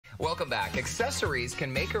Welcome back. Accessories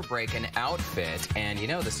can make or break an outfit, and you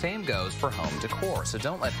know, the same goes for home decor. So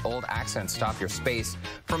don't let old accents stop your space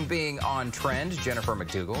from being on trend. Jennifer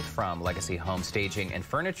McDougall from Legacy Home Staging and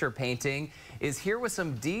Furniture Painting is here with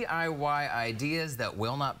some DIY ideas that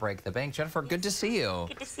will not break the bank. Jennifer, good to see you.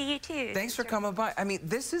 Good to see you too. Thanks for coming by. I mean,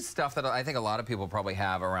 this is stuff that I think a lot of people probably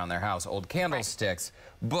have around their house. Old candlesticks,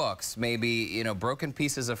 books, maybe, you know, broken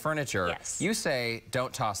pieces of furniture. Yes. You say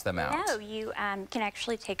don't toss them out. No, you can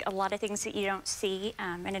actually take a lot of things that you don't see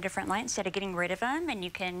in a different light instead of getting rid of them, and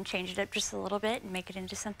you can change it up just a little bit and make it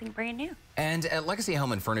into something brand new. And at Legacy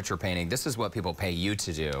Home and Furniture Painting, this is what people pay you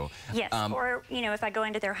to do. Yes, or, you know, if I go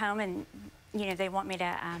into their home and, you know, they want me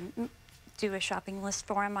to do a shopping list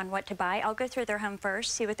for them on what to buy, I'll go through their home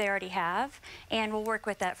first, see what they already have, and we'll work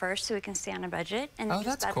with that first so we can stay on a budget and then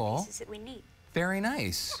just buy the pieces that we need. Very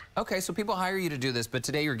nice. Okay, so people hire you to do this, but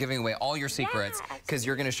today you're giving away all your secrets because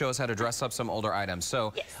you're going to show us how to dress up some older items.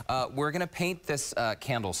 So we're going to paint this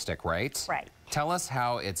candlestick, right? Right. Tell us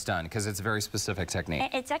how it's done, because it's a very specific technique.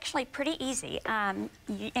 It's actually pretty easy, and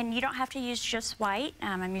you don't have to use just white.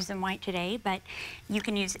 I'm using white today, but you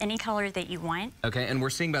can use any color that you want. Okay, and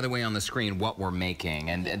we're seeing, by the way, on the screen what we're making,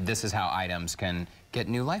 and this is how items can get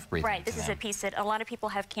new life breathing. Right, this is a piece that a lot of people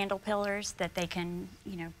have candle pillars that they can,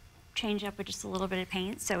 you know, change up with just a little bit of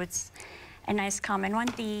paint, so it's a nice common one.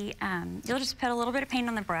 You'll just put a little bit of paint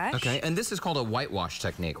on the brush. Okay, and this is called a whitewash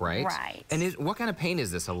technique, right? Right. And what kind of paint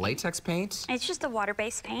is this? A latex paint? It's just a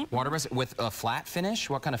water-based paint. Water-based with a flat finish?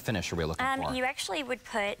 What kind of finish are we looking for? You actually would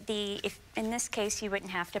put if in this case you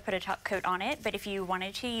wouldn't have to put a top coat on it, but if you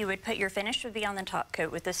wanted to, you would put your finish would be on the top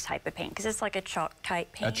coat with this type of paint, because it's like a chalk type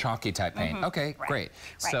paint. A chalky type paint. Okay, great.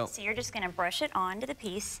 Right. So you're just going to brush it onto the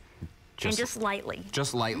piece. Just lightly.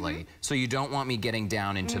 Just lightly. So you don't want me getting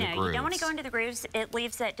down into the grooves. No, you don't want to go into the grooves. It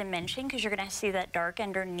leaves that dimension because you're going to see that dark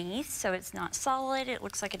underneath, so it's not solid. It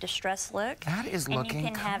looks like a distressed look. That is looking cool. And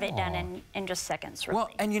you can have it done in just seconds, really.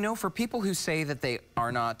 Well, and you know, for people who say that they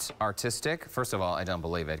are not artistic, first of all, I don't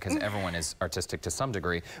believe it, because everyone is artistic to some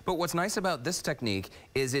degree. But what's nice about this technique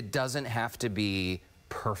is it doesn't have to be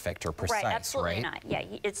perfect or precise, right? Absolutely not. Yeah,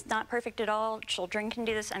 it's not perfect at all. Children can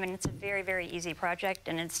do this. I mean, it's a very, very easy project,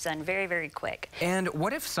 and it's done very, very quick. And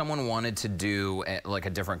what if someone wanted to do like a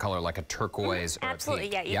different color, like a turquoise or absolutely,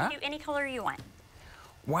 a pink? Yeah, you can do any color you want.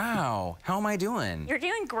 Wow, how am I doing? You're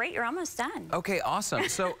doing great. You're almost done. Okay, awesome.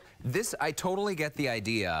 So this, I totally get the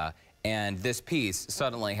idea. And this piece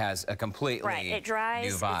suddenly has a completely it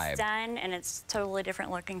dries, new vibe. It's done, and it's totally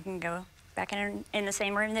different look and can go back in the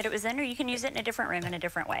same room that it was in, or you can use it in a different room in a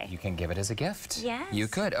different way. You can give it as a gift. Yes. You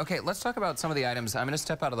could. Okay, let's talk about some of the items. I'm going to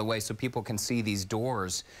step out of the way so people can see these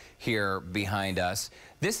doors here behind us.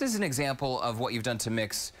 This is an example of what you've done to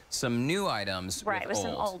mix some new items with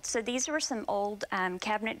some old. So these were some old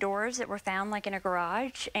cabinet doors that were found like in a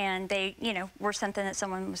garage, and they, you know, were something that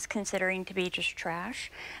someone was considering to be just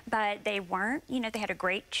trash, but they weren't. You know, they had a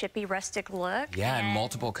great chippy, rustic look. Yeah, and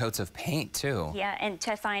multiple coats of paint too. Yeah, and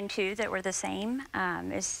to find two that were the same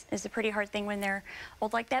is a pretty hard thing when they're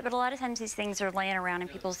old like that, but a lot of times these things are laying around in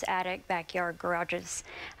people's attic, backyard, garages,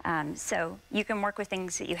 so you can work with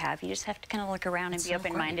things that you have. You just have to kind of look around and be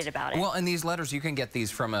open-minded about it. Well, and these letters, you can get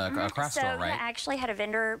these from a craft store, right? So I actually had a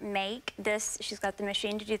vendor make this. She's got the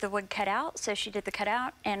machine to do the wood cutout, so she did the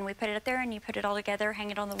cutout, and we put it up there, and you put it all together,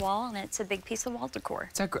 hang it on the wall, and it's a big piece of wall decor.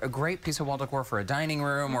 It's a great piece of wall decor for a dining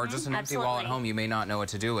room or just an empty wall at home you may not know what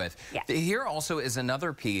to do with. Yeah. Here also is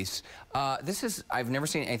another piece. This is, I've never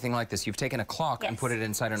seen anything like this. You've taken a clock and put it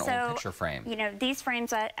inside an old picture frame. You know, these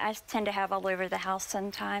frames I tend to have all over the house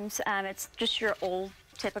sometimes. It's just your old,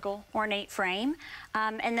 typical, ornate frame.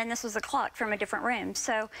 And then this was a clock from a different room.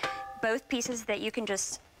 So both pieces that you can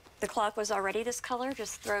just, the clock was already this color,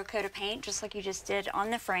 just throw a coat of paint, just like you just did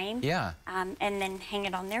on the frame. Yeah. And then hang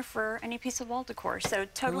it on there for any piece of wall decor. So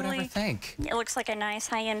totally, who would ever think? It looks like a nice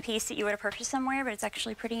high-end piece that you would have purchased somewhere, but it's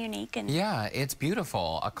actually pretty unique. And yeah, it's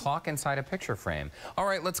beautiful. A clock inside a picture frame. All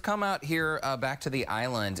right, let's come out here back to the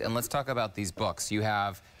island, and let's talk about these books. You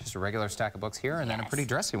have just a regular stack of books here, and then a pretty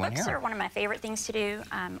dressy one here. Books are one of my favorite things to do.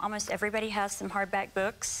 Almost everybody has some hardback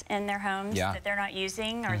books in their homes that they're not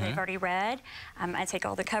using or they've already read. I take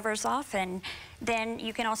all the covers off, and then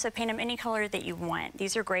you can also paint them any color that you want.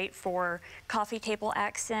 These are great for coffee table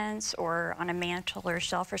accents or on a mantle or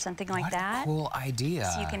shelf or something like that. What a cool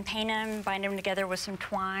idea. So you can paint them, bind them together with some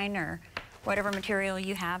twine or whatever material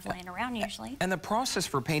you have laying around usually. And the process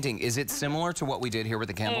for painting, is it similar to what we did here with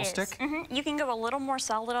the candlestick? You can go a little more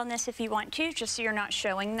solid on this if you want to, just so you're not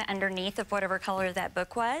showing the underneath of whatever color that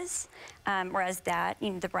book was. Whereas that,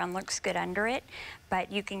 the brown looks good under it. But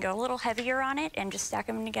you can go a little heavier on it and just stack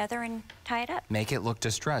them together and tie it up. Make it look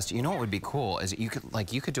distressed. You know what would be cool is you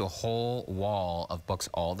could do a whole wall of books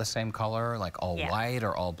all the same color, like all white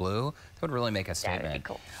or all blue. That would really make a statement. That would be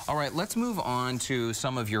cool. All right, let's move on to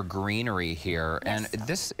some of your greenery here. Yes. And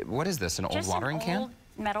this, what is this, an old watering can? Old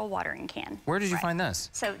metal watering can. Where did you find this?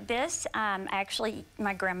 So this, actually,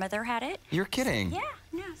 my grandmother had it. You're kidding? Yeah,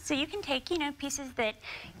 no. So you can take, pieces that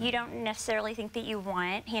you don't necessarily think that you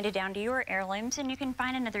want, handed down to you, or heirlooms, and you can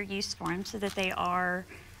find another use for them so that they are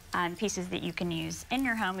pieces that you can use in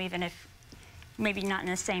your home, even if maybe not in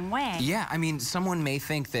the same way. Yeah, I mean, someone may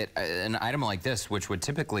think that an item like this, which would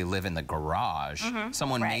typically live in the garage,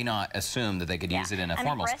 someone may not assume that they could use it in a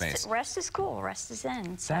formal space. Rest is cool. Rest is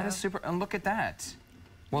in. So. That is super. And look at that.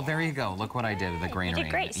 Well, there you go. Look what I did with the greenery. You did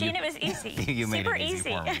great. See, and it was easy. You made it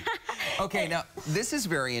easy for me. Okay, now, this is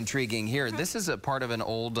very intriguing here. This is a part of an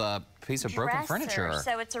old piece of broken furniture.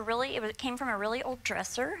 So it's it came from a really old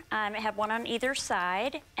dresser. It had one on either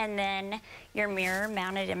side, and then your mirror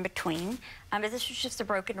mounted in between. But this was just a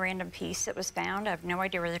broken random piece that was found. I have no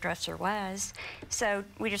idea where the dresser was. So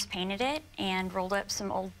we just painted it and rolled up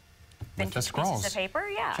some old vintage pieces of paper,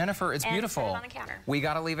 Jennifer, it's beautiful. Set it on the counter. We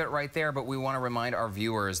got to leave it right there, but we want to remind our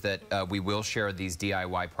viewers that we will share these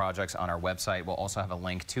DIY projects on our website. We'll also have a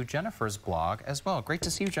link to Jennifer's blog as well. Great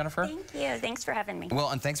to see you, Jennifer. Thank you. Thanks for having me. Well,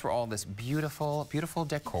 and thanks for all this beautiful, beautiful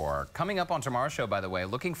decor. Coming up on tomorrow's show, by the way,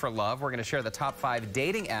 Looking for Love, we're going to share the top 5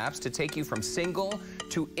 dating apps to take you from single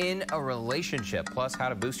to in a relationship, plus how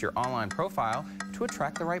to boost your online profile to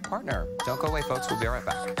attract the right partner. Don't go away, folks. We'll be right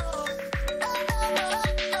back.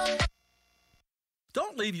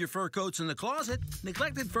 Don't leave your fur coats in the closet.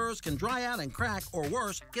 Neglected furs can dry out and crack, or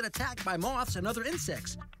worse, get attacked by moths and other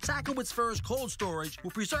insects. Sackowitz Furs Cold Storage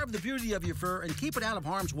will preserve the beauty of your fur and keep it out of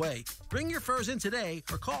harm's way. Bring your furs in today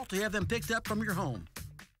or call to have them picked up from your home.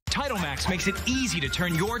 TitleMax makes it easy to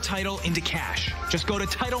turn your title into cash. Just go to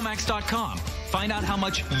TitleMax.com. Find out how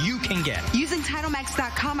much you can get. Using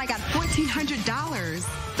TitleMax.com, I got $1,400.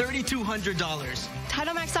 $3,200.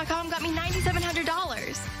 TitleMax.com got me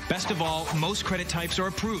 $9,700. Best of all, most credit types are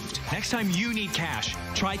approved. Next time you need cash,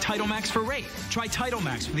 try TitleMax for rate. Try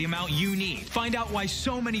TitleMax for the amount you need. Find out why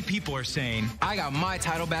so many people are saying, I got my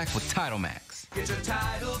title back with TitleMax. Get your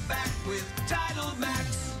title back with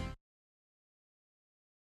TitleMax.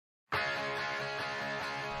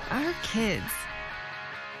 Our kids,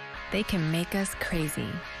 they can make us crazy.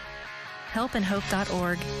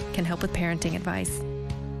 Helpandhope.org can help with parenting advice.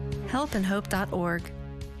 Helpandhope.org.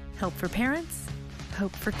 Help for parents,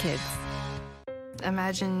 hope for kids.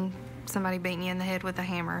 Imagine somebody beating you in the head with a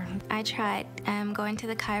hammer. I tried going to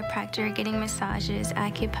the chiropractor, getting massages,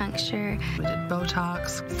 acupuncture. We did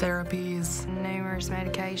Botox, therapies, numerous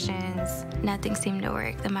medications. Nothing seemed to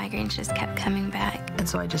work. The migraines just kept coming back. And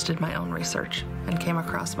so I just did my own research and came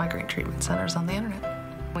across migraine treatment centers on the internet.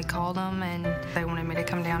 We called them and they wanted me to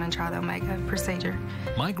come down and try the Omega procedure.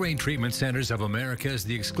 Migraine Treatment Centers of America is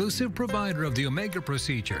the exclusive provider of the Omega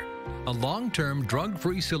procedure, a long-term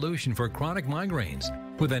drug-free solution for chronic migraines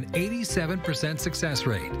with an 87% success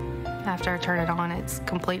rate. After I turn it on, it's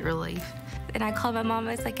complete relief. And I called my mom,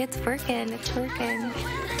 I was like, it's working, it's working.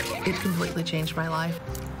 It completely changed my life.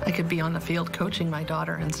 I could be on the field coaching my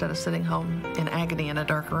daughter instead of sitting home in agony in a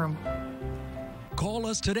dark room. Call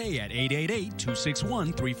us today at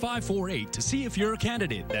 888-261-3548 to see if you're a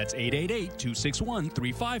candidate. That's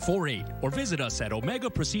 888-261-3548. Or visit us at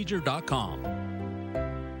omegaprocedure.com.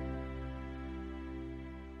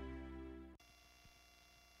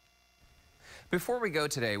 Before we go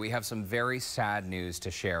today, we have some very sad news to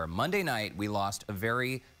share. Monday night, we lost a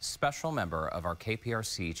very special member of our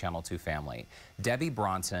KPRC Channel 2 family, Debbie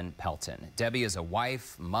Bronson Pelton. Debbie is a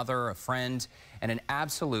wife, mother, a friend, and an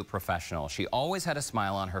absolute professional. She always had a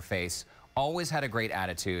smile on her face, always had a great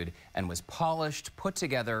attitude, and was polished, put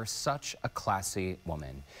together, such a classy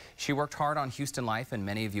woman. She worked hard on Houston Life, and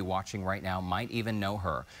many of you watching right now might even know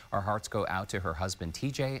her. Our hearts go out to her husband,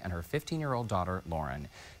 TJ, and her 15-year-old daughter, Lauren.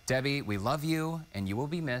 Debbie, we love you, and you will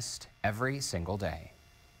be missed every single day.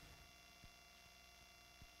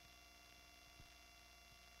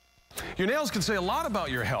 Your nails can say a lot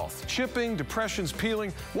about your health. Chipping, depressions,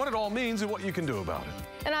 peeling, what it all means and what you can do about it.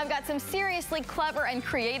 And I've got some seriously clever and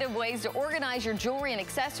creative ways to organize your jewelry and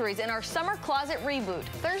accessories in our Summer Closet Reboot,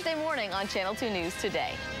 Thursday morning on Channel 2 News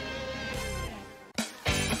Today.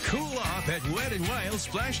 Cool off at Wet n Wild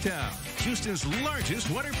Splashtown, Houston's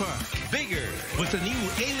largest water park. Bigger with the new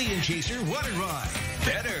Alien Chaser water ride.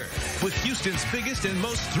 Better with Houston's biggest and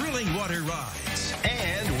most thrilling water rides.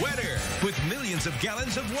 And wetter with millions of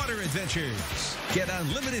gallons of water adventures. Get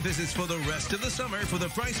unlimited visits for the rest of the summer for the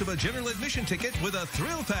price of a general admission ticket with a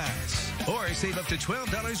Thrill Pass. Or save up to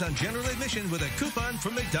 $12 on general admission with a coupon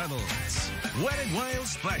from McDonald's. Wet n Wild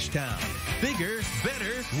Splashtown. Bigger,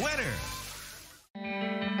 better, wetter.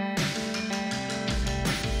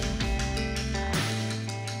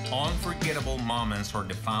 Unforgettable moments are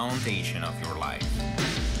the foundation of your life.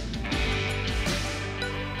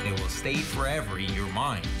 They will stay forever in your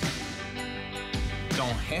mind. Don't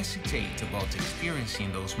hesitate about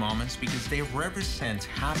experiencing those moments because they represent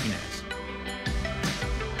happiness.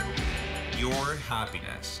 Your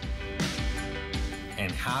happiness.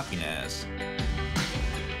 And happiness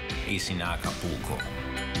is in Acapulco.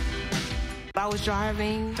 I was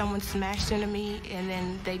driving, someone smashed into me, and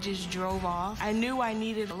then they just drove off. I knew I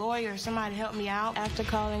needed a lawyer, somebody to help me out. After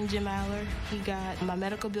calling Jim Aller, he got my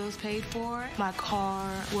medical bills paid for. My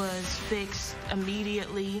car was fixed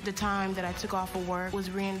immediately. The time that I took off of work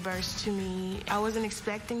was reimbursed to me. I wasn't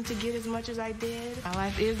expecting to get as much as I did. My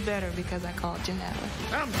life is better because I called Jim Aller.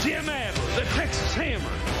 I'm Jim Adler, the Texas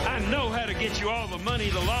Hammer. I know how to get you all the money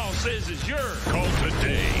the law says is yours. Call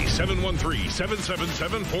today,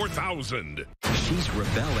 713-777-4000. She's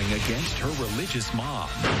rebelling against her religious mom.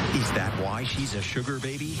 Is that why she's a sugar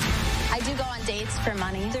baby? I do go on dates for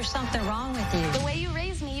money. There's something wrong with you. The way you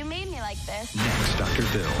raised me, you made me like this. Next, Dr.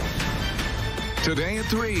 Bill. Today at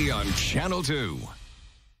 3 on Channel 2.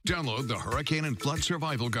 Download the Hurricane and Flood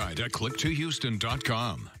Survival Guide at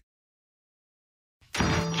click2houston.com.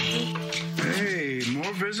 Hey,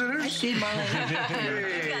 more visitors? I see Marlon.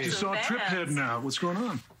 Hey, you saw Trip heading out. What's going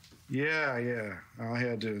on? Yeah. I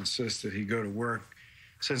had to insist that he go to work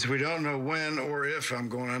since we don't know when or if I'm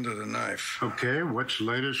going under the knife. Okay, what's the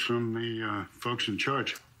latest from the folks in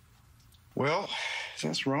charge? Well,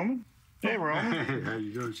 that's Roman. Hey, Roman. Hey, how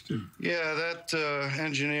you doing, Steve? Yeah, that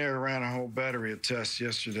engineer ran a whole battery of tests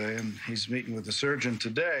yesterday, and he's meeting with the surgeon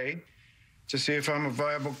today to see if I'm a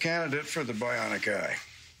viable candidate for the bionic eye.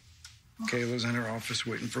 Kayla's in her office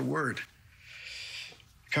waiting for word.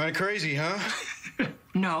 Kind of crazy, huh?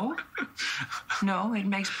 No, it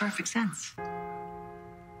makes perfect sense.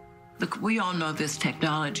 Look, we all know this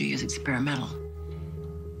technology is experimental.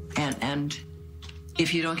 And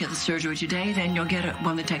if you don't get the surgery today, then you'll get it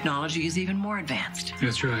when the technology is even more advanced.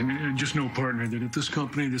 That's right. And just know, partner, that if this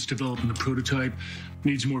company that's developing the prototype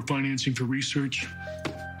needs more financing for research,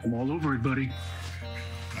 I'm all over it, buddy.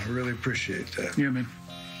 I really appreciate that. Yeah, man.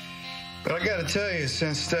 But I gotta tell you,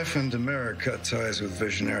 since Stefan Demera cut ties with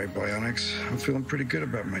Visionary Bionics, I'm feeling pretty good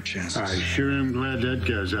about my chances. I sure am glad that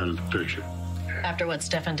guy's out of the picture. After what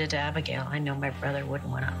Stefan did to Abigail, I know my brother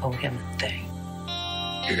wouldn't want to owe him a thing.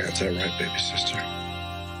 You got that right, baby sister.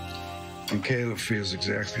 And Caleb feels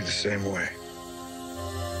exactly the same way.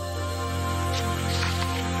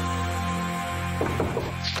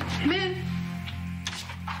 Come in.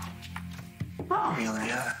 Oh,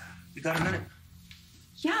 Amelia, you got a minute?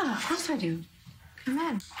 Yeah, of course I do. Come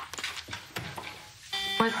in.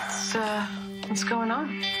 What's going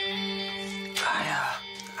on?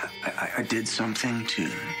 I did something to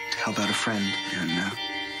help out a friend, and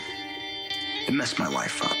it messed my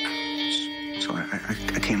life up. So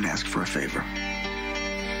I came to ask for a favor.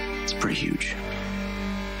 It's pretty huge.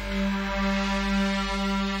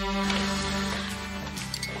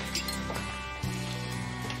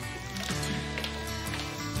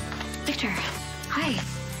 Victor, hi.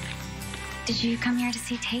 Did you come here to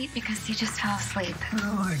see Tate because you just fell asleep?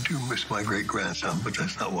 No, I do miss my great-grandson, but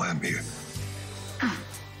that's not why I'm here. Oh.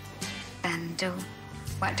 Then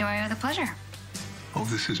what do I owe the pleasure? Oh,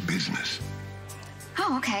 this is business.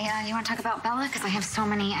 Oh, okay. You want to talk about Bella? Because I have so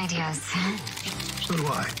many ideas. So do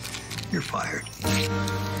I. You're fired.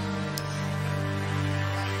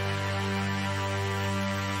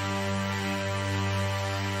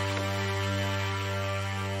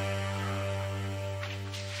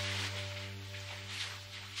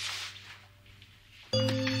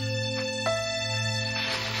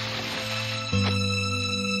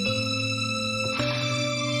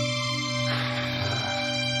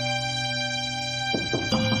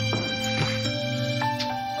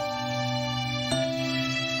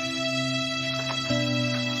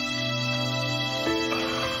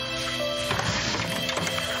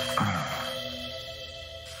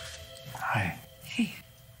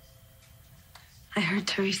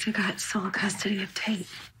 Teresa got sole custody of Tate.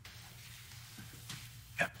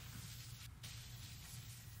 Yep.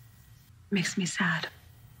 Makes me sad.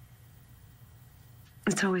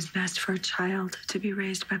 It's always best for a child to be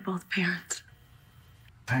raised by both parents.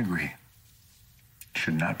 I agree. It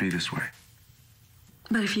should not be this way.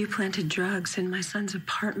 But if you planted drugs in my son's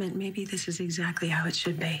apartment, maybe this is exactly how it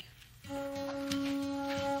should be.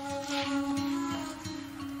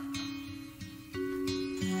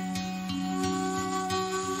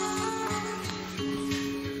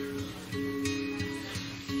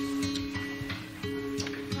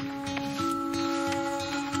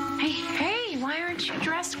 Hey, why aren't you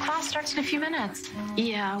dressed? Class starts in a few minutes.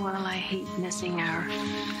 Yeah, well, I hate missing our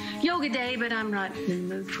yoga day, but I'm not in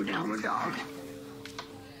the mood for downward dog.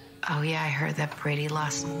 Oh, yeah, I heard that Brady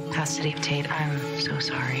lost custody of Tate. I'm so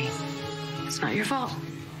sorry. It's not your fault.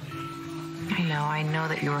 I know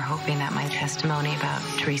that you were hoping that my testimony about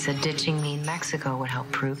Teresa ditching me in Mexico would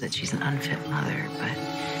help prove that she's an unfit mother, but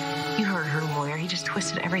you heard her lawyer. He just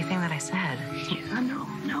twisted everything that I said. Yeah,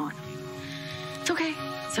 no. It's okay.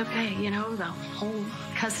 It's okay. You know, the whole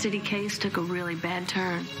custody case took a really bad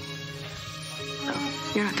turn. So,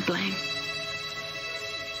 you're not to blame.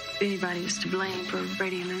 If anybody was to blame for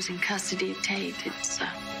Brady losing custody of Tate, it's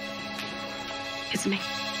me.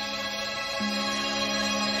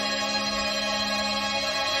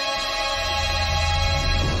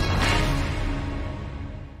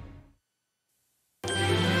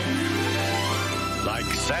 Like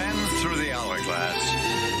sand through the hourglass,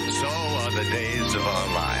 so are the days of our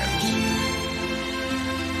lives.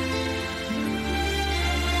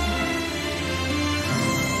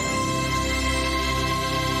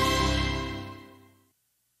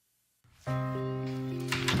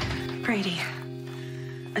 Brady,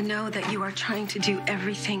 I know that you are trying to do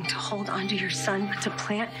everything to hold on to your son, but to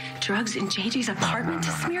plant drugs in JJ's apartment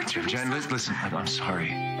to smear Teresa. Jen, listen, I'm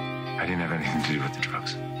sorry. I didn't have anything to do with the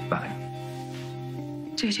drugs. Nothing.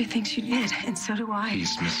 JJ thinks you did, and so do I.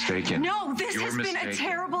 He's mistaken. No, this has been a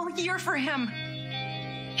terrible year for him.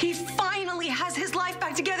 He finally has his life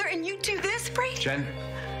back together, and you do this, Brady? Jen,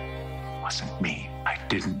 it wasn't me. I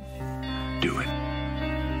didn't do it.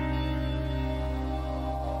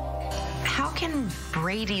 How can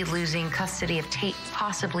Brady losing custody of Tate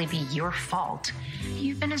possibly be your fault?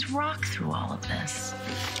 You've been his rock through all of this.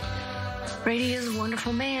 Brady is a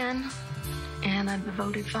wonderful man and a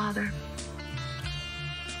devoted father.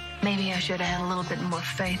 Maybe I should have had a little bit more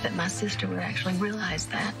faith that my sister would actually realize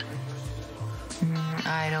that.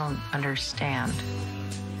 I don't understand.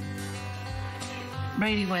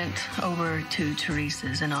 Brady went over to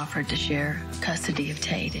Teresa's and offered to share custody of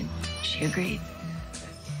Tate, and she agreed.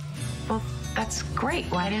 Well, that's great.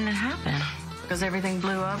 Why didn't it happen? Because everything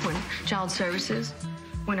blew up when Child Services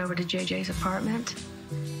went over to JJ's apartment.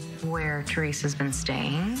 Where Teresa's been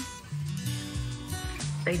staying?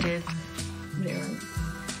 They did their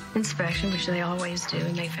inspection, which they always do,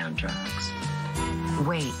 and they found drugs.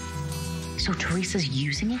 Wait, so Teresa's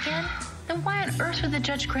using again? Then why on earth would the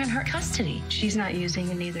judge grant her custody? She's not using,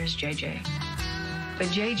 and neither is JJ. But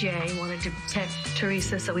JJ wanted to protect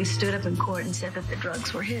Teresa, so he stood up in court and said that the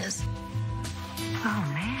drugs were his. Oh,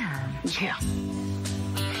 man. Yeah.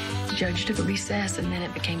 The judge took a recess, and then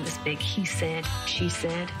it became this big he said, she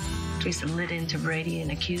said. Teresa lit into Brady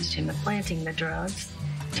and accused him of planting the drugs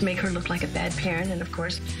to make her look like a bad parent. And, of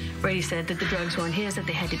course, Brady said that the drugs weren't his, that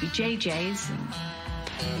they had to be JJ's. And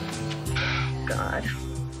God.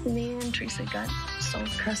 In the end, Teresa got sole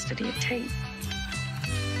custody of Tate.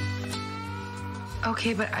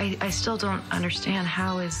 Okay, but I still don't understand.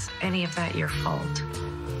 How is any of that your fault?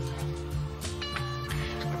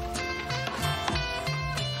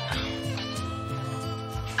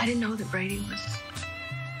 I didn't know that Brady was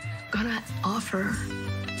gonna offer,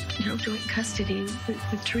 joint custody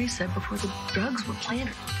with Teresa before the drugs were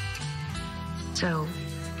planted. So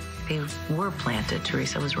they were planted.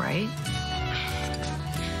 Teresa was right?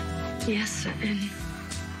 Yes, and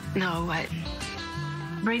no,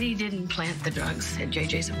 Brady didn't plant the drugs at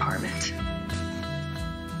JJ's apartment.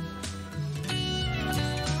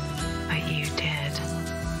 But you did.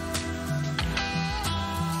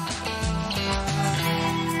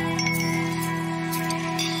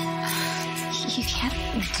 You can't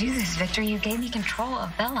do this, Victor. You gave me control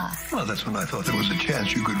of Bella. Well, that's when I thought there was a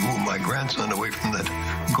chance you could move my grandson away from that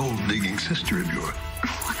gold-digging sister of yours.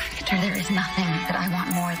 Victor, there is nothing that I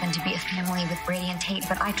want more than to be a family with Brady and Tate,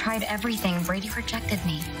 but I tried everything. Brady rejected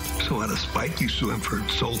me. So out of spite, you sue him for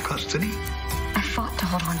sole custody? I fought to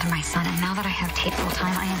hold on to my son, and now that I have Tate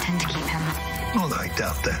full-time, I intend to keep him. Well, I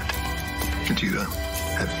doubt that. But you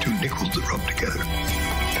have two nickels that rub together.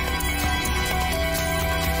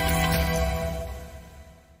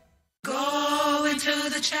 Go into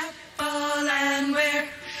the chapel and we're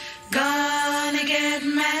gonna get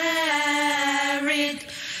married.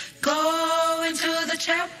 Go into the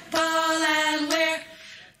chapel and we're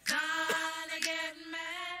gonna get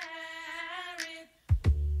married.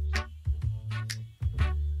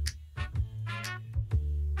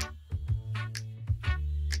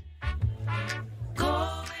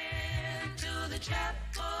 Going to the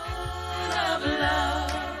chapel of love.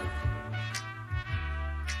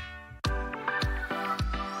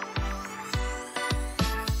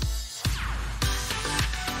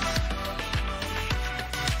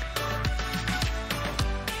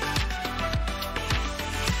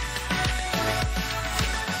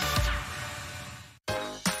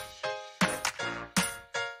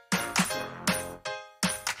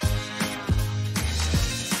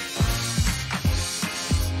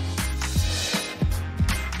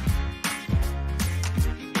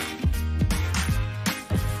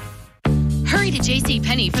 Hurry to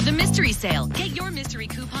JCPenney for the mystery sale. Get your mystery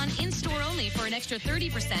coupon in-store only for an extra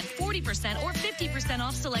 30%, 40%, or 50%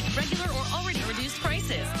 off select regular or already reduced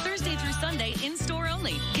prices. Thursday through Sunday, in-store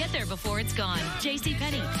only. Get there before it's gone.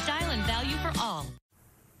 JCPenney, style and value for all.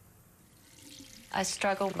 I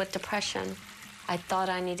struggled with depression. I thought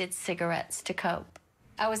I needed cigarettes to cope.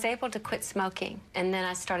 I was able to quit smoking, and then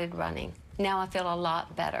I started running. Now I feel a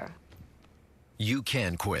lot better. You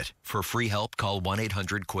can quit. For free help, call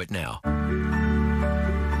 1-800-QUIT-NOW.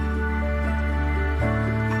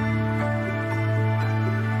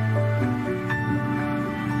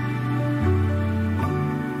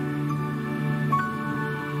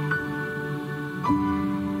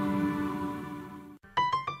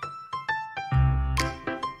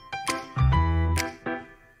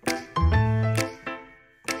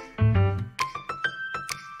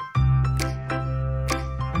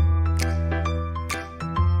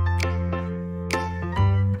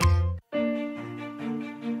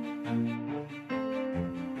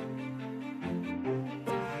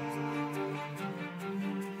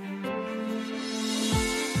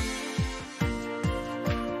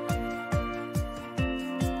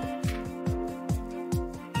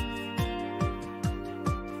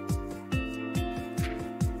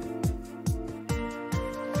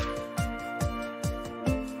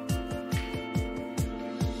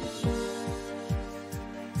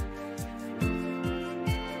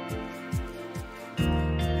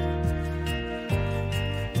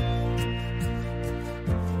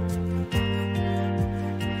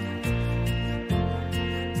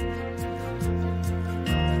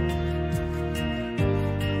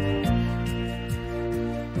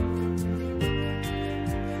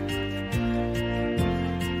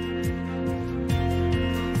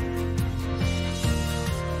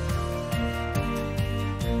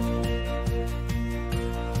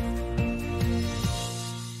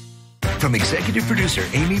 From executive producer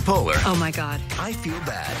Amy Poehler. Oh my God. I Feel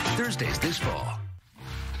Bad. Thursdays this fall.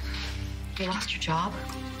 You lost your job?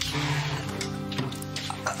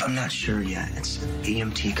 I'm not sure yet. It's an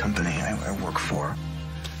EMT company I work for.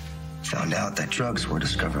 Found out that drugs were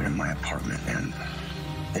discovered in my apartment and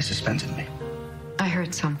they suspended me. I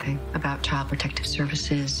heard something about Child Protective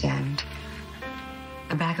Services and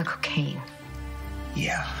a bag of cocaine.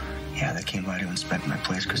 Yeah, they came by to inspect my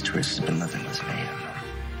place because Teresa's been living with me. And,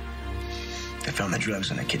 they found the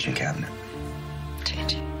drugs in the kitchen cabinet.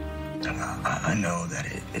 I know that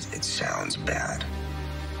it sounds bad,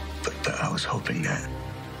 but I was hoping that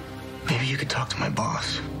maybe you could talk to my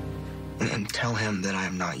boss and tell him that I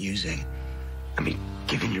am not using. I mean,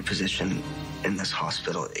 given your position in this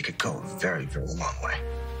hospital, it could go a very, very long way.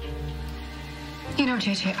 You know,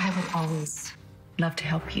 JJ, I would always love to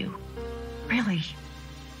help you. Really.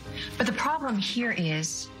 But the problem here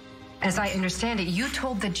is, as I understand it, you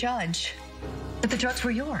told the judge that the drugs were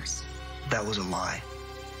yours. That was a lie.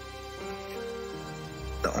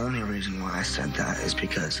 The only reason why I said that is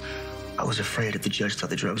because I was afraid if the judge thought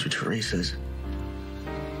the drugs were Teresa's,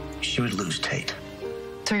 she would lose Tate.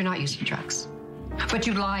 So you're not using drugs, but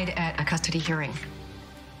you lied at a custody hearing.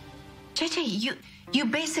 JJ, you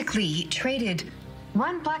basically traded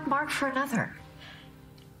one black mark for another.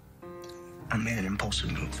 I made an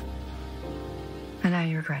impulsive move. And now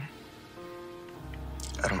you regret it.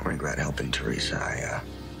 I don't regret helping Teresa.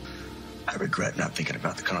 I regret not thinking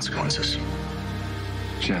about the consequences.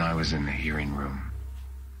 Jen, I was in the hearing room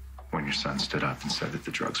when your son stood up and said that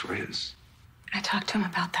the drugs were his. I talked to him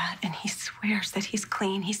about that, and he swears that he's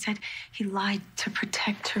clean. He said he lied to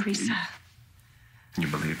protect Teresa. You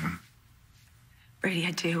believe him? Brady,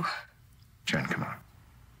 I do. Jen, come on.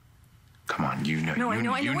 Come on, you know. No, I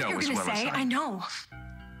know what you're as going to well as say. I know.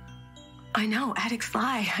 Addicts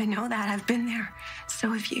lie. I know that. I've been there.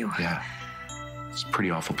 So have you. Yeah. It's a pretty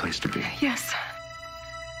awful place to be. Yes.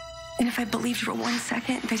 And if I believed for 1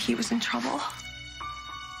 second that he was in trouble,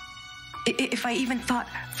 If I even thought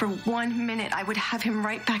for 1 minute I would have him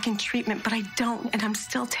right back in treatment, but I don't, and I'm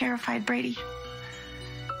still terrified, Brady.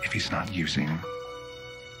 If he's not using,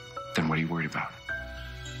 then what are you worried about?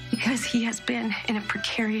 Because he has been in a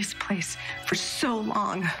precarious place for so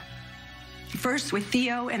long. First with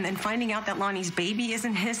Theo, and then finding out that Lonnie's baby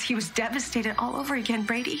isn't his, he was devastated all over again,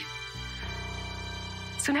 Brady.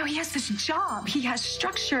 So now he has this job, he has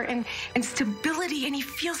structure and stability, and he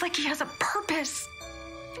feels like he has a purpose.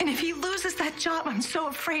 And if he loses that job, I'm so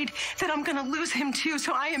afraid that I'm gonna lose him too.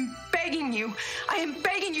 So I am begging you,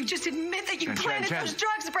 just admit that you planted those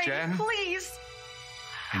drugs, Brady, Jen, please.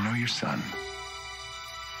 I know your son.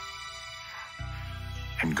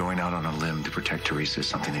 And going out on a limb to protect Teresa is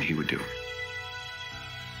something that he would do.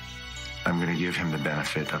 I'm going to give him the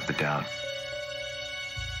benefit of the doubt.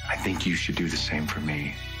 I think you should do the same for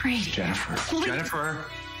me. Brady. Jennifer. Please. Jennifer,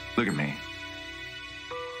 look at me.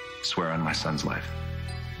 Swear on my son's life.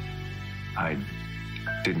 I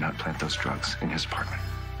did not plant those drugs in his apartment.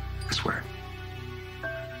 I swear.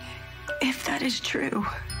 If that is true,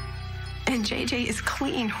 and JJ is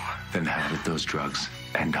clean, Then how did those drugs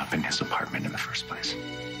end up in his apartment in the first place?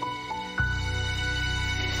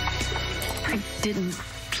 I didn't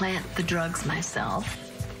plant the drugs myself,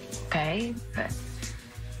 okay? But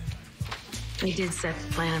we did set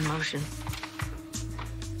the plan in motion.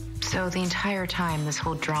 So the entire time this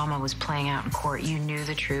whole drama was playing out in court, you knew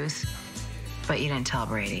the truth, but you didn't tell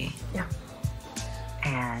Brady. Yeah.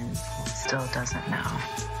 And still doesn't know.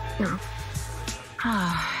 No.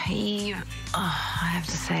 Eve, I have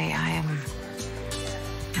to say, I'm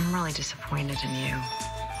really disappointed in you.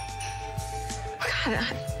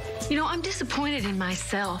 God, I'm disappointed in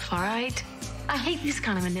myself, all right? I hate these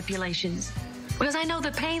kind of manipulations because I know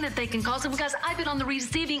the pain that they can cause because I've been on the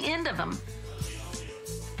receiving end of them.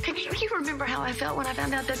 You remember how I felt when I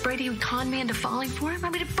found out that Brady would con me into falling for him? I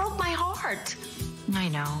mean, it broke my heart. I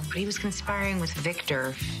know, but he was conspiring with Victor.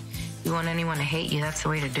 If you want anyone to hate you, that's the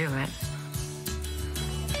way to do it.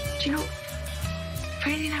 But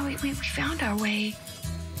Brady and I, we found our way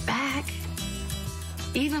back.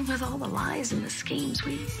 Even with all the lies and the schemes,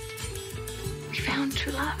 we found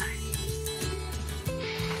true love.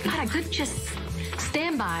 God, I couldn't just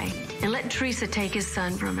stand by and let Teresa take his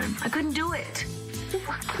son from him. I couldn't do it.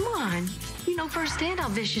 Come on. Firsthand how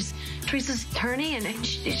vicious Teresa's attorney and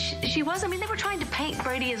she was. I mean, they were trying to paint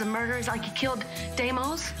Brady as a murderer, as like he killed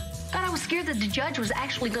Damos. God, I was scared that the judge was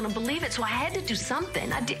actually going to believe it, so I had to do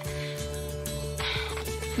something.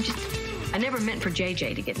 I never meant for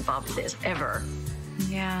JJ to get involved with this, ever.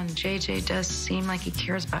 Yeah, and JJ does seem like he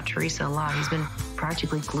cares about Teresa a lot. He's been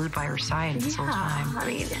practically glued by her side this whole time. I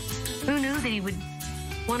mean, who knew that he would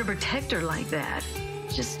want to protect her like that?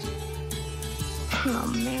 Oh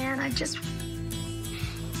man,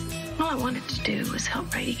 all I wanted to do was help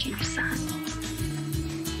Brady keep his son.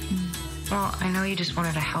 Well, I know you just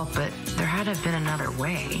wanted to help, but there had to have been another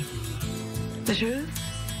way. The truth?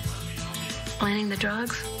 Planting the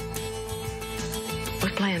drugs?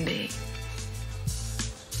 What's plan B?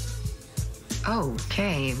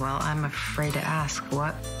 Okay, well, I'm afraid to ask.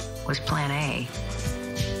 What was plan A?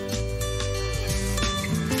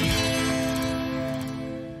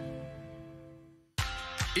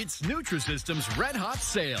 It's Nutrisystem's Red Hot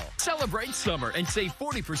Sale. Celebrate summer and save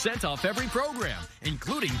 40% off every program,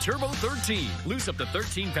 including Turbo 13. Lose up to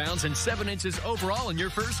 13 pounds and 7 inches overall in your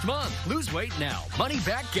first month. Lose weight now. Money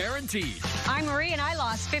back guaranteed. I'm Marie, and I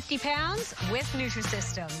lost 50 pounds with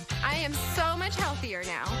Nutrisystem. I am so much healthier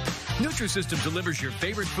now. Nutrisystem delivers your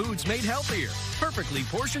favorite foods made healthier, perfectly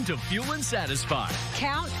portioned to fuel and satisfy.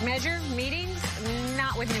 Count, measure, meetings,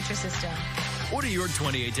 not with Nutrisystem. Order your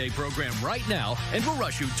 28-day program right now, and we'll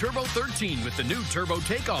rush you Turbo 13 with the new Turbo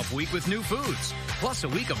Takeoff Week with new foods, plus a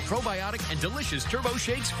week of probiotic and delicious Turbo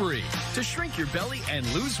Shakes free to shrink your belly and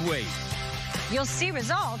lose weight. You'll see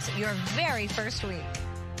results your very first week.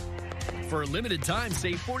 For a limited time,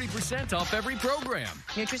 save 40% off every program.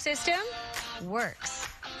 Nutrisystem works.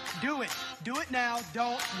 Do it. Do it now.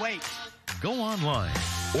 Don't wait. Go online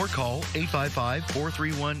or call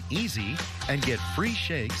 855-431-EASY and get free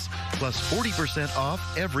shakes plus 40% off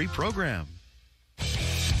every program.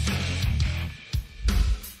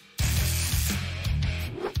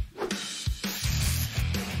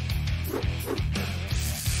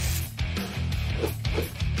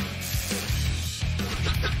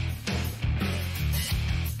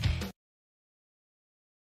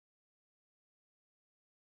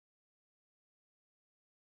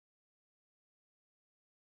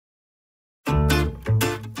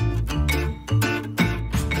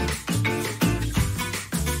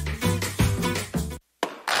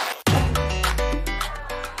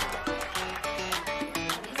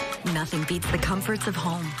 Nothing beats the comforts of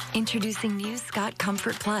home. Introducing new Scott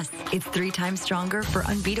Comfort Plus. It's 3 times stronger for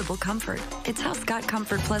unbeatable comfort. It's how Scott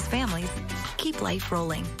Comfort Plus families keep life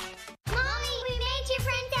rolling. Mommy, we made your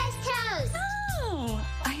Princess Toast! Oh,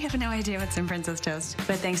 I have no idea what's in Princess Toast,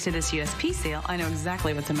 but thanks to this USP seal, I know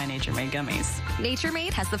exactly what's in my Nature Made gummies. Nature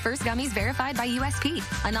Made has the first gummies verified by USP,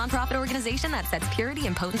 a nonprofit organization that sets purity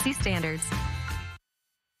and potency standards.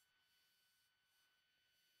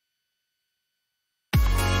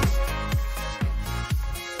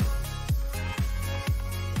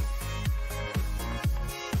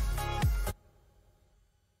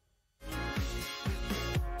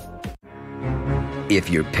 If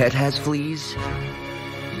your pet has fleas,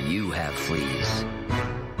 you have fleas.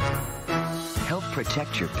 Help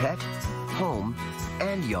protect your pet, home,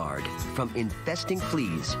 and yard from infesting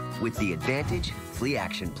fleas with the Advantage Flea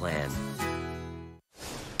Action Plan.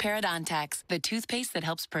 Parodontax, the toothpaste that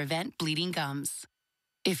helps prevent bleeding gums.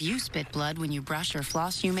 If you spit blood when you brush or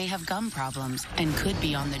floss, you may have gum problems and could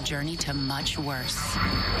be on the journey to much worse.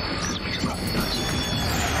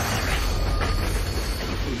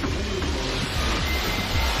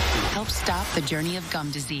 Help stop the journey of gum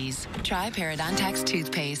disease. Try Parodontax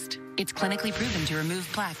toothpaste. It's clinically proven to remove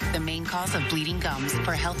plaque, the main cause of bleeding gums,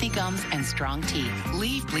 for healthy gums and strong teeth.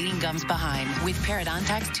 Leave bleeding gums behind with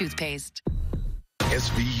Parodontax toothpaste.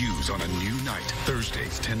 SVU's on a new night,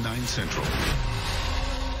 Thursdays, 10/9 Central.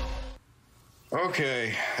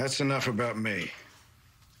 Okay, that's enough about me.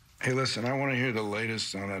 Hey, listen, I want to hear the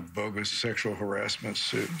latest on that bogus sexual harassment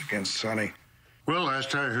suit against Sonny. Well,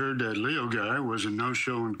 last I heard, that Leo guy was a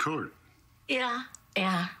no-show in court. Yeah.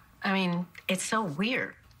 I mean, it's so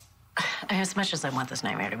weird. As much as I want this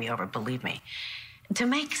nightmare to be over, believe me, to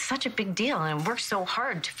make such a big deal and work so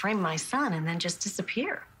hard to frame my son and then just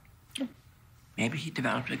disappear. Maybe he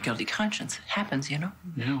developed a guilty conscience. It happens, you know?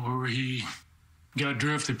 Yeah, or he got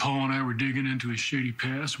drafted. Paul and I were digging into his shady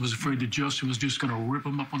past, was afraid that Justin was just going to rip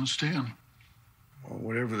him up on the stand. Well,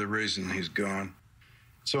 whatever the reason, he's gone.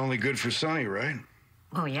 It's only good for Sonny, right?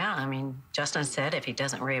 Well, yeah, I mean, Justin said if he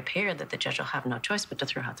doesn't reappear, that the judge will have no choice but to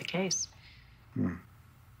throw out the case. Well,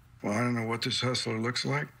 I don't know what this hustler looks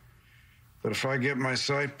like, but if I get my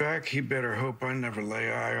sight back, he better hope I never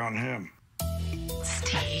lay eye on him.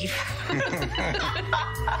 Steve.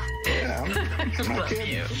 Yeah, I'm not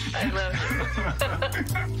kidding. You. I love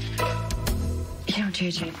you. You know,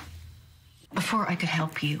 JJ, before I could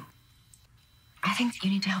help you, I think that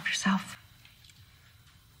you need to help yourself.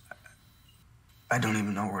 I don't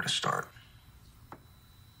even know where to start.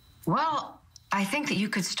 Well, I think that you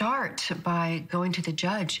could start by going to the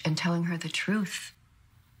judge and telling her the truth.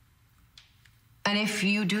 And if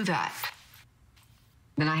you do that,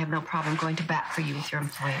 then I have no problem going to bat for you with your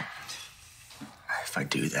employer. If I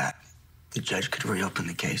do that, the judge could reopen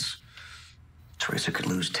the case. Teresa could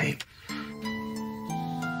lose Tate. You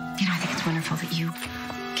know, I think it's wonderful that you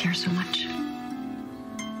care so much.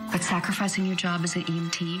 But sacrificing your job as an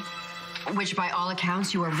EMT, which by all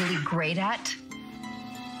accounts you are really great at,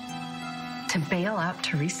 to bail out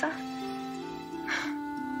Teresa?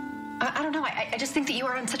 I don't know. I just think that you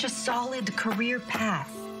are on such a solid career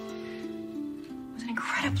path with an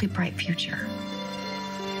incredibly bright future.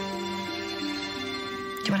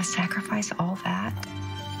 Do you want to sacrifice all that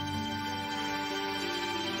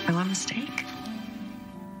for one mistake?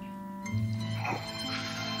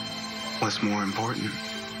 What's more important?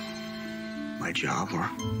 My job or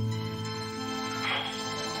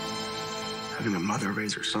having a mother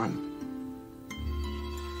raise her son?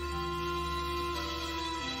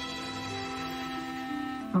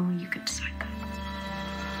 Only you could decide that.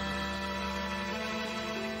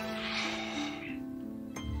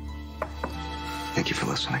 Thank you for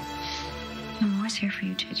listening. I'm always here for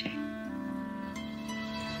you, JJ.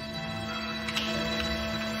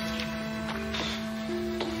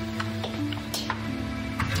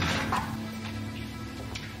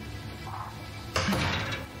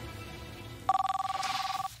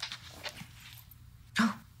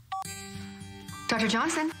 Dr.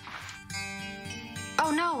 Johnson?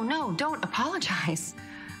 Oh, no, don't apologize.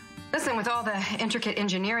 Listen, with all the intricate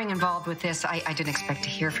engineering involved with this, I didn't expect to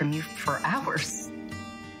hear from you for hours.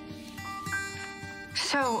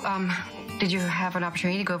 So, did you have an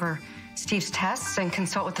opportunity to go over Steve's tests and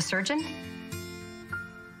consult with the surgeon?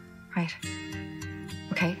 Right.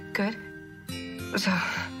 Okay, good. So,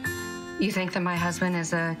 you think that my husband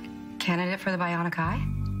is a candidate for the bionic eye?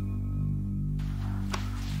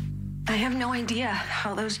 I have no idea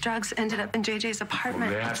how those drugs ended up in JJ's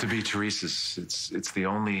apartment. They have to be Teresa's. It's the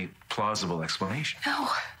only plausible explanation. No.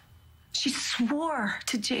 She swore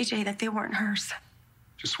to JJ that they weren't hers.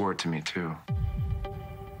 She swore it to me, too.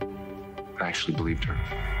 I actually believed her.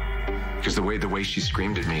 Because the way she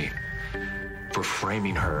screamed at me for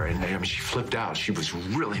framing her, and I mean, she flipped out. She was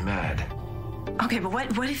really mad. Okay, but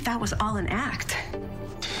what if that was all an act?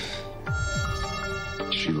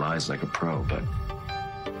 She lies like a pro, but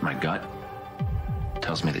my gut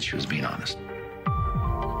tells me that she was being honest.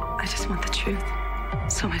 I just want the truth,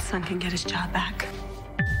 so my son can get his job back.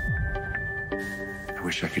 I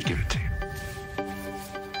wish I could give it to you.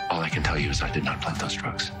 All I can tell you is I did not plant those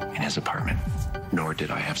drugs in his apartment, nor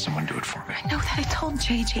did I have someone do it for me. I know that I told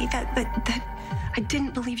JJ that I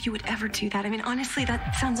didn't believe you would ever do that. I mean, honestly,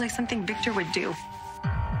 that sounds like something Victor would do.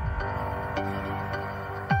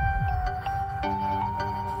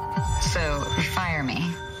 So, you fire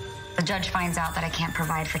me. The judge finds out that I can't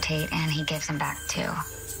provide for Tate, and he gives him back to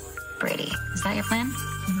Brady. Is that your plan?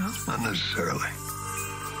 No, not necessarily.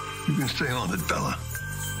 You can stay on it, Bella.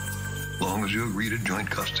 As long as you agree to joint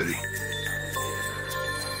custody.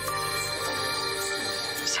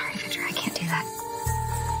 Sorry, Victor, I can't do that.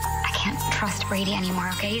 I can't trust Brady anymore,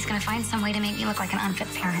 okay? He's gonna find some way to make me look like an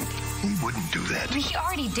unfit parent. He wouldn't do that. He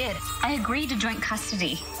already did. I agreed to joint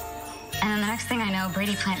custody. And then the next thing I know,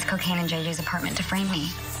 Brady plants cocaine in JJ's apartment to frame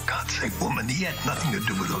me. God's sake, woman, he had nothing to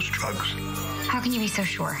do with those drugs. How can you be so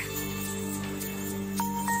sure?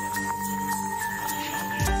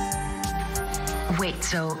 Wait,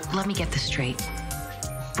 so let me get this straight.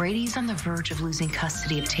 Brady's on the verge of losing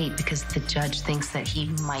custody of Tate because the judge thinks that he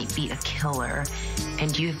might be a killer,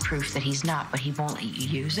 and you have proof that he's not, but he won't let you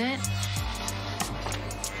use it?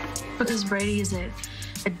 Because Brady is a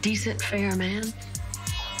decent, fair man.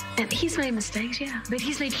 And he's made mistakes, yeah, but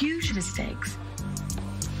he's made huge mistakes.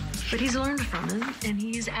 But he's learned from them, and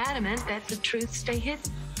he's adamant that the truth stay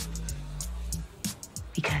hidden.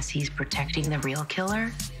 Because he's protecting the real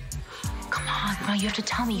killer? Come on, you have to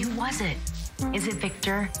tell me, who was it? Is it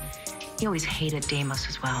Victor? He always hated Deimos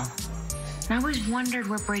as well. And I always wondered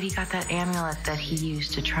where Brady got that amulet that he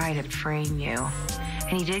used to try to frame you.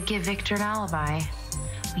 And he did give Victor an alibi.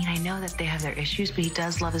 I mean, I know that they have their issues, but he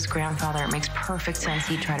does love his grandfather. It makes perfect sense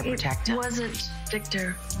he'd try to protect him. It wasn't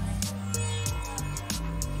Victor.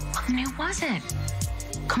 Well, then who was it?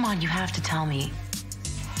 Come on, you have to tell me.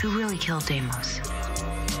 Who really killed Deimos?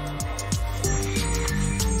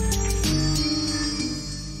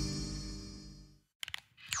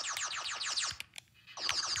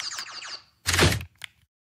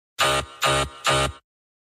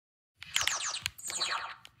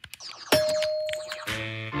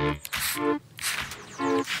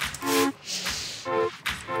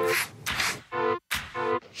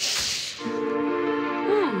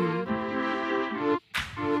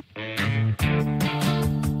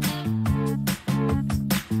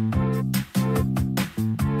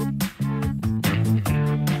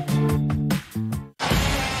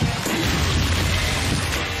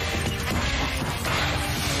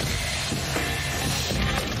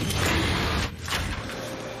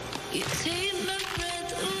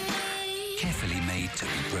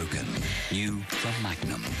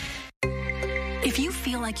 If you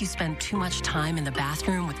feel like you spend too much time in the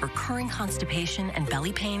bathroom with recurring constipation and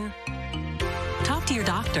belly pain, talk to your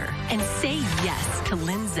doctor and say yes to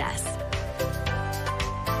Linzess.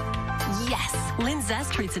 Yes,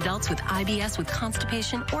 Linzess treats adults with IBS with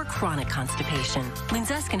constipation or chronic constipation.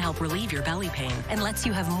 Linzess can help relieve your belly pain and lets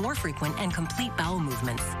you have more frequent and complete bowel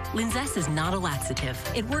movements. Linzess is not a laxative.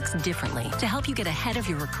 It works differently to help you get ahead of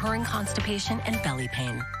your recurring constipation and belly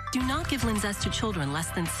pain. Do not give Linzess to children less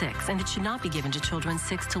than 6, and it should not be given to children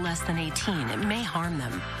 6 to less than 18. It may harm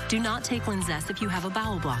them. Do not take Linzess if you have a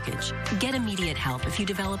bowel blockage. Get immediate help if you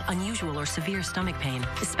develop unusual or severe stomach pain,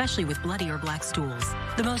 especially with bloody or black stools.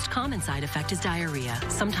 The most common side effect is diarrhea,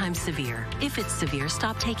 sometimes severe. If it's severe,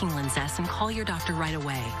 stop taking Linzess and call your doctor right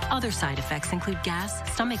away. Other side effects include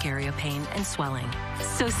gas, stomach area pain, and swelling.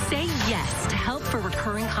 So say yes to help for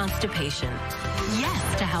recurring constipation.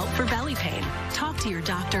 Yes to help for belly pain. Talk to your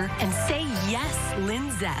doctor and say yes,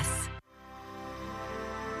 Linzess.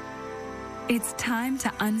 It's time to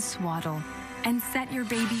unswaddle and set your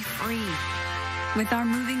baby free. With our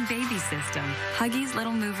moving baby system, Huggies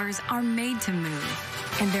Little Movers are made to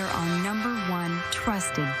move, and they're our #1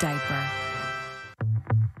 trusted diaper.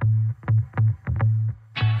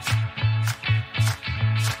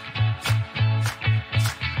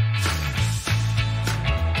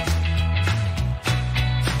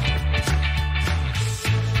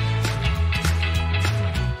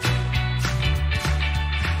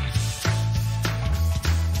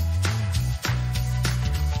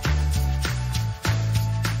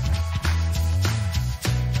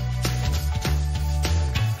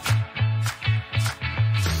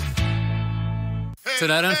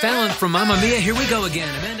 Tonight on Fallon from Mamma Mia, here we go again.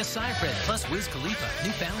 Amanda Seyfried plus Wiz Khalifa.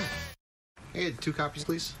 New Fallon. Hey, 2 copies,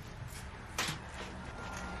 please.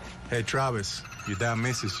 Hey, Travis, your dad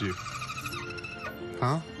misses you.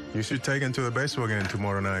 Huh? You should take him to the baseball game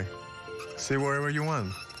tomorrow night. See wherever you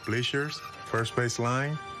want. Bleachers, first base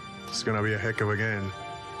line. It's gonna be a heck of a game.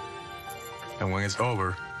 And when it's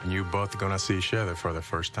over, you both gonna see each other for the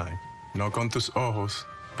first time. No con tus ojos,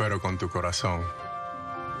 pero con tu corazón.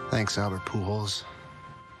 Thanks, Albert Pujols.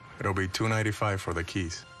 It'll be $2.95 for the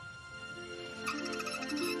keys.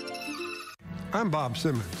 I'm Bob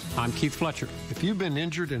Simmons. I'm Keith Fletcher. If you've been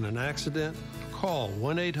injured in an accident, call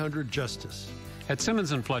 1-800-JUSTICE. At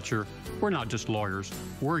Simmons & Fletcher, we're not just lawyers,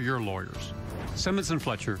 we're your lawyers. Simmons &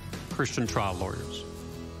 Fletcher, Christian trial lawyers.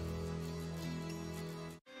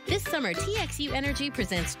 This summer, TXU Energy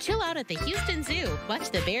presents Chill Out at the Houston Zoo. Watch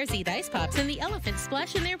the bears eat ice pops and the elephants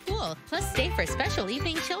splash in their pool. Plus, stay for special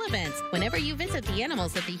evening chill events. Whenever you visit the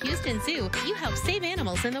animals at the Houston Zoo, you help save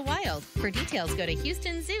animals in the wild. For details, go to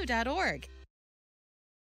houstonzoo.org.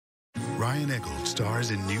 Ryan Eggold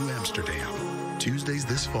stars in New Amsterdam. Tuesdays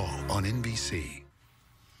this fall on NBC.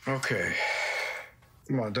 Okay.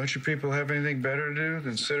 Come on, don't you people have anything better to do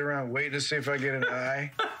than sit around waiting to see if I get an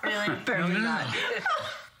eye? Really? Apparently not.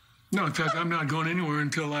 No, in fact, I'm not going anywhere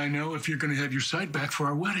until I know if you're going to have your sight back for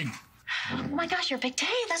our wedding. Oh my gosh, your big day.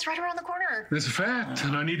 That's right around the corner. That's a fact,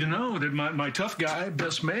 and I need to know that my tough guy,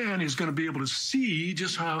 best man, is going to be able to see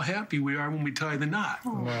just how happy we are when we tie the knot.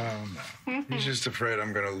 No. He's just afraid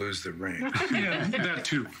I'm going to lose the ring. Yeah, that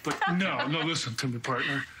too. But no, listen to me,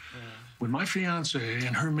 partner. When my fiancée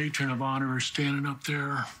and her matron of honor are standing up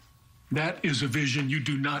there, that is a vision you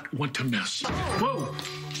do not want to miss. Whoa.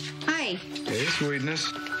 Hi. Hey, sweetness.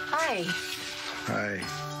 Hi. Hi.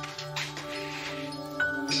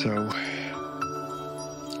 So,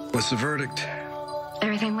 what's the verdict?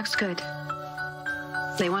 Everything looks good.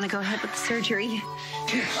 They want to go ahead with the surgery.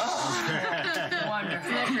 Oh.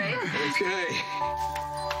 Wonderful. Isn't that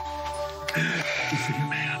Okay. Good for you,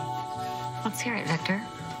 man. Let's hear it, Victor.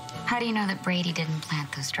 How do you know that Brady didn't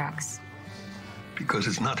plant those drugs? Because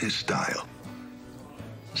it's not his style.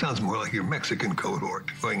 Sounds more like your Mexican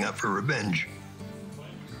cohort going out for revenge.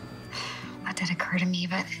 That did occur to me,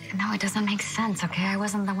 but no, it doesn't make sense, okay? I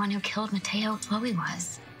wasn't the one who killed Mateo. Chloe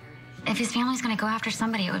was. If his family's gonna go after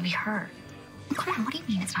somebody, it would be her. Come on, what do you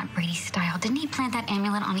mean it's not Brady's style? Didn't he plant that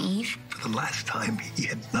amulet on Eve? For the last time, he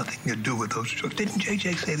had nothing to do with those drugs. Didn't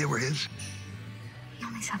JJ say they were his? He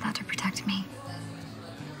only said that to protect me.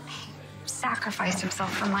 He sacrificed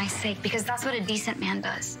himself for my sake, because that's what a decent man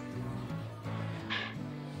does.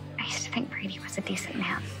 I used to think Brady was a decent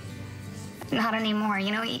man. Not anymore,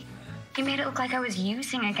 you know, he made it look like I was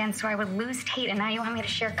using again so I would lose Tate, and now you want me to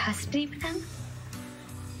share custody with him?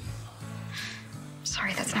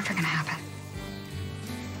 Sorry, that's never gonna happen.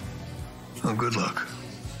 Well, good luck.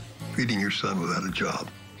 Feeding your son without a job.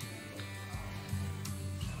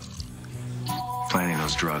 Planting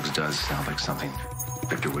those drugs does sound like something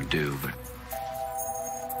Victor would do, but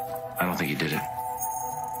I don't think he did it.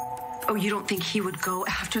 Oh, you don't think he would go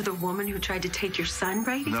after the woman who tried to take your son,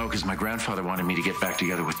 Brady? No, because my grandfather wanted me to get back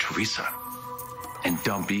together with Teresa and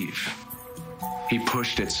dump Eve. He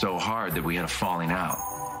pushed it so hard that we had a falling out.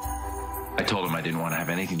 I told him I didn't want to have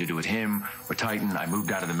anything to do with him or Titan. I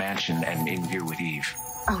moved out of the mansion and in here with Eve.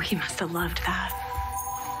 Oh, he must have loved that.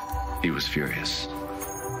 He was furious.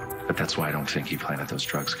 But that's why I don't think he planted those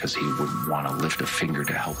drugs, because he wouldn't want to lift a finger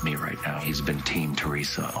to help me right now. He's been Team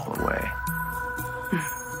Teresa all the way.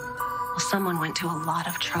 Well, someone went to a lot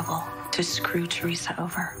of trouble to screw Teresa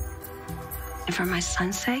over. And for my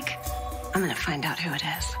son's sake, I'm going to find out who it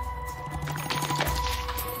is.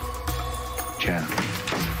 Jen,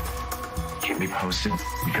 keep me posted,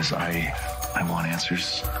 because I want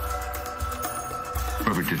answers.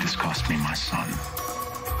 Whoever did this cost me my son.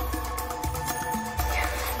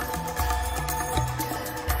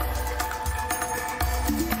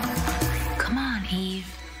 Come on,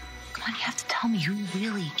 Eve. Come on, you have to tell me who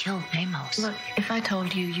really killed Amos. Look, if I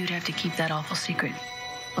told you, you'd have to keep that awful secret,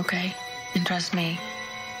 okay? And trust me,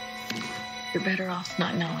 you're better off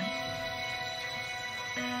not knowing.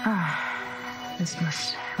 This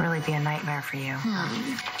must really be a nightmare for you.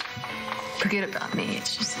 Forget about me.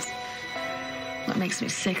 It's just what makes me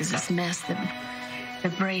sick is this mess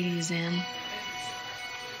that Brady's in.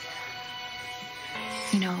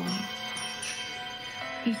 You know,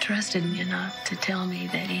 he trusted me enough to tell me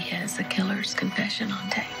that he has a killer's confession on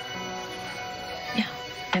tape. Yeah,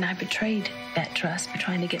 and I betrayed that trust by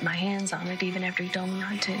trying to get my hands on it even after he told me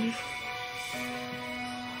not to.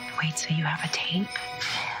 Wait, so you have a tape?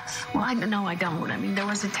 Yes. Well, no, I don't. I mean, there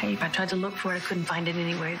was a tape. I tried to look for it. I couldn't find it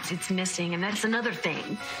anywhere. It's missing, and that's another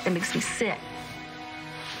thing that makes me sick.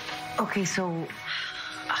 Okay, so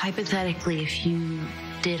hypothetically, if you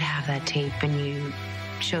did have that tape and you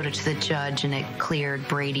showed it to the judge and it cleared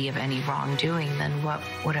Brady of any wrongdoing, then what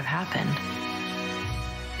would have happened?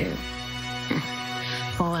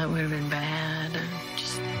 Well, that would have been bad.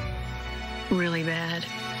 Just really bad.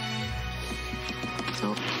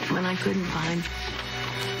 So when I couldn't find,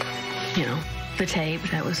 the tape,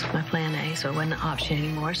 that was my plan A, so it wasn't an option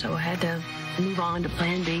anymore. So I had to move on to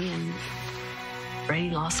plan B, and Brady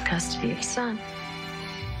lost custody of his son.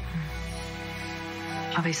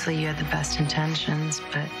 Obviously, you had the best intentions,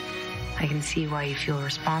 but I can see why you feel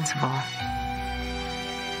responsible.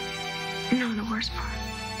 The worst part.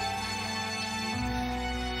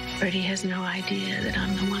 Brady has no idea that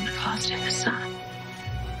I'm the one that lost him his son.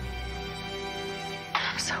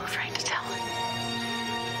 I'm so afraid to tell him.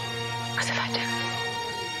 Because if I do,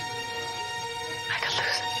 I could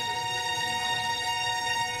lose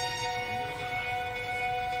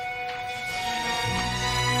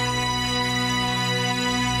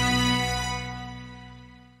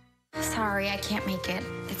him. Sorry, I can't make it.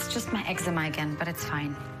 It's just my eczema again, but it's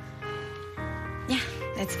fine. Yeah,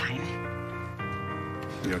 it's fine.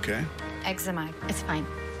 You okay? Eczema, it's fine.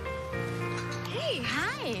 Hey.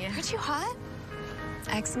 Hi. Aren't you hot?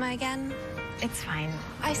 Eczema again? It's fine.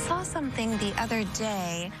 I saw something the other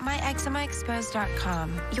day.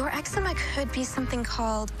 MyEczemaExposed.com. Your eczema could be something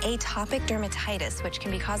called atopic dermatitis, which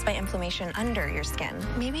can be caused by inflammation under your skin.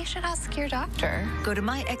 Maybe you should ask your doctor. Go to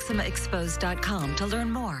MyEczemaExposed.com to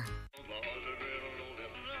learn more.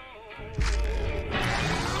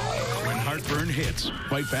 When heartburn hits,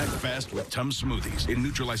 fight back fast with Tums Smoothies. It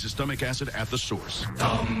neutralizes stomach acid at the source.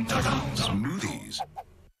 Smoothies.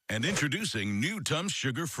 And introducing new Tums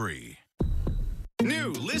Sugar Free.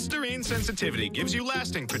 New Listerine Sensitivity gives you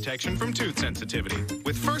lasting protection from tooth sensitivity.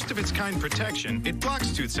 With first-of-its-kind protection, it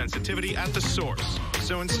blocks tooth sensitivity at the source.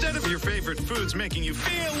 So instead of your favorite foods making you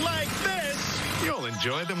feel like this, you'll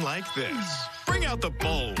enjoy them like this. Bring out the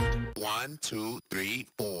bold. 1, 2, 3,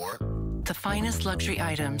 4. The finest luxury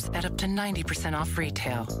items at up to 90% off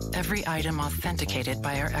retail. Every item authenticated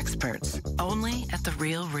by our experts. Only at The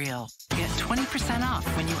Real Real. Get 20% off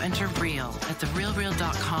when you enter REAL at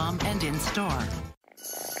therealreal.com and in store.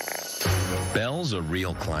 Belle's a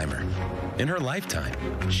real climber. In her lifetime,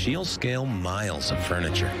 she'll scale miles of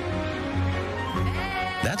furniture.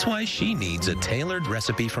 That's why she needs a tailored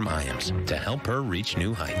recipe from Iams to help her reach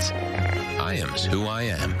new heights. Iams who I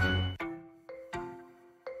am.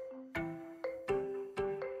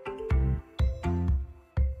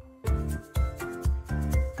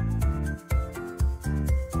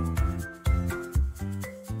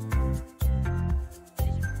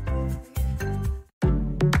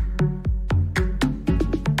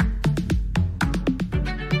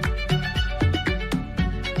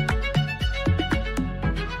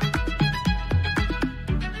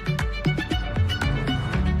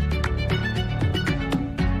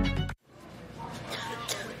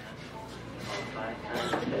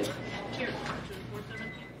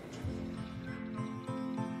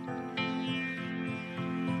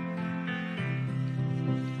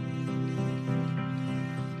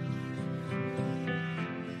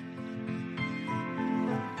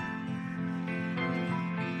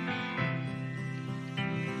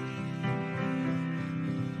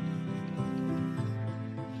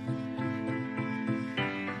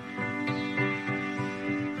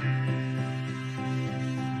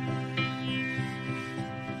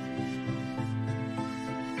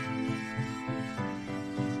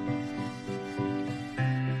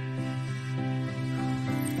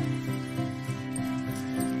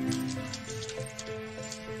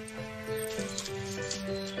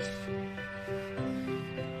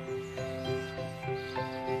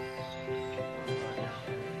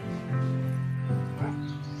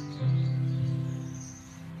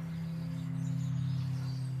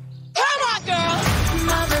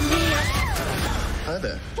 Hi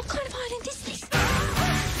there. What kind of island is this?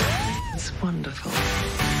 It's wonderful.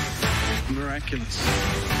 Miraculous.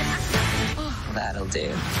 Oh, that'll do.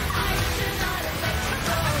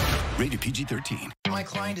 Rated PG-13. My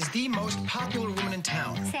client is the most popular woman in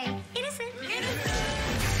town. Say, innocent.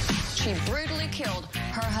 She brutally killed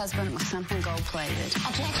her husband with something gold-plated.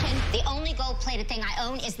 Objection. The only gold-plated thing I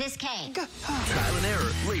own is this cane. Trial and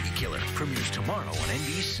Error, Lady Killer, premieres tomorrow on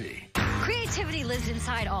NBC. Creativity lives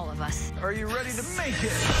inside all of us. Are you ready to make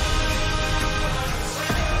it?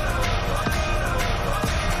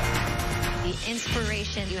 The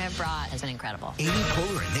inspiration you have brought has been incredible. Amy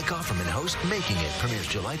Poehler and Nick Offerman host Making It, premieres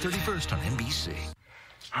July 31st on NBC.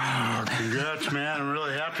 Oh, congrats, man. I'm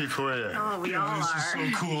really happy for you. Oh, we all This is so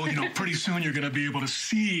cool. You know, pretty soon you're going to be able to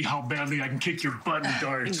see how badly I can kick your butt in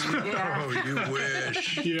darts. Yeah. Oh, you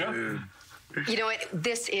wish. Yeah. Dude. You know what?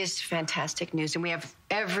 This is fantastic news, and we have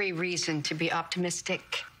every reason to be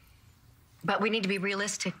optimistic. But we need to be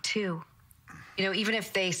realistic, too. You know, even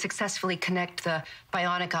if they successfully connect the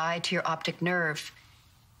bionic eye to your optic nerve,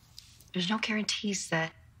 there's no guarantees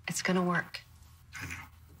that it's going to work.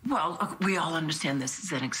 Well, look, we all understand this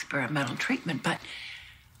is an experimental treatment, but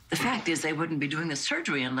the fact is they wouldn't be doing the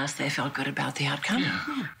surgery unless they felt good about the outcome.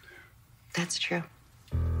 Yeah. That's true.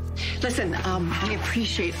 Listen, we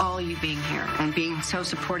appreciate all you being here and being so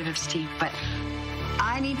supportive of Steve, but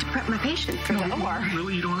I need to prep my patient for the OR.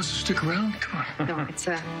 Really? You don't want us to stick around? Come on. No, it's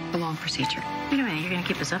a long procedure. Wait a minute, you're going to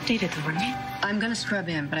keep us updated, though, right? I'm going to scrub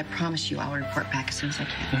in, but I promise you I'll report back as soon as I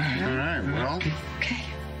can. All right, well. Okay.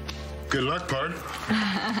 Good luck, pard.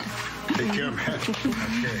 Take care, man. Okay,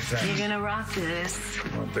 thanks. You're going to rock this.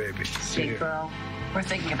 Oh, baby. See Big you. girl. We're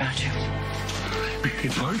thinking about you. Hey,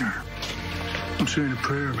 partner. I'm saying a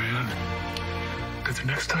prayer, man. That the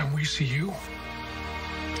next time we see you,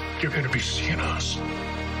 you're going to be seeing us.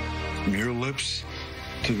 From your lips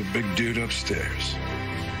to the big dude upstairs.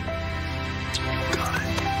 Got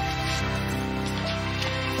it.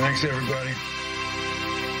 Thanks, everybody.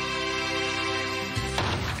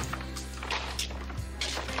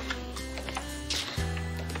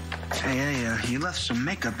 Hey, you left some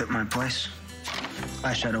makeup at my place.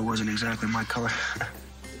 Eyeshadow wasn't exactly my color.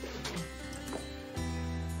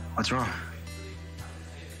 What's wrong?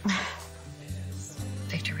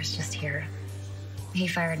 Victor was just here. He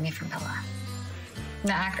fired me from Bella.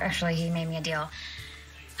 No, actually, he made me a deal.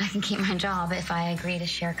 I can keep my job if I agree to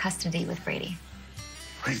share custody with Brady.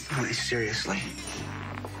 Wait, seriously?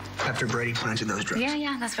 After Brady planted those drugs?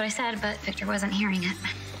 Yeah, that's what I said, but Victor wasn't hearing it.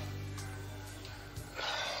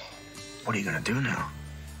 What are you gonna do now?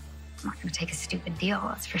 I'm not gonna take a stupid deal,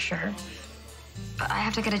 that's for sure. But I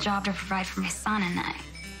have to get a job to provide for my son, and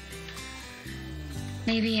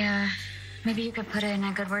maybe you could put in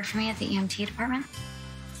a good word for me at the EMT department?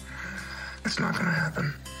 It's not gonna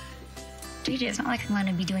happen. DJ, it's not like I'm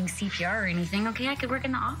gonna be doing CPR or anything, okay? I could work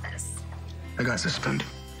in the office. I got suspended.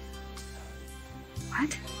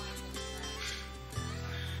 What?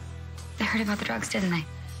 They heard about the drugs, didn't they?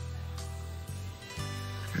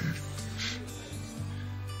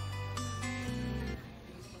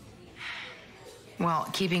 Well,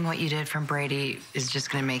 keeping what you did from Brady is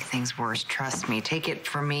just going to make things worse. Trust me. Take it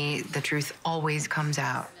from me. The truth always comes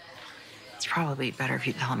out. It's probably better if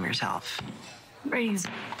you tell him yourself. Brady's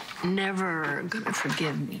never going to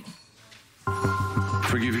forgive me.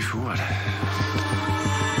 Forgive you for what?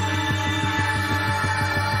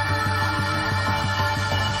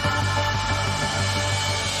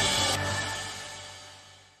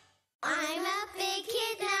 I'm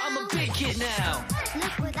a big kid now.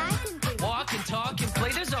 Look what I can do. Walk and talk and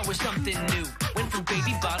play, there's always something new. Went from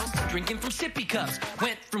baby bottles to drinking from sippy cups.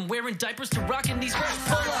 Went from wearing diapers to rocking these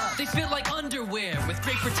pull-ups. They fit like underwear with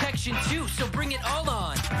great protection too, so bring it all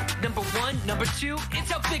on. Number one, number two,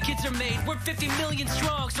 it's how big kids are made. We're 50 million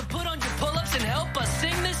strong, so put on your pull-ups and help us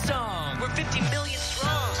sing this song. We're 50 million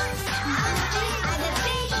strong. I'm a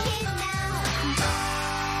big kid now.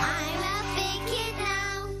 I'm a big kid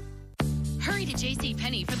now. Hurry to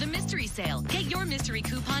JCPenney for the mystery sale. Get your mystery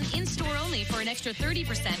coupon in-store only for an extra 30%,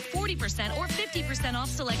 40%, or 50% off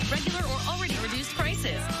select regular or already reduced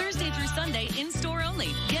prices. Thursday through Sunday, in-store only.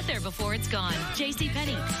 Get there before it's gone.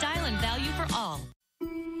 JCPenney, style and value for all.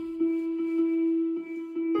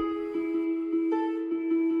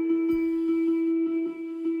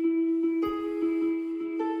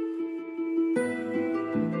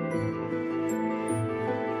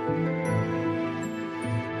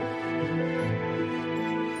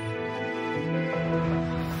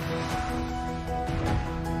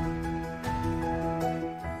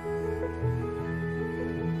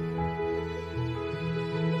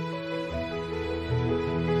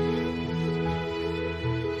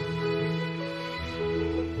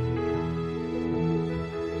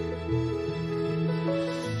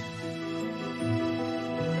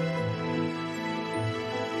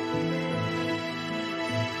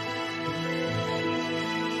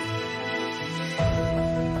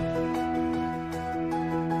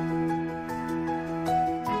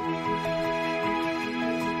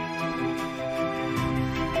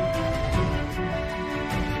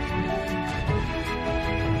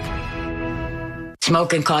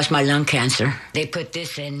 Smoking caused my lung cancer. They put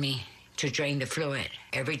this in me to drain the fluid.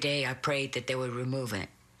 Every day I prayed that they would remove it.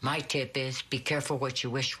 My tip is be careful what you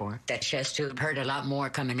wish for. That chest tube hurt a lot more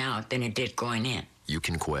coming out than it did going in. You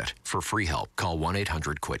can quit. For free help, call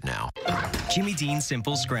 1-800-QUIT-NOW. Jimmy Dean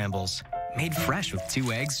Simple Scrambles. Made fresh with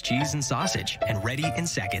 2 eggs, cheese, and sausage, and ready in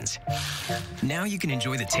seconds. Now you can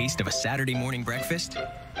enjoy the taste of a Saturday morning breakfast.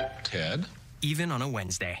 Ted? Even on a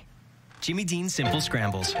Wednesday. Jimmy Dean Simple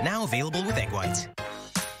Scrambles, now available with egg whites.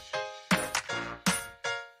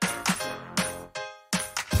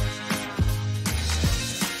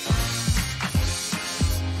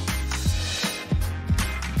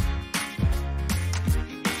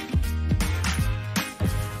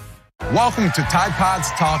 Welcome to Tide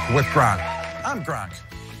Pods Talk with Gronk. I'm Gronk.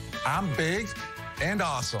 I'm big and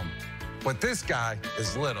awesome, but this guy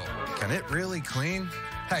is little. Can it really clean?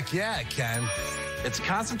 Heck yeah, it can. It's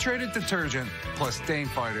concentrated detergent plus stain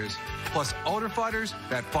fighters plus odor fighters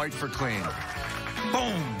that fight for clean.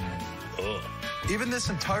 Boom! Ugh. Even this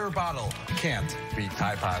entire bottle can't beat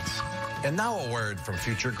Tide Pods. And now a word from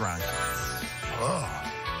future Gronk. Ugh.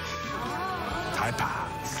 Tide Pods.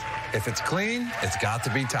 If it's clean, it's got to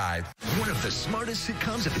be Tide. One of the smartest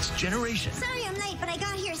sitcoms of its generation Sorry I'm late, but I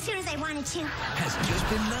got here as soon as I wanted to. has just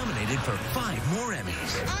been nominated for 5 more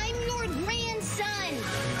Emmys. I'm your grandson.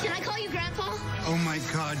 Can I call you Grandpa? Oh my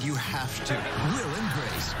God, you have to. Will and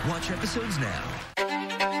Grace. Watch episodes now.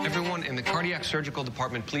 Everyone in the cardiac surgical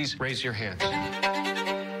department, please raise your hands.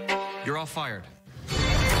 You're all fired.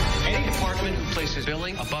 Any department who places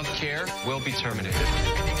billing above care will be terminated.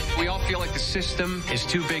 We all feel like the system is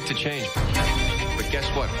too big to change. But guess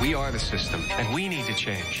what? We are the system, and we need to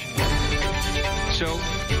change. So,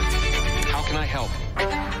 how can I help?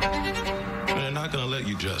 They're not going to let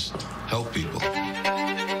you just help people.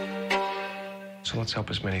 So let's help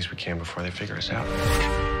as many as we can before they figure us out.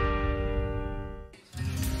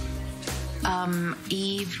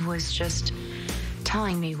 Eve was just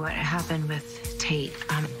telling me what happened with Tate.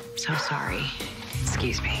 I'm so sorry.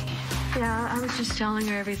 Excuse me. Yeah, I was just telling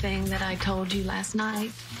her everything that I told you last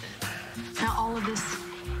night. Now, all of this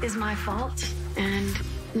is my fault, and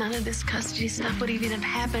none of this custody stuff would even have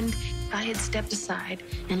happened if I had stepped aside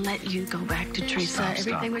and let you go back to Teresa.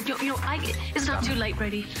 Everything would, you know, it's not too late,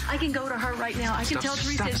 Brady. I can go to her right now. I can tell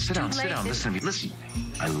Teresa it's too late. Sit down. Listen to me. Listen.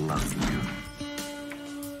 I love you.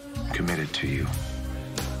 I'm committed to you.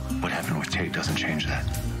 What happened with Tate doesn't change that.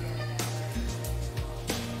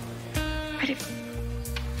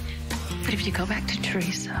 But if you go back to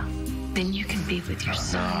Teresa, then you can be with your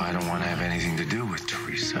son. No, I don't want to have anything to do with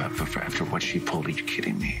Teresa after what she pulled. Are you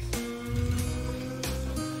kidding me?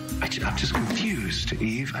 I'm just confused,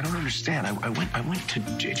 Eve. I don't understand. I went to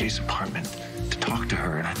JJ's apartment to talk to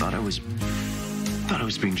her, and I thought I was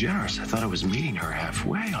being generous. I thought I was meeting her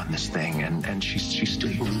halfway on this thing, and she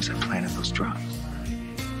still believes I planted those drugs.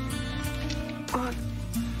 Well,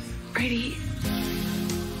 Brady,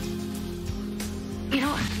 you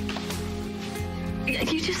know,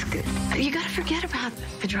 you gotta forget about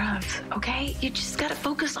the drugs, okay? You just gotta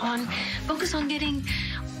focus on getting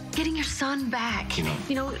your son back. You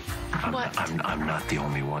know, what? I'm not the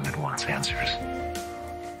only one that wants answers.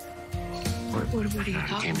 What are you talking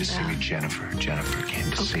about? Came to see me, Jennifer. Jennifer came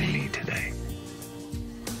to see me today.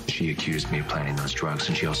 She accused me of planting those drugs,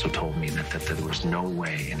 and she also told me that there was no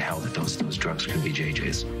way in hell that those drugs could be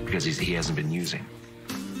JJ's because he hasn't been using.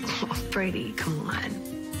 Oh, Brady, come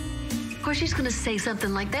on. Of course she's gonna say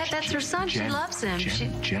something like that. That's her son. She loves him.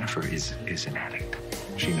 Jennifer is an addict.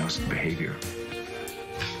 She knows the behavior.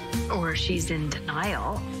 Or she's in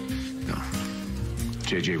denial. No.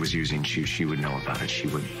 JJ was using. She would know about it. She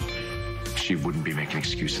wouldn't be making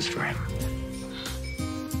excuses for him.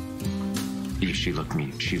 She looked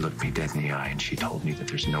me dead in the eye, and she told me that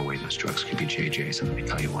there's no way those drugs could be JJ's. And let me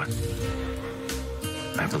tell you what,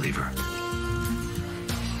 I believe her.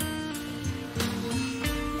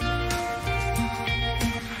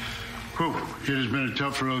 Whew, it has been a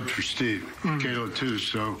tough road for Steve, Kayla too,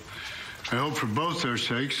 so I hope for both their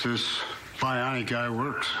sakes this bionic guy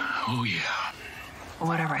works. Oh, yeah.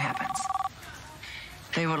 Whatever happens,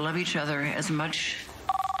 they will love each other as much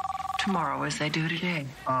tomorrow as they do today.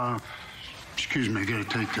 Excuse me, I gotta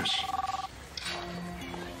take this.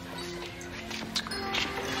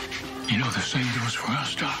 You know, the same goes for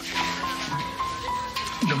us, Doc.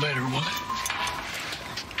 No matter what,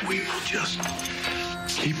 we will just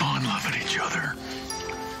keep on loving each other.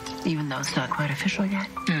 Even though it's not quite official yet?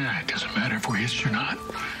 Yeah, it doesn't matter if we're hitched or not.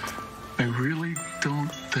 I really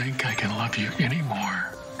don't think I can love you any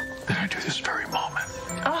more than I do this very moment.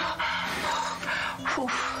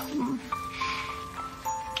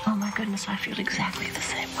 Oh my goodness, I feel exactly the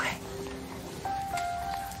same way.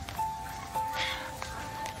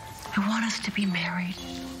 I want us to be married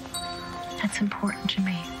That's important to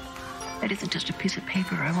me. That isn't just a piece of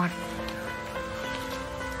paper. I want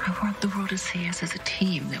the world to see us as a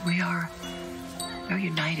team, that we are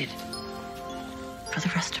united for the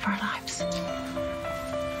rest of our lives.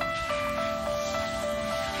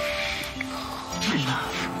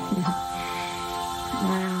 Love.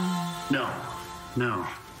 No,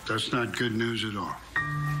 that's not good news at all.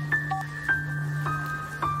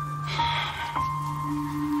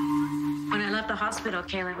 When I left the hospital,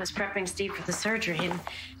 Kaylin was prepping Steve for the surgery, and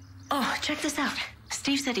oh, check this out.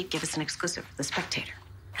 Steve said he'd give us an exclusive for The Spectator.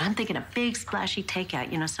 I'm thinking a big splashy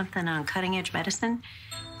takeout, something on cutting edge medicine.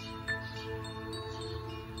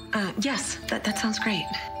 Yes, that sounds great.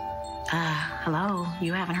 Hello,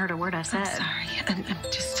 you haven't heard a word I said. I'm sorry, I'm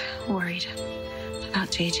just worried about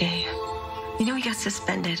JJ. He got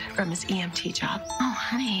suspended from his EMT job. Oh,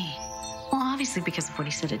 honey. Well, obviously because of what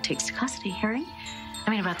he said it takes to custody, Harry.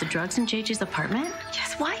 About the drugs in JJ's apartment?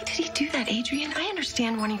 Yes, why did he do that, Adrian? I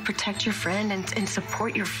understand wanting to protect your friend and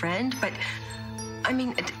support your friend, but,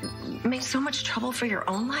 make so much trouble for your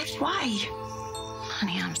own life? Why?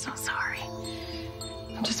 Honey, I'm so sorry.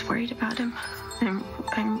 I'm just worried about him.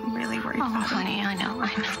 I'm really worried about him. Honey, I know.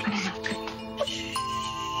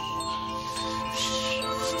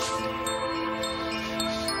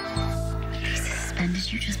 They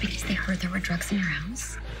suspended you just because they heard there were drugs in your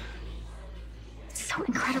house? It's so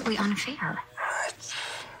incredibly unfair.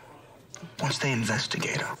 Once they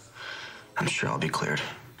investigate, I'm sure I'll be cleared.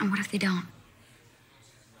 And what if they don't?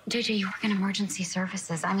 JJ, you work in emergency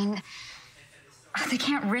services. They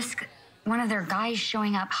can't risk one of their guys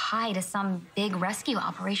showing up high to some big rescue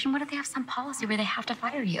operation. What if they have some policy where they have to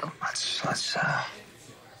fire you? Let's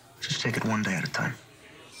just take it one day at a time.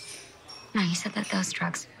 No, you said that those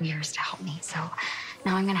drugs took years to help me, so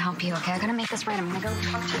now I'm gonna help you, okay? I gotta make this right. I'm gonna go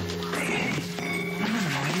talk to you. Hey. No.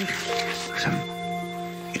 Listen,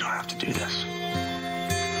 you don't have to do this.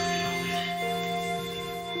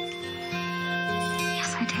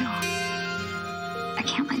 Yes, I do. I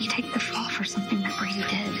can't let you take the fall for something that Brady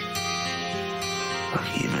did. Look,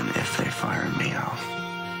 even if they fire me, I'll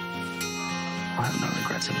have no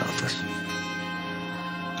regrets about this.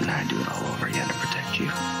 And I'd do it all over again to protect you.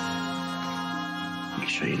 Make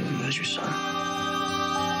sure you didn't lose your son.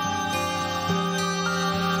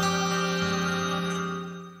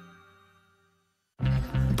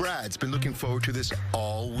 Brad's been looking forward to this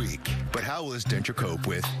all week. But how will his denture cope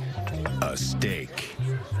with a steak?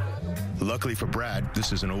 Luckily for Brad,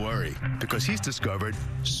 this isn't a worry, because he's discovered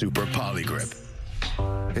Super Polygrip.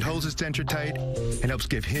 It holds his denture tight and helps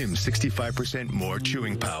give him 65% more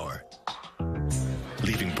chewing power,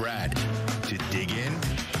 leaving Brad to dig in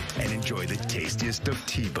and enjoy the tastiest of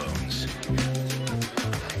T-bones.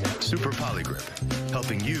 Super Polygrip,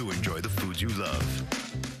 helping you enjoy the foods you love.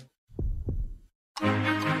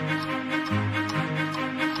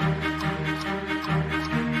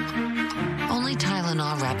 Only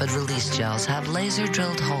Tylenol Rapid Release Gels have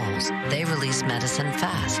laser-drilled holes. They release medicine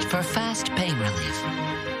fast for fast pain relief.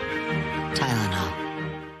 Tylenol.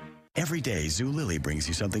 Every day, Zulily brings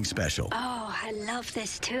you something special. Oh, I love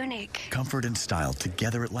this tunic. Comfort and style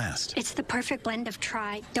together at last. It's the perfect blend of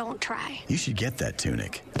try, don't try. You should get that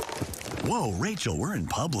tunic. Whoa, Rachel, we're in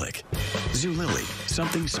public. Zulily,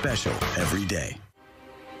 something special every day.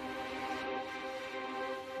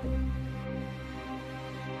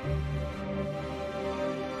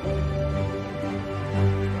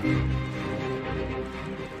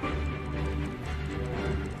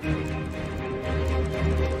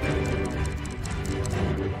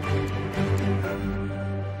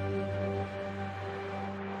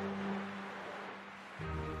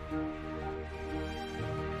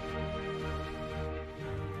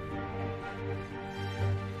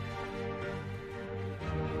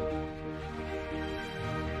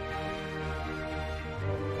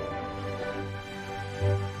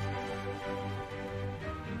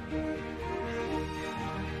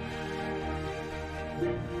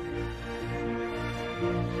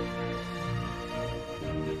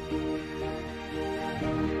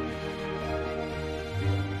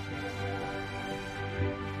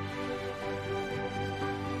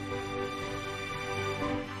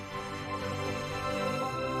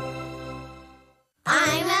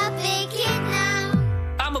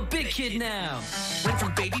 Kid now. Went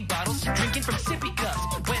from baby bottles to drinking from sippy cups.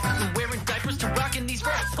 Went from wearing diapers to rocking these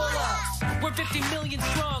fresh pull-ups. We're 50 million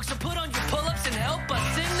strong, so put on your pull-ups and help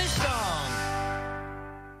us sing this song.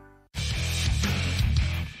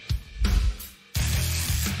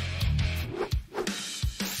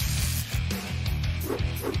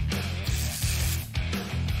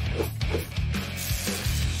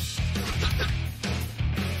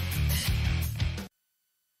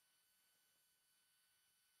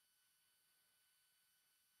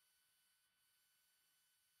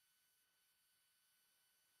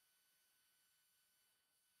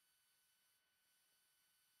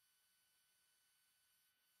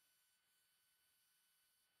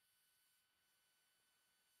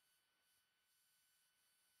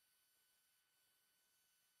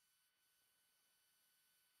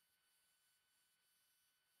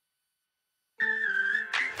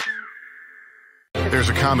 There's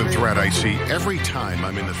a common thread I see every time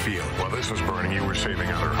I'm in the field. While this was burning, you were saving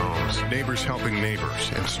other homes. Neighbors helping neighbors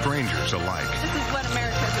and strangers alike. This is what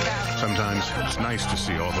America's about. Sometimes it's nice to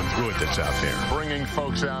see all the good that's out there. Bringing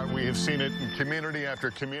folks out, we have seen it in community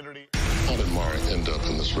after community. How did Mara end up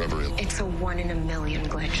in this reverie? It's a 1 in a million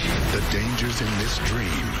glitch. The dangers in this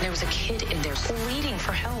dream There was a kid in there pleading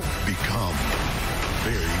for help. become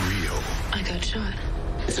very real. I got shot.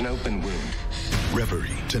 It's an open wound.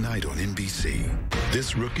 Reverie, tonight on NBC.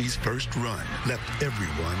 This rookie's first run left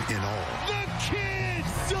everyone in awe. The kid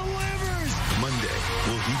delivers! Monday,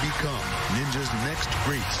 will he become Ninja's next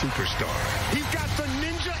great superstar? He's got the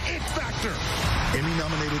Ninja It Factor!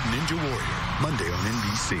 Emmy-nominated Ninja Warrior, Monday on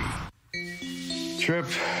NBC. Trip.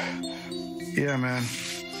 Yeah, man.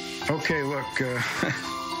 Okay, look,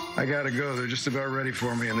 I gotta go. They're just about ready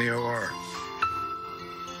for me in the OR.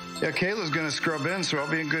 Yeah, Kayla's gonna scrub in, so I'll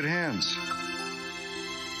be in good hands.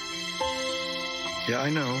 Yeah,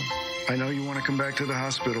 I know. I know you want to come back to the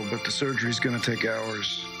hospital, but the surgery's gonna take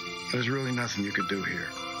hours. There's really nothing you could do here.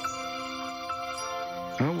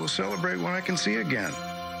 Well, we'll celebrate when I can see you again.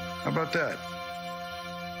 How about that?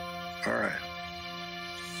 All right.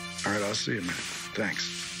 All right, I'll see you, man.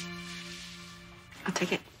 Thanks. I'll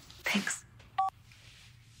take it. Thanks.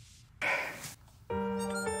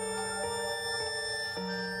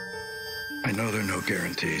 I know there are no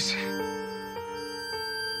guarantees.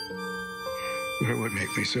 But it would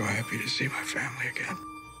make me so happy to see my family again.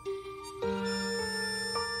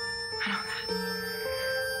 I know that.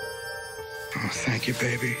 Oh, thank you,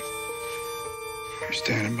 baby. For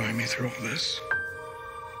standing by me through all this.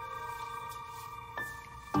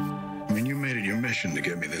 I mean, you made it your mission to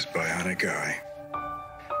get me this bionic eye.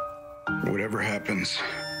 Whatever happens,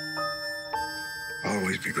 I'll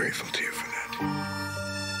always be grateful to you for that.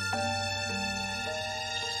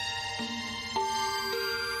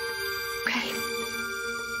 Okay.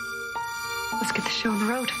 Let's get the show on the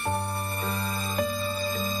road.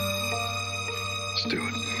 Let's do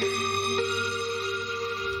it.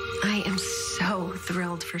 I am so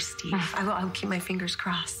thrilled for Steve. I'll keep my fingers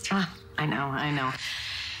crossed. I know.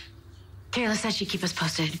 Kayla said she'd keep us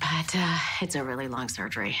posted, but it's a really long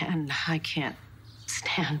surgery, and I can't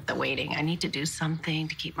stand the waiting. I need to do something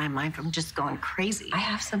to keep my mind from just going crazy. I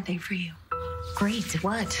have something for you. Great.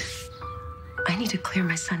 What? I need to clear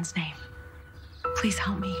my son's name. Please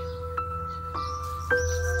help me.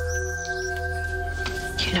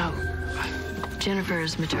 You know,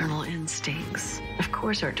 Jennifer's maternal instincts, of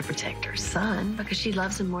course, are to protect her son because she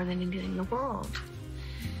loves him more than anything in the world.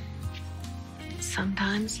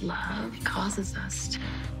 Sometimes love causes us to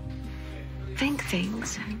think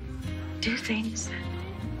things and do things that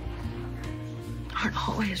aren't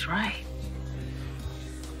always right.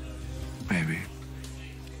 Maybe.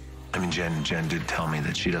 I mean, Jen did tell me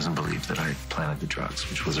that she doesn't believe that I planted the drugs,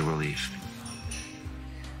 which was a relief.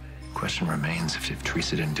 Question remains, if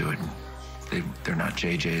Teresa didn't do it, and they're not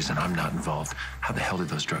JJ's and I'm not involved, how the hell did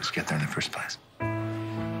those drugs get there in the first place? You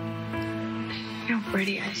know,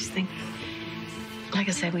 Brady, I just think, like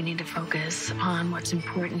I said, we need to focus on what's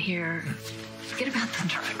important here. Forget about the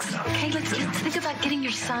drugs. Okay, let's think about getting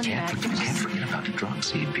your son back. You can't forget about the drugs,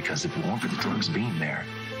 see, because if it weren't for the drugs being there,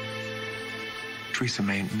 Teresa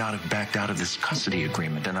may not have backed out of this custody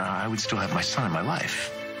agreement, and I would still have my son in my life.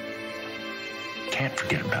 Can't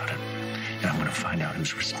forget about it. And I'm going to find out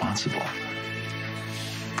who's responsible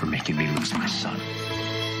for making me lose my son.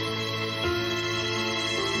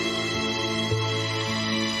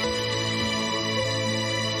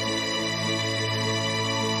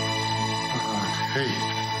 Hey.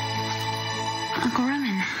 Uncle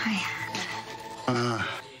Roman, hi.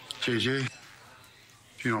 JJ,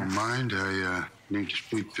 if you don't mind, I need to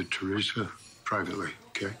speak to Teresa privately,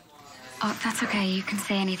 okay? Oh, that's okay. You can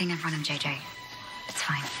say anything in front of JJ. It's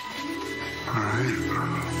fine. All right.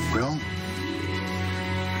 Well,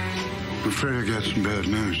 I'm afraid I got some bad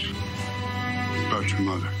news about your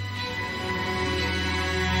mother.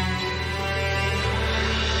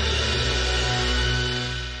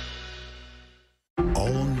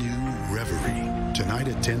 All new Reverie, tonight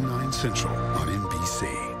at 10/9 Central on NBC.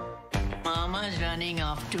 Mama's running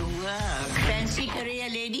off to work. Fancy career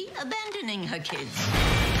lady abandoning her kids.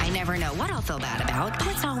 I never know what I'll feel bad about, but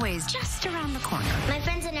it's always just around the corner. My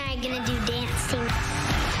friends and I are gonna do dance team.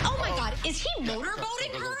 Oh my God, is he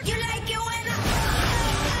motorboating her? You like it when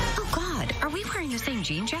Oh God, are we wearing the same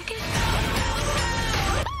jean jacket?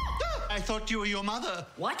 I thought you were your mother.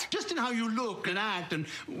 What? Just in how you look and act and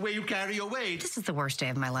where you carry your weight. This is the worst day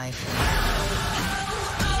of my life.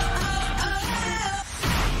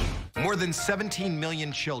 More than than 17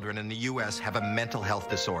 million children in the U.S. have a mental health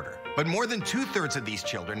disorder. But more than 2/3 of these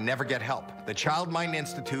children never get help. The Child Mind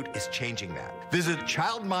Institute is changing that. Visit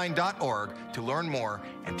childmind.org to learn more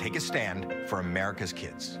and take a stand for America's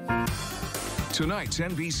kids. Tonight's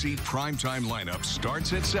NBC primetime lineup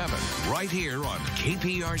starts at 7, right here on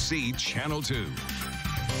KPRC Channel 2.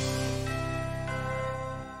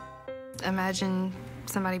 Imagine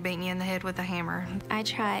somebody beating you in the head with a hammer. I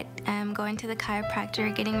tried going to the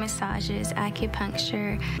chiropractor, getting massages,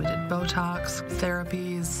 acupuncture. We did Botox,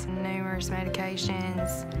 therapies, numerous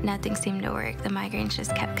medications. Nothing seemed to work. The migraines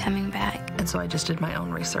just kept coming back. And so I just did my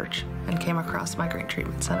own research and came across migraine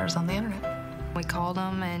treatment centers on the internet. We called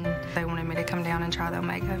them and they wanted me to come down and try the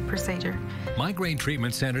Omega procedure. Migraine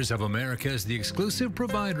Treatment Centers of America is the exclusive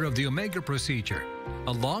provider of the Omega procedure,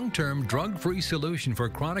 a long-term drug-free solution for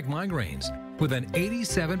chronic migraines with an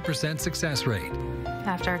 87% success rate.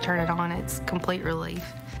 After I turn it on, it's complete relief.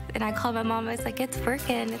 And I called my mom, I was like, it's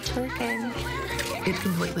working. It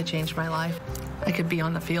completely changed my life. I could be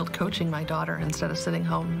on the field coaching my daughter instead of sitting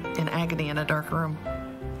home in agony in a dark room.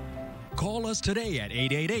 Call us today at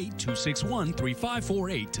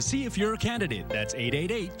 888-261-3548 to see if you're a candidate. That's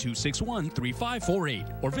 888-261-3548.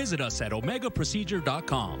 Or visit us at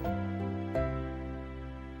omegaprocedure.com.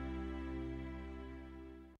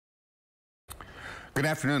 Good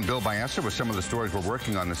afternoon. Bill Biessa with some of the stories we're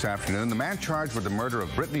working on this afternoon. The man charged with the murder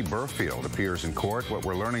of Brittany Burfield appears in court. What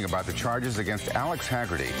we're learning about the charges against Alex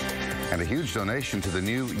Haggerty and a huge donation to the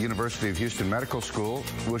new University of Houston Medical School.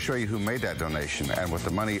 We'll show you who made that donation and what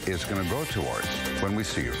the money is going to go towards when we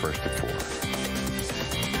see you first at 4.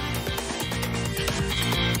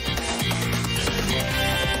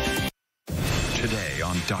 Today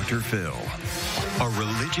on Dr. Phil, a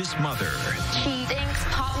religious mother. She thinks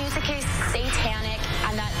pop music is satanic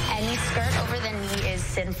and that any skirt over the knee is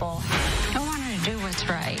sinful. I want her to do what's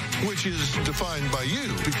right. Which is defined by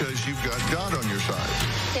you because you've got God on your side.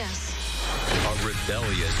 Yes. A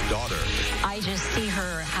rebellious daughter. I just see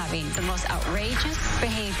her having the most outrageous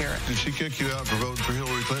behavior. Did she kick you out for voting for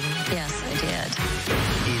Hillary Clinton? Yes, I did.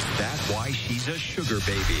 Is that why she's a sugar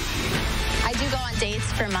baby? I do go on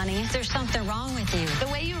dates for money. There's something wrong with you. The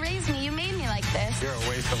way you raised me, you made me like this. You're a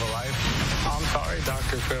waste of a life. I'm sorry,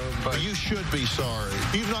 Dr. Phil, but you should be sorry.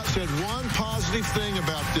 You've not said one positive thing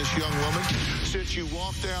about this young woman since you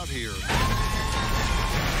walked out here.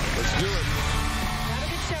 Let's do it. Have a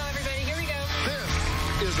good show, everybody. Here we go.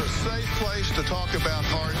 This is a safe place to talk about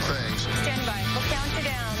hard things. Stand by. We'll count you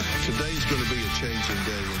down. Today's going to be a changing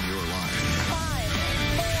day in your life.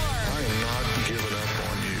 5, 4. I am not giving up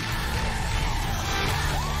on you.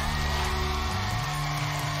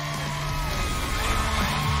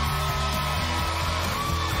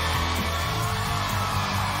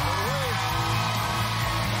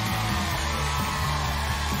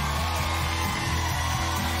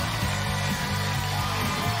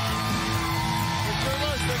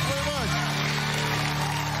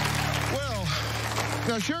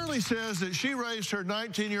 Now, Shirley says that she raised her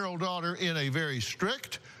 19-year-old daughter in a very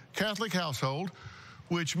strict Catholic household,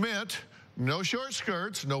 which meant no short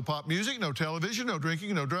skirts, no pop music, no television, no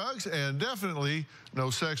drinking, no drugs, and definitely no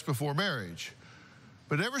sex before marriage.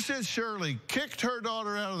 But ever since Shirley kicked her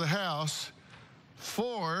daughter out of the house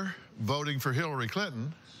for voting for Hillary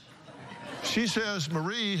Clinton, she says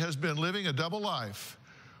Marie has been living a double life,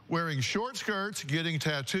 wearing short skirts, getting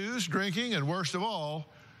tattoos, drinking, and worst of all,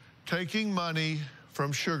 taking money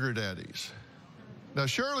from sugar daddies. Now,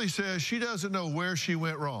 Shirley says she doesn't know where she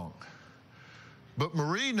went wrong, but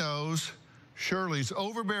Marie knows Shirley's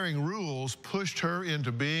overbearing rules pushed her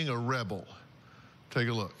into being a rebel. Take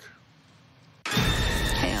a look.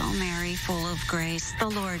 Hail Mary, full of grace, the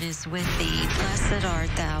Lord is with thee. Blessed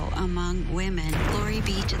art thou among women. Glory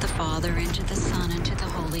be to the Father, and to the Son, and to the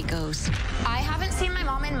Holy Ghost. I haven't seen my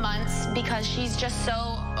mom in months because she's just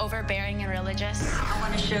so overbearing and religious. I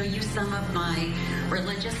want to show you some of my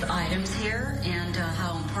religious items here and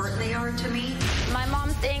how important they are to me. My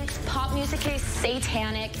mom thinks pop music is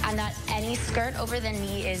satanic and that any skirt over the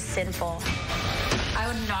knee is sinful. I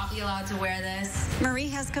would not be allowed to wear this. Marie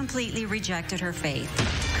has completely rejected her faith.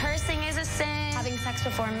 Cursing is a sin. Having sex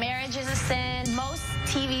before marriage is a sin. Most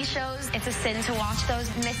TV shows, it's a sin to watch those.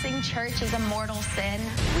 Missing church is a mortal sin.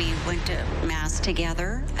 We went to Mass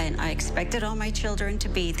together, and I expected all my children to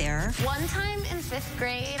be there. One time in 5th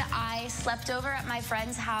grade, I slept over at my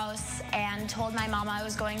friend's house and told my mom I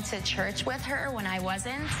was going to church with her when I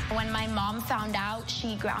wasn't. When my mom found out,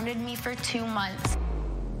 she grounded me for 2 months.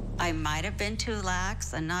 I might have been too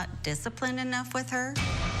lax and not disciplined enough with her.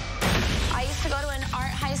 I used to go to an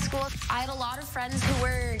art high school. I had a lot of friends who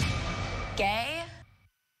were gay.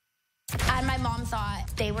 And my mom thought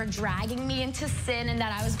they were dragging me into sin and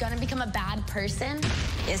that I was going to become a bad person.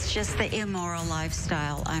 It's just the immoral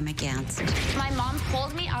lifestyle I'm against. My mom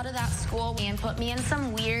pulled me out of that school and put me in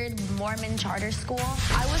some weird Mormon charter school.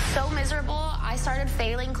 I was so miserable, I started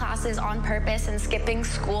failing classes on purpose and skipping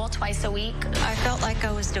school twice a week. I felt like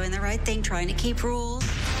I was doing the right thing, trying to keep rules.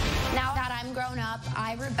 Now that I'm grown up,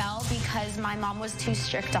 I rebel because my mom was too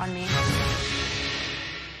strict on me.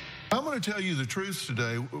 I'm going to tell you the truth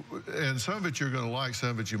today, and some of it you're going to like,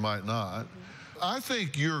 some of it you might not. I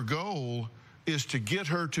think your goal is to get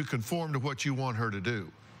her to conform to what you want her to do.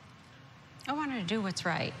 I want her to do what's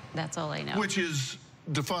right. That's all I know. Which is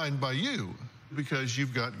defined by you, because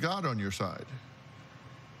you've got God on your side.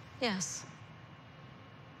 Yes.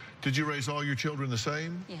 Did you raise all your children the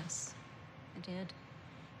same? Yes, I did.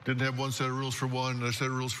 Didn't have one set of rules for one, another set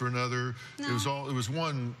of rules for another. No. It was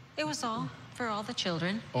one. It was all for all the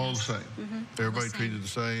children. All the same. Mm-hmm. Everybody treated the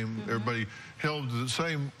same. Mm-hmm. Everybody held the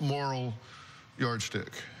same moral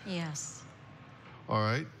yardstick. Yes. All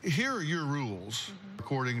right. Here are your rules,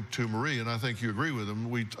 according to Marie, and I think you agree with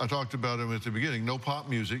them. I talked about them at the beginning. No pop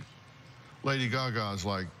music. Lady Gaga's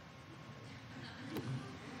like.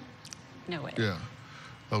 No way. Yeah.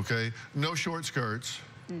 Okay. No short skirts.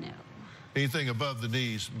 No. Anything above the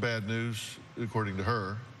knees, bad news, according to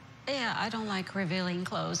her. Yeah, I don't like revealing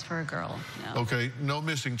clothes for a girl. No. Okay, no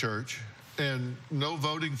missing church, and no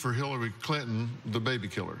voting for Hillary Clinton, the baby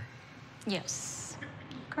killer. Yes,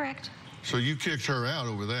 correct. So you kicked her out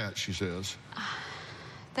over that, she says.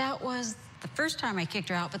 That was the first time I kicked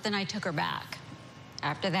her out, but then I took her back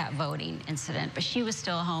after that voting incident. But she was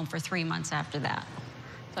still home for 3 months after that.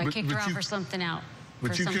 So I kicked her out for something else.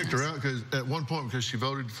 But you kicked her out at one point because she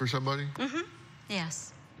voted for somebody? Mm-hmm.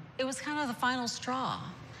 Yes. It was kind of the final straw.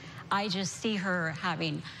 I just see her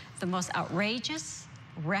having the most outrageous,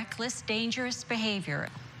 reckless, dangerous behavior.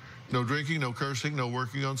 No drinking, no cursing, no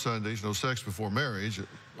working on Sundays, no sex before marriage,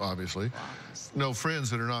 obviously. No friends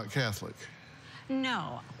that are not Catholic.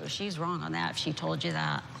 No, she's wrong on that if she told you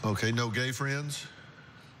that. Okay, no gay friends?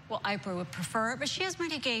 Well, I would prefer it, but she has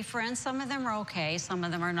many gay friends. Some of them are okay, some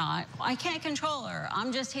of them are not. I can't control her.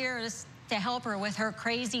 I'm just here to help her with her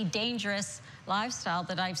crazy, dangerous lifestyle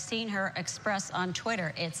that I've seen her express on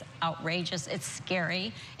Twitter. It's outrageous, it's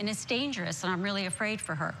scary, and it's dangerous, and I'm really afraid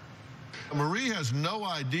for her. Marie has no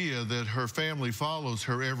idea that her family follows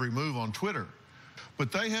her every move on Twitter,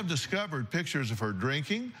 but they have discovered pictures of her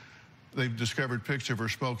drinking, they've discovered pictures of her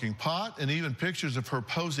smoking pot, and even pictures of her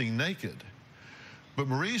posing naked. But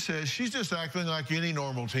Marie says she's just acting like any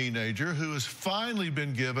normal teenager who has finally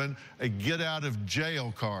been given a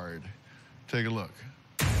get-out-of-jail card. Take a look.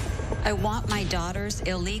 I want my daughter's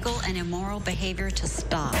illegal and immoral behavior to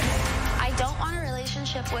stop. I don't want a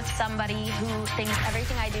relationship with somebody who thinks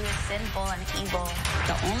everything I do is sinful and evil.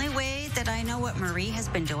 The only way that I know what Marie has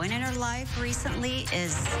been doing in her life recently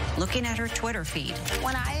is looking at her Twitter feed.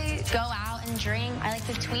 When I go out and drink, I like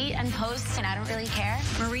to tweet and post, and I don't really care.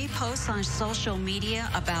 Marie posts on social media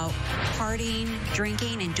about partying,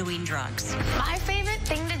 drinking, and doing drugs. My favorite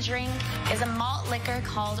thing to drink is a malt liquor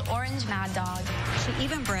called Orange Mad Dog. She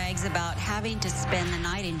even brags about having to spend the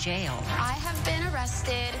night in jail. I have been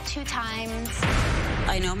arrested 2 times.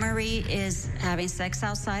 I know Marie is having sex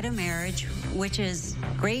outside of marriage, which is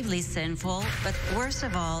gravely sinful, but worst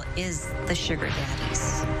of all is the sugar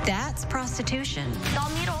daddies. That's prostitution.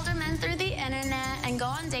 I'll meet older men through the internet and go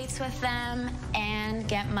on dates with them and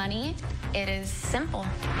get money. It is simple.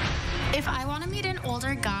 If I want to meet an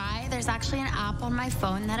older guy, there's actually an app on my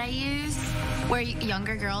phone that I use where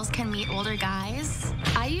younger girls can meet older guys.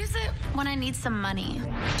 I use it when I need some money.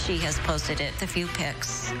 She has posted a few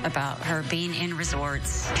pics about her being in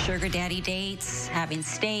resorts, sugar daddy dates, having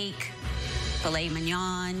steak, filet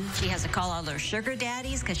mignon. She has to call all her sugar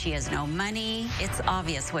daddies because she has no money. It's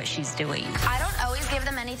obvious what she's doing. I don't always give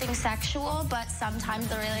them anything sexual, but sometimes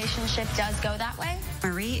the relationship does go that way.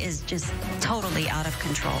 Marie is just totally out of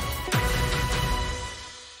control.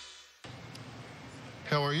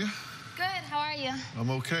 How are you? Good, how are you?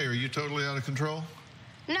 I'm okay. Are you totally out of control?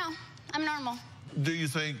 No, I'm normal. Do you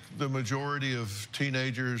think the majority of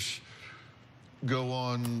teenagers go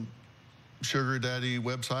on sugar daddy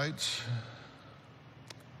websites?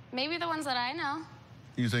 Maybe the ones that I know.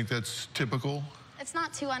 You think that's typical? It's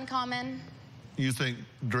not too uncommon. You think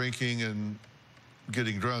drinking and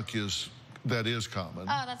getting drunk is common?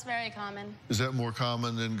 Oh, that's very common. Is that more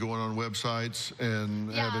common than going on websites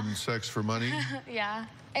and having sex for money? Yeah.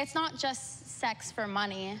 It's not just sex for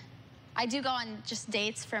money. I do go on just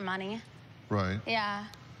dates for money. Right. Yeah.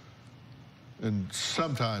 And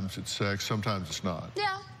sometimes it's sex, sometimes it's not.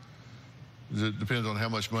 Yeah. Does it depend on how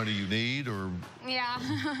much money you need, or? Yeah.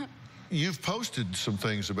 you've posted some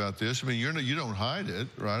things about this. I mean, you don't hide it,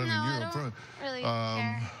 right? No, I mean, I don't really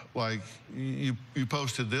care. Like, you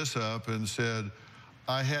posted this up and said,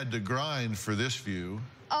 I had to grind for this view.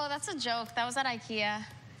 Oh, that's a joke. That was at IKEA.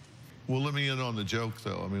 Well, let me in on the joke,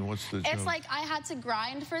 though. I mean, what's the joke? It's like I had to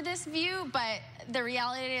grind for this view, but the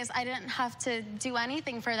reality is I didn't have to do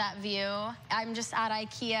anything for that view. I'm just at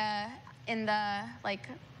IKEA in the, like,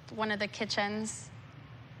 one of the kitchens.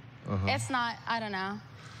 It's not, I don't know.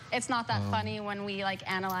 It's not that funny when we, like,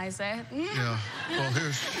 analyze it. Yeah. Well,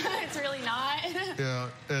 here's... It's really not. Yeah,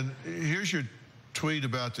 and here's your tweet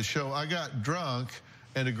about the show. I got drunk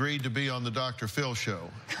and agreed to be on the Dr. Phil show.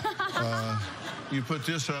 You put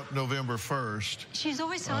this up November 1st. She's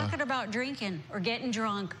always talking about drinking or getting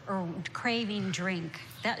drunk or craving drink.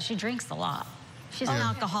 She drinks a lot. She's an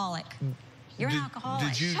alcoholic. You're an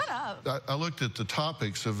alcoholic. Shut up. I looked at the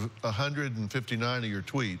topics of 159 of your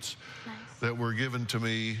tweets that were given to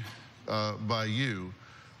me by you.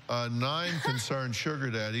 9 concerned sugar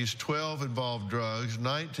daddies, 12 involved drugs,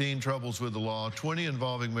 19 troubles with the law, 20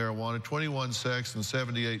 involving marijuana, 21 sex, and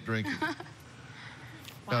 78 drinking.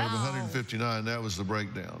 Out of 159, that was the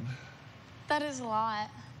breakdown. That is a lot.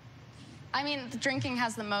 I mean, the drinking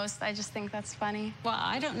has the most. I just think that's funny. Well,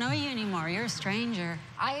 I don't know you anymore. You're a stranger.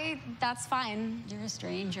 That's fine. You're a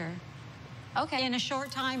stranger. Okay. In a short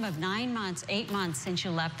time of 9 months, 8 months since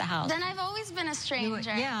you left the house. Then I've always been a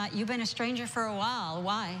stranger. Yeah, you've been a stranger for a while.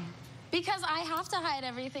 Why? Because I have to hide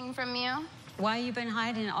everything from you. Why you been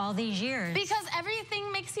hiding all these years? Because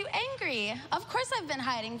everything makes you angry. Of course I've been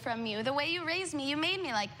hiding from you. The way you raised me, you made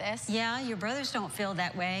me like this. Yeah, your brothers don't feel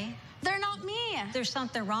that way. They're not me. There's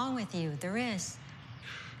something wrong with you. There is.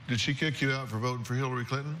 Did she kick you out for voting for Hillary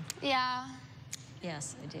Clinton? Yeah.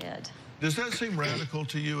 Yes, I did. Does that seem radical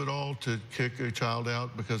to you at all, to kick a child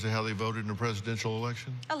out because of how they voted in a presidential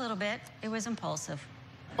election? A little bit. It was impulsive.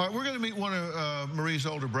 All right, we're going to meet one of Marie's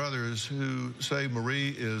older brothers who say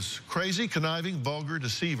Marie is crazy, conniving, vulgar,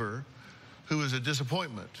 deceiver, who is a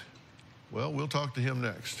disappointment. Well, we'll talk to him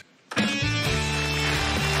next.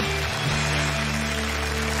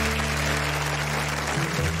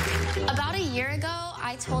 About a year ago,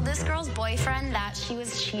 I told this girl's boyfriend that she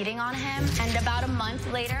was cheating on him. And about a month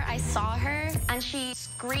later, I saw her and she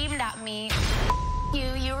screamed at me,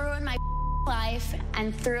 you ruined my life,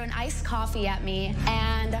 and threw an iced coffee at me.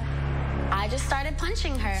 And I just started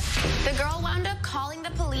punching her. The girl wound up calling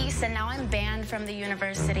the police and now I'm banned from the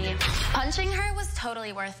university. Punching her was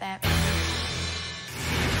totally worth it.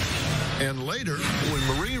 And later, when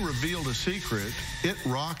Marie revealed a secret, it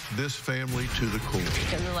rocked this family to the core.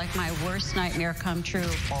 It was like my worst nightmare come true.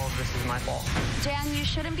 All of this is my fault. Jan, you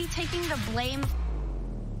shouldn't be taking the blame.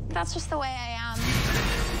 That's just the way I am.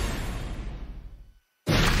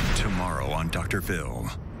 Tomorrow on Dr. Phil.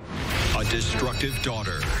 A destructive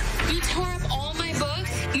daughter. You tore up all my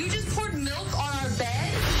books. You just poured milk on our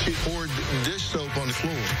bed. She poured dish soap on the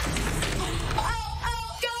floor.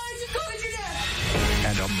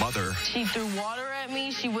 And a mother. She threw water at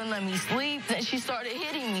me. She wouldn't let me sleep. Then she started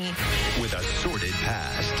hitting me. With a sordid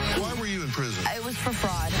past. Why were you in prison? It was for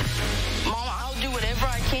fraud. Mama, I'll do whatever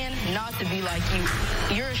I can not to be like you.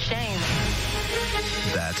 You're ashamed.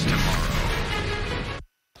 That's tomorrow.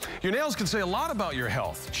 Your nails can say a lot about your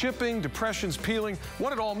health. Chipping, depressions, peeling,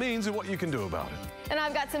 what it all means and what you can do about it. And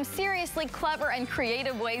I've got some seriously clever and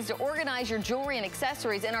creative ways to organize your jewelry and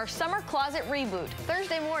accessories in our Summer Closet Reboot,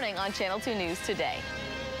 Thursday morning on Channel 2 News Today.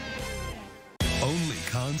 Only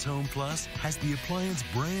Conn's Home Plus has the appliance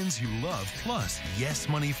brands you love, plus yes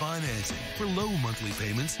money financing for low monthly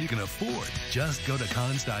payments you can afford. Just go to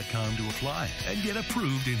cons.com to apply and get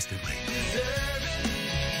approved instantly.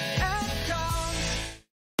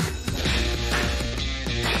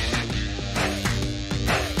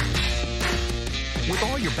 With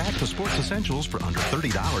all your back-to-sports essentials for under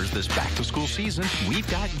 $30 this back-to-school season, we've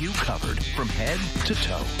got you covered from head to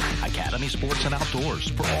toe. Academy Sports and Outdoors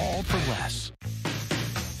for all for less.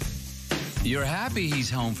 You're happy he's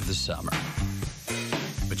home for the summer,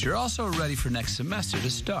 but you're also ready for next semester to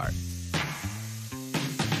start.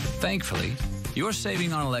 Thankfully, you're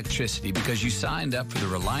saving on electricity because you signed up for the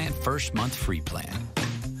Reliant First Month Free Plan.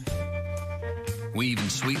 We even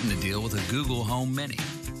sweetened the deal with a Google Home Mini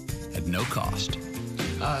at no cost.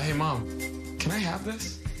 Hey, Mom, can I have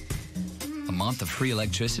this? A month of free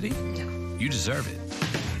electricity? You deserve it.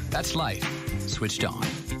 That's life. Switched on.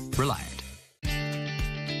 Reliant.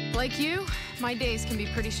 Like you, my days can be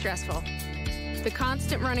pretty stressful. The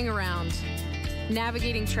constant running around,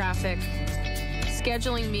 navigating traffic,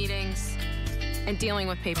 scheduling meetings, and dealing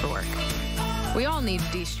with paperwork. We all need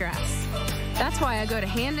to de-stress. That's why I go to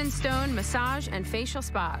Hand & Stone Massage and Facial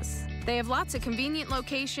Spas. They have lots of convenient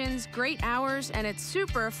locations, great hours, and it's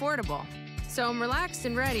super affordable. So I'm relaxed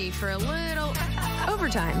and ready for a little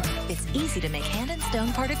overtime. It's easy to make Hand and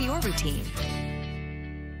Stone part of your routine.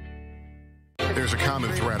 There's a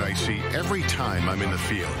common thread I see every time I'm in the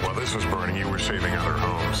field. While this was burning, you were saving other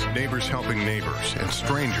homes. Neighbors helping neighbors and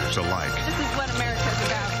strangers alike. This is what America's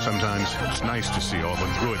about. Sometimes it's nice to see all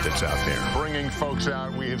the good that's out there. Bringing folks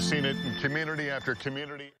out, we have seen it in community after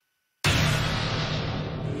community.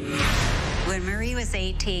 When Marie was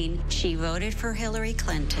 18, she voted for Hillary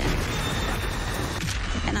Clinton.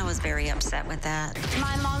 And I was very upset with that.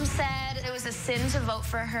 My mom said it was a sin to vote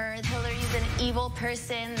for her. Hillary's an evil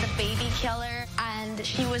person, the baby killer, and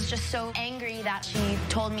she was just so angry that she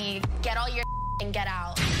told me, get all your and get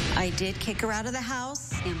out. I did kick her out of the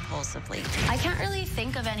house impulsively. I can't really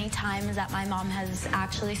think of any times that my mom has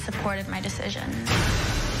actually supported my decision.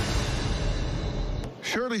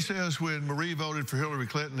 Shirley says when Marie voted for Hillary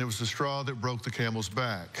Clinton, it was the straw that broke the camel's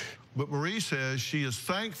back. But Marie says she is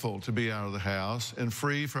thankful to be out of the house and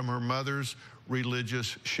free from her mother's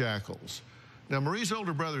religious shackles. Now, Marie's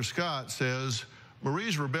older brother, Scott, says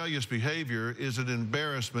Marie's rebellious behavior is an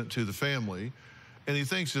embarrassment to the family, and he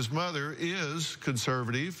thinks his mother is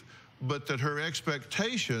conservative, but that her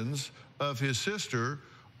expectations of his sister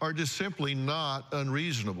are just simply not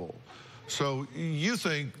unreasonable. So you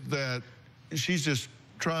think that she's just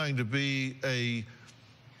trying to be a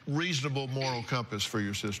reasonable moral compass for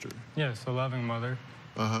your sister? Yes, a loving mother.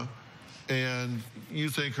 Uh-huh. And you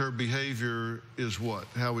think her behavior is what?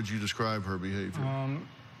 How would you describe her behavior?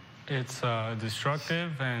 It's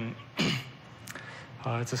destructive, and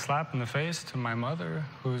it's a slap in the face to my mother,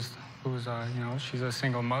 who's you know, she's a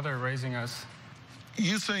single mother raising us.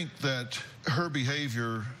 You think that her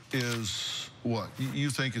behavior is what? You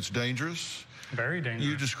think it's dangerous? Very dangerous.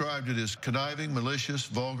 You described it as conniving, malicious,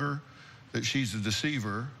 vulgar, that she's a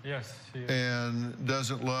deceiver. Yes, she is. And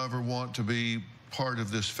doesn't love or want to be part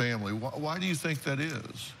of this family. Why do you think that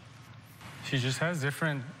is? She just has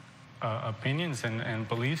different opinions and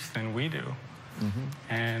beliefs than we do. Mm-hmm.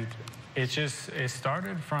 And it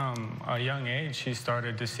started from a young age. She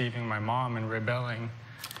started deceiving my mom and rebelling.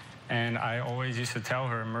 And I always used to tell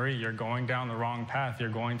her, Marie, you're going down the wrong path. You're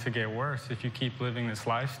going to get worse if you keep living this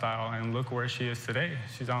lifestyle. And look where she is today.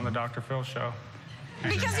 She's on the Dr. Phil show.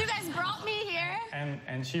 Because you guys brought me here.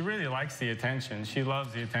 And she really likes the attention. She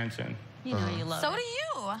loves the attention. You know you love So it. do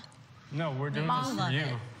you. No, we're doing Mom this for you.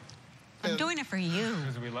 it. I'm doing it for you.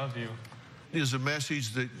 Because we love you. Is a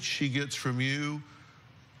message that she gets from you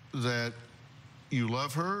that you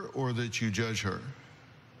love her or that you judge her?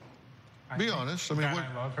 Be honest. I mean,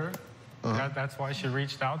 I love her. That's why she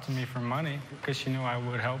reached out to me for money, because she knew I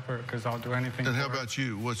would help her, because I'll do anything And for how her. about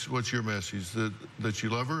you? What's your message? That you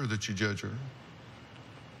love her or that you judge her?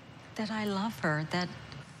 That I love her, that,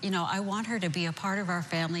 you know, I want her to be a part of our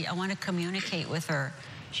family. I want to communicate with her.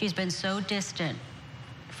 She's been so distant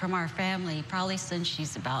from our family, probably since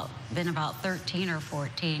she's been about 13 or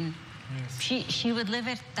 14. Yes. She would live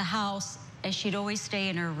at the house, and she'd always stay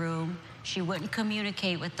in her room. She wouldn't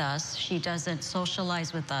communicate with us. She doesn't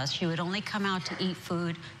socialize with us. She would only come out to eat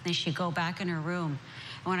food, then she'd go back in her room.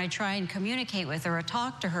 And when I try and communicate with her or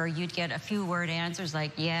talk to her, you'd get a few word answers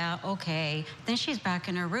like, yeah, okay. Then she's back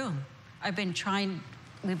in her room. We've been to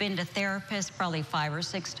therapists probably 5 or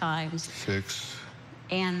 6 times. 6.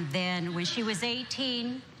 And then when she was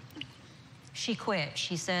 18, she quit.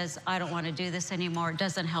 She says, I don't want to do this anymore. It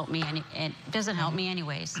doesn't help me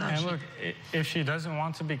anyway. So and look, if she doesn't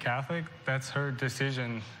want to be Catholic, that's her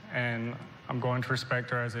decision. And I'm going to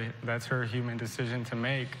respect her that's her human decision to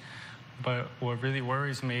make. But what really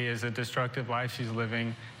worries me is the destructive life she's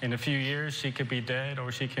living. In a few years, she could be dead,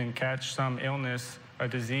 or she can catch some illness, a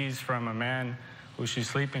disease from a man who she's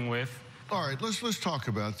sleeping with. All right, let's talk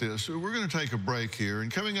about this. We're going to take a break here.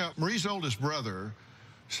 And coming up, Marie's oldest brother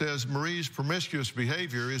says Marie's promiscuous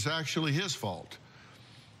behavior is actually his fault.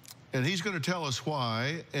 And he's going to tell us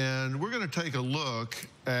why. And we're going to take a look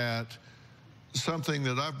at something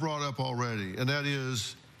that I've brought up already, and that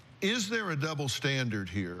is there a double standard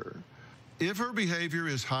here? If her behavior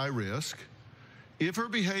is high risk, if her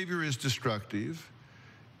behavior is destructive,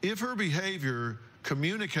 if her behavior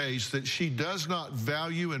communicates that she does not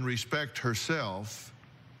value and respect herself,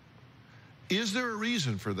 is there a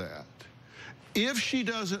reason for that? If she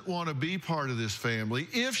doesn't want to be part of this family,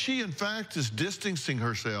 if she in fact is distancing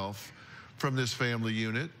herself from this family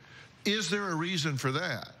unit, is there a reason for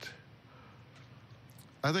that?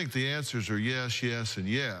 I think the answers are yes, yes, and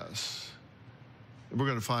yes. And we're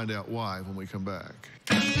going to find out why when we come back.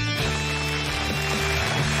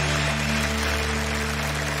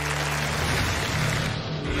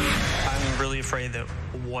 I'm really afraid that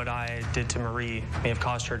what I did to Marie may have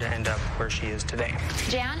caused her to end up where she is today.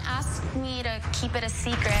 Jan asked me to keep it a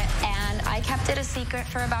secret, and I kept it a secret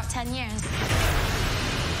for about 10 years.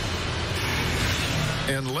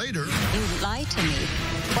 And later... You lied to me.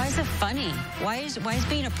 Why is it funny? Why is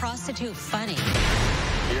being a prostitute funny?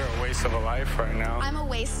 You're a waste of a life right now. I'm a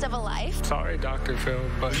waste of a life. Sorry, Dr. Phil,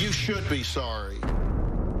 but... You should be sorry.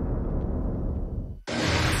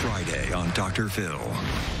 Friday on Dr. Phil.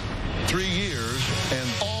 3 years, and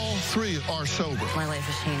all 3 are sober. My life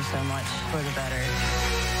has changed so much for the better.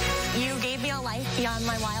 You gave me a life beyond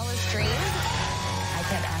my wildest dreams. I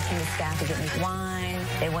kept asking the staff to get me wine.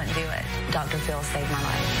 They wouldn't do it. Dr. Phil saved my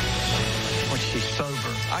life. When she's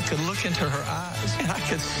sober, I could look into her eyes, and I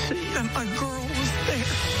could see that my girl was there.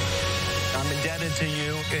 I'm indebted to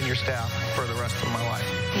you and your staff for the rest of my life.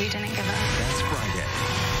 You didn't give up. That's Friday.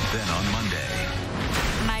 Then on Monday.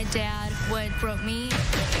 My dad would grope me.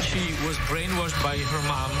 She was brainwashed by her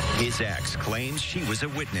mom. His ex claims she was a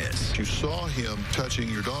witness. You saw him touching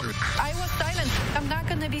your daughter. I was silent. I'm not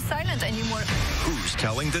going to be silent anymore. Who's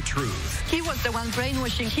telling the truth? He was the one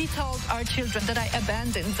brainwashing. He told our children that I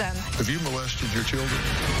abandoned them. Have you molested your children?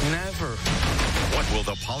 Never. What will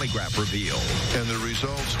the polygraph reveal? And the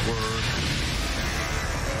results were...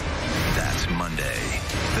 That's Monday.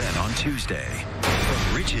 Then on Tuesday,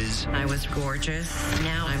 from riches... I was gorgeous.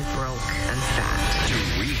 Now I'm broke and fat. ...to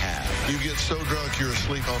rehab. You get so drunk you're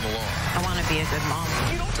asleep on the lawn. I want to be a good mom.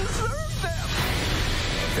 You don't deserve that.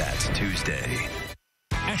 That's Tuesday.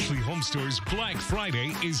 Ashley Home Store's Black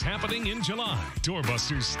Friday is happening in July.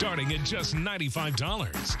 Doorbusters starting at just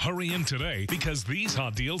 $95. Hurry in today because these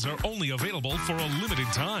hot deals are only available for a limited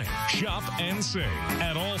time. Shop and save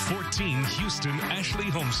at all 14 Houston Ashley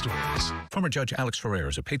Home Stores. Former Judge Alex Ferrer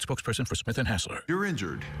is a paid spokesperson for Smith & Hassler. You're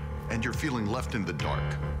injured and you're feeling left in the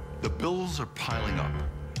dark. The bills are piling up.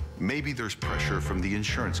 Maybe there's pressure from the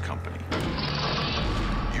insurance company.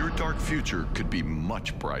 Your dark future could be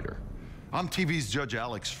much brighter. I'm TV's Judge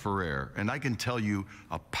Alex Ferrer, and I can tell you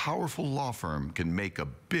a powerful law firm can make a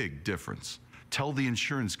big difference. Tell the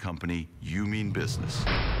insurance company you mean business.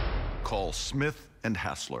 Call Smith &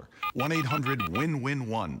 Hassler.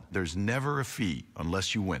 1-800-WIN-WIN-1. There's never a fee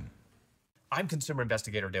unless you win. I'm consumer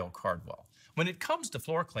investigator Dale Cardwell. When it comes to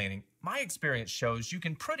floor cleaning, my experience shows you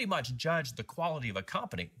can pretty much judge the quality of a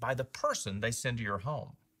company by the person they send to your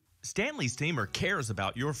home. Stanley Steamer cares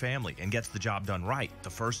about your family and gets the job done right the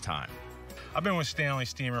first time. I've been with Stanley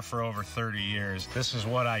Steamer for over 30 years. This is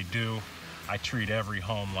what I do. I treat every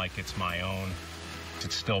home like it's my own.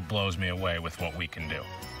 It still blows me away with what we can do.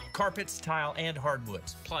 Carpets, tile, and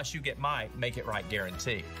hardwoods. Plus, you get my Make It Right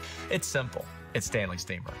guarantee. It's simple. It's Stanley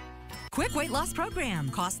Steamer. Quick weight loss program.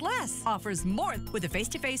 Costs less. Offers more with a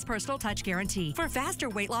face-to-face personal touch guarantee. For faster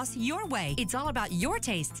weight loss your way. It's all about your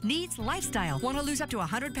tastes, needs, lifestyle. Want to lose up to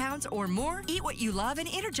 100 pounds or more? Eat what you love and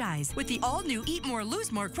energize with the all-new Eat More,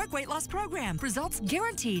 Lose More quick weight loss program. Results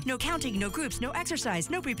guaranteed. No counting, no groups, no exercise,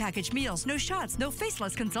 no prepackaged meals, no shots, no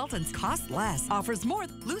faceless consultants. Costs less. Offers more.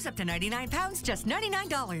 Lose up to 99 pounds, just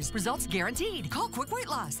 $99. Results guaranteed. Call Quick Weight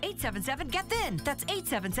Loss. 877-GET-THIN. That's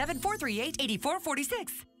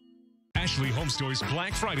 877-438-8446. Ashley Home Store's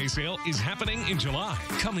Black Friday sale is happening in July.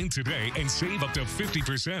 Come in today and save up to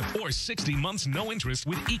 50% or 60 months no interest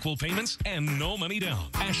with equal payments and no money down.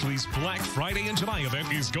 Ashley's Black Friday in July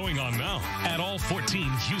event is going on now at all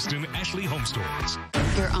 14 Houston Ashley Home Stores.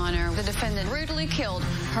 Your Honor, the defendant brutally killed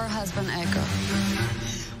her husband, Echo.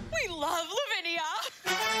 We love Lavinia.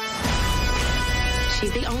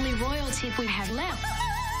 She's the only royalty we have left.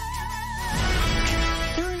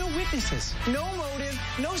 There are no witnesses, no motive,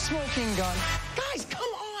 no smoking gun. Guys, come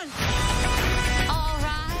on! All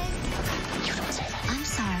right. You don't say that. I'm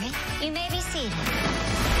sorry. You may be seated.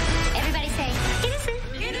 Everybody say, innocent.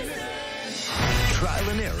 Innocent. Trial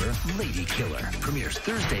and Error Lady Killer premieres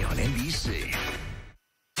Thursday on NBC.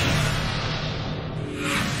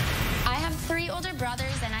 I have 3 older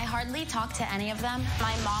brothers, and I hardly talk to any of them.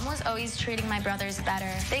 My mom was always treating my brothers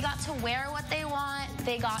better. They got to wear what they want.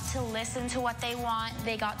 They got to listen to what they want.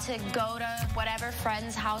 They got to go to whatever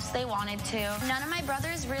friend's house they wanted to. None of my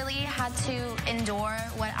brothers really had to endure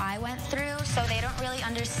what I went through, so they don't really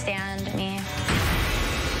understand me.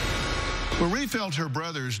 Marie felt her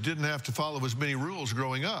brothers didn't have to follow as many rules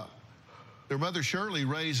growing up. Their mother Shirley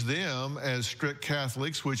raised them as strict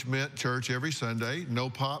Catholics, which meant church every Sunday, no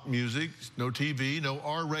pop music, no TV, no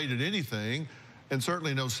R-rated anything, and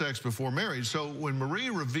certainly no sex before marriage. So when Marie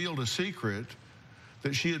revealed a secret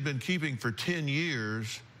that she had been keeping for 10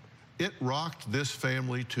 years, it rocked this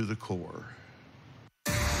family to the core.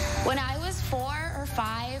 When I was 4 or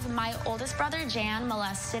 5, my oldest brother, Jan,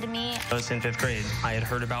 molested me. I was in 5th grade. I had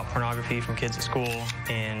heard about pornography from kids at school,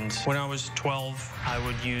 and when I was 12, I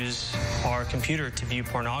would use our computer to view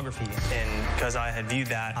pornography, and because I had viewed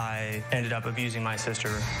that, I ended up abusing my sister,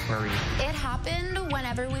 Marie. It happened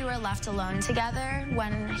whenever we were left alone together,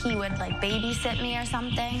 when he would, like, babysit me or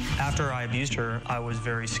something. After I abused her, I was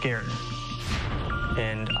very scared,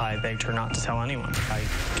 and I begged her not to tell anyone. I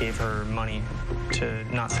gave her money to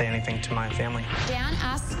not say anything to my family. Dan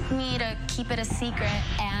asked me to keep it a secret,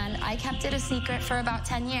 and I kept it a secret for about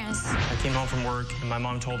 10 years. I came home from work, and my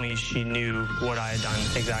mom told me she knew what I had done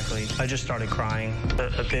exactly. I just started crying,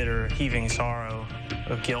 a bitter, heaving sorrow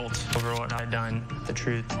of guilt over what I'd done. The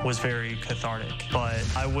truth was very cathartic, but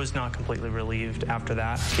I was not completely relieved after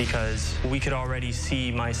that, because we could already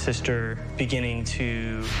see my sister beginning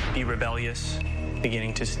to be rebellious,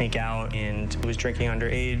 beginning to sneak out, and was drinking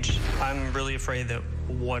underage. I'm really afraid that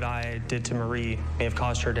what I did to Marie may have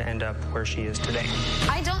caused her to end up where she is today.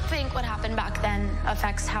 I don't think what happened back then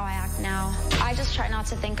affects how I act now. I just try not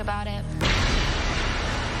to think about it.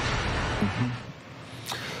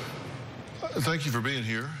 Thank you for being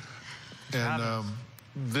here. And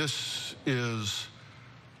this is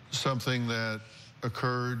something that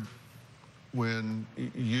occurred when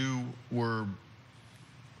you were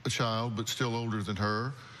a child, but still older than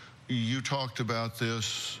her. You talked about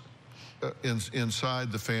this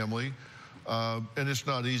inside the family, and it's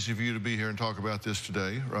not easy for you to be here and talk about this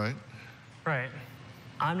today, right? Right.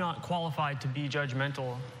 I'm not qualified to be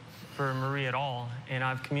judgmental for Marie at all, and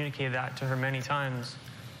I've communicated that to her many times,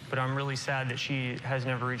 but I'm really sad that she has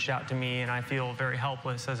never reached out to me, and I feel very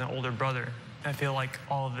helpless as an older brother. I feel like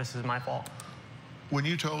all of this is my fault. When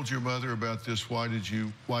you told your mother about this, why did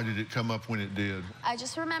it come up when it did? I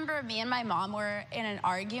just remember me and my mom were in an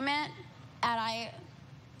argument, and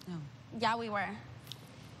yeah, we were.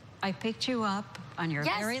 I picked you up on your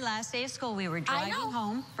very last day of school. We were driving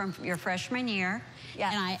home from your freshman year,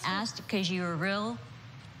 and I asked, because you were real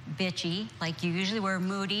bitchy, like you usually were,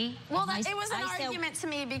 moody. Well, it was an argument to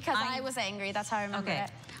me because I was angry. That's how I remember it.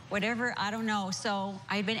 Whatever, I don't know. So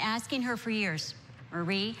I've been asking her for years,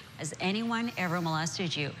 Marie, has anyone ever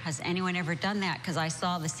molested you? Has anyone ever done that? Because I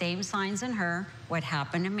saw the same signs in her, what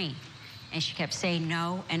happened to me. And she kept saying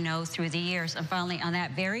no and no through the years. And finally, on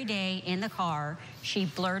that very day in the car, she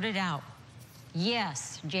blurted out,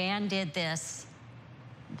 yes, Jan did this,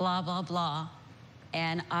 blah, blah, blah.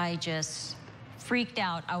 And I just freaked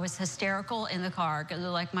out. I was hysterical in the car because it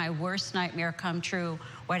was like my worst nightmare come true.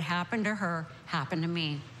 What happened to her happened to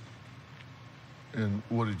me. And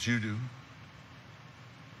what did you do?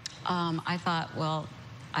 I thought, well,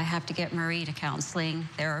 I have to get Marie to counseling,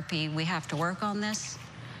 therapy. We have to work on this,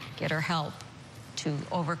 get her help to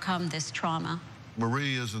overcome this trauma.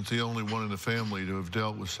 Marie isn't the only one in the family to have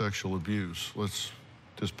dealt with sexual abuse. Let's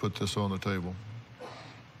just put this on the table.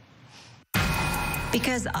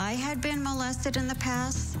 Because I had been molested in the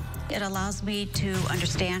past, it allows me to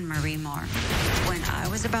understand Marie more. When I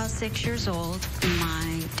was about 6 years old,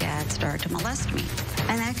 my dad started to molest me.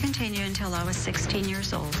 And that continued until I was 16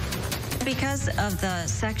 years old. Because of the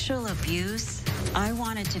sexual abuse, I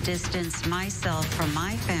wanted to distance myself from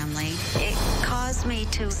my family. It caused me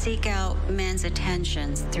to seek out men's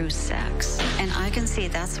attentions through sex. And I can see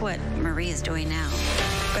that's what Marie is doing now.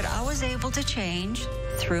 But I was able to change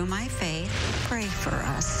through my faith. Pray for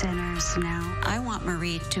us sinners now. I want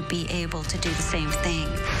Marie to be able to do the same thing.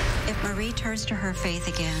 If Marie turns to her faith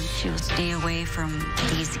again, she will stay away from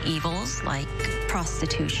these evils like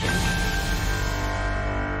prostitution.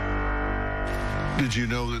 Did you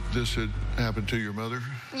know that this had happened to your mother?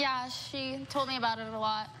 Yeah, she told me about it a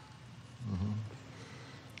lot.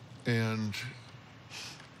 And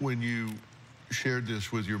when you shared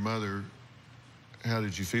this with your mother, how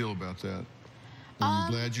did you feel about that? Were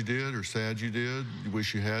you glad you did or sad you did? You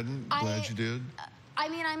wish you hadn't? Glad you did? I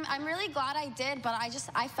mean, I'm really glad I did, but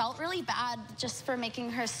I felt really bad just for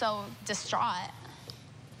making her so distraught.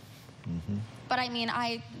 But I mean,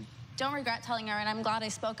 I don't regret telling her, and I'm glad I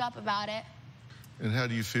spoke up about it. And how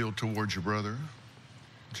do you feel towards your brother,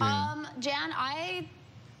 Jan? Jan,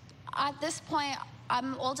 at this point,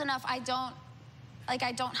 I'm old enough, I don't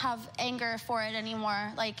have anger for it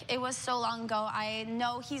anymore. Like, it was so long ago. I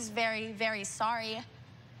know he's very, very sorry.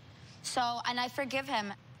 So, and I forgive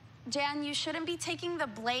him. Jan, you shouldn't be taking the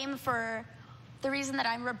blame for the reason that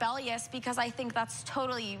I'm rebellious, because I think that's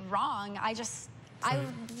totally wrong. I was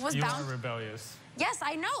bound. You are rebellious. Yes,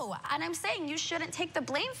 I know. And I'm saying you shouldn't take the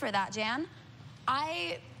blame for that, Jan.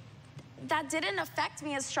 That didn't affect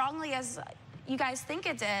me as strongly as you guys think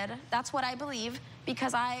it did. That's what I believe,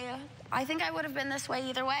 because I think I would have been this way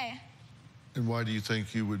either way. And why do you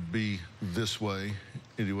think you would be this way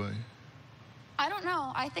anyway? I don't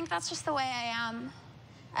know. I think that's just the way I am.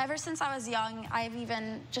 Ever since I was young, I've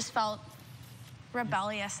even just felt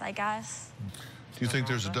rebellious, I guess. Do you think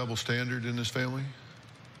there's a double standard in this family?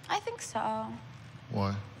 I think so.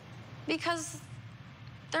 Why? Because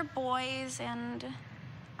they're boys, and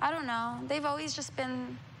I don't know. They've always just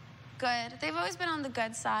been good. They've always been on the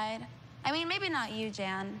good side. I mean, maybe not you,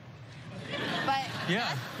 Jan. But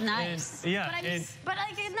yeah, nice. And, yeah, but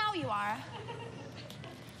like now you are.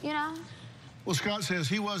 You know? Well, Scott says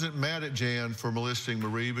he wasn't mad at Jan for molesting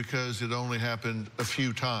Marie because it only happened a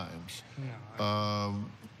few times. No.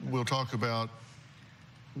 We'll talk about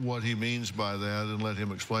what he means by that and let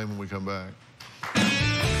him explain when we come back.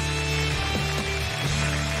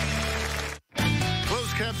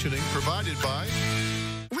 Closed captioning provided by...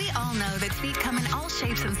 We all know that feet come in all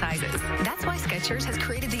shapes and sizes. That's why Skechers has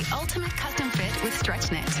created the ultimate custom fit with Stretch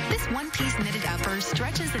Knit. This one-piece knitted upper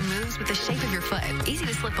stretches and moves with the shape of your foot. Easy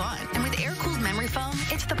to slip on. And with air-cooled memory foam,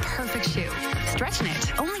 it's the perfect shoe. Stretch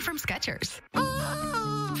Knit, only from Skechers.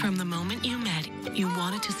 From the moment you met, you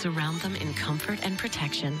wanted to surround them in comfort and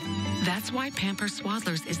protection. That's why Pampers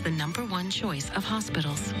Swaddlers is the #1 choice of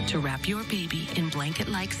hospitals. To wrap your baby in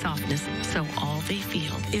blanket-like softness so all they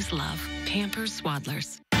feel is love. Pampers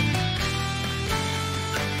Swaddlers.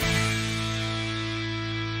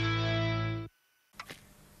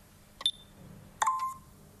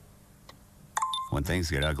 When things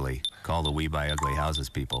get ugly, call the We Buy Ugly Houses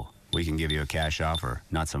people. We can give you a cash offer,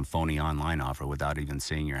 not some phony online offer without even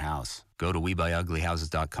seeing your house. Go to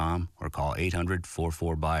WeBuyUglyHouses.com or call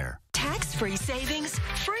 800-44-BUYER. Tax-free savings,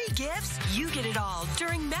 free gifts, you get it all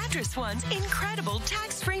during Mattress One's incredible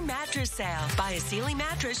tax-free mattress sale. Buy a Sealy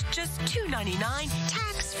mattress, just $2.99,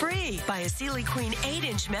 tax-free. Buy a Sealy Queen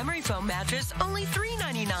 8-inch memory foam mattress, only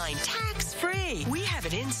 $3.99, tax-free. We have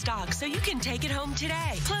it in stock so you can take it home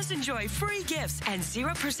today. Plus enjoy free gifts and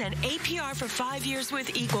 0% APR for 5 years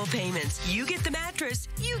with equal payments. You get the mattress,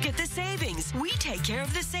 you get the savings. We take care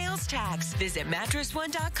of the sales tax. Visit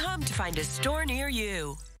MattressOne.com to find a store near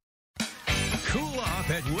you. Cool off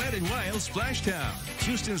at Wet n Wild Splashtown,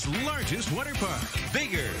 Houston's largest water park.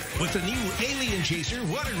 Bigger with the new Alien Chaser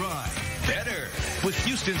water ride. Better with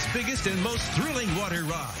Houston's biggest and most thrilling water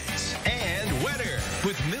rides. And wetter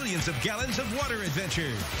with millions of gallons of water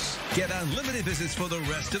adventures. Get unlimited visits for the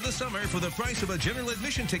rest of the summer for the price of a general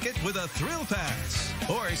admission ticket with a Thrill Pass.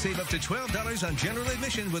 Or save up to $12 on general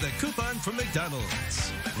admission with a coupon from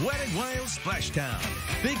McDonald's. Wet n Wild Splashtown.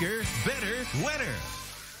 Bigger, better, wetter.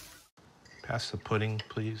 Pass the pudding,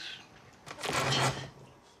 please.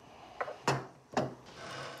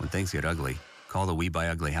 When things get ugly, call the We Buy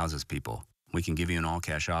Ugly Houses people. We can give you an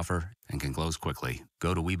all-cash offer and can close quickly.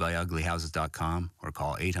 Go to WeBuyUglyHouses.com or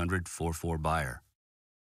call 800-44-BUYER.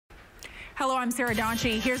 Hello, I'm Sarah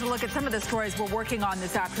Donchie. Here's a look at some of the stories we're working on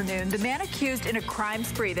this afternoon. The man accused in a crime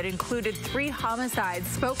spree that included 3 homicides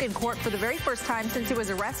spoke in court for the very first time since he was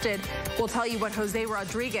arrested. We'll tell you what Jose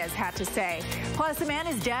Rodriguez had to say. Plus, a man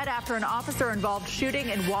is dead after an officer-involved shooting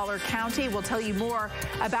in Waller County. We'll tell you more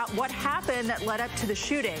about what happened that led up to the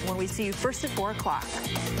shooting when we see you first at 4 o'clock.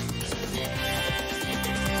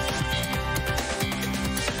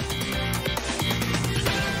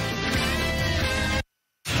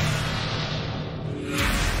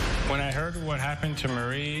 When I heard what happened to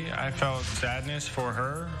Marie, I felt sadness for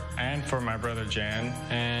her and for my brother Jan.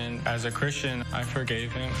 And as a Christian, I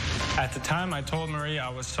forgave him. At the time, I told Marie I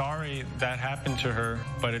was sorry that happened to her,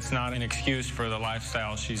 but it's not an excuse for the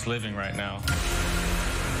lifestyle she's living right now.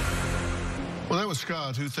 Well, that was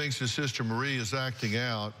Scott, who thinks his sister Marie is acting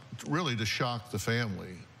out, really to shock the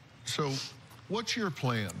family. So what's your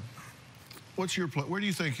plan? What's your plan? Where do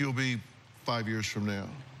you think you'll be 5 years from now?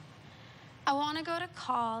 I want to go to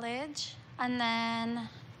college, and then,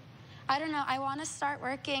 I don't know, I want to start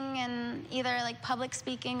working in either like public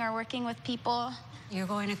speaking or working with people. You're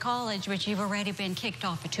going to college, but you've already been kicked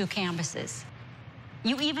off of 2 campuses.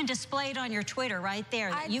 You even displayed on your Twitter right there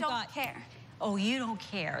that you got... care. Oh, you don't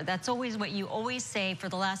care. That's always what you always say for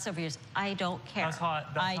the last several years. I don't care. That's how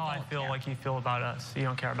I feel like you feel about us. You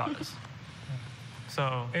don't care about us.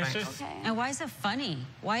 So, it's just... Okay. And why is it funny?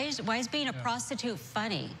 Why is being a prostitute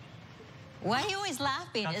funny? Why are you always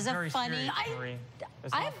laughing? That's is it very funny? Serious, Marie.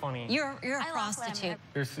 It's not funny. You're a prostitute.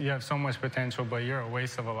 You have so much potential, but you're a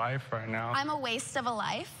waste of a life right now. I'm a waste of a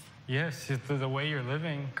life? Yes, the way you're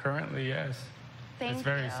living currently, yes. Thank you. It's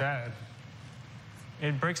very sad.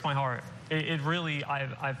 It breaks my heart. It really,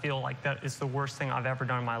 I feel like that is the worst thing I've ever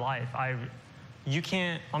done in my life. You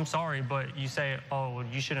can't, I'm sorry, but you say, oh,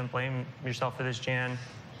 you shouldn't blame yourself for this, Jan.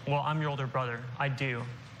 Well, I'm your older brother. I do.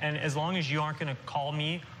 And as long as you aren't going to call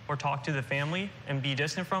me or talk to the family and be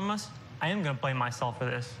distant from us, I am going to blame myself for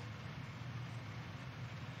this.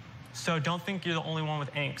 So don't think you're the only one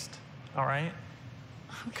with angst, all right?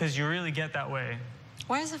 Because you really get that way.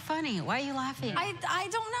 Why is it funny? Why are you laughing? I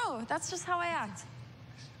don't know. That's just how I act.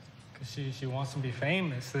 Because she wants to be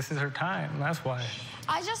famous. This is her time. That's why.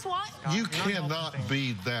 I just want... You cannot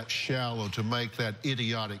be that shallow to make that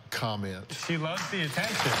idiotic comment. She loves the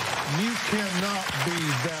attention. You cannot be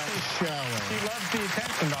that shallow. She loves the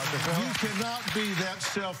attention, Dr. Phil. You cannot be that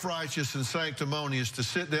self-righteous and sanctimonious to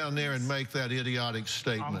sit down there and make that idiotic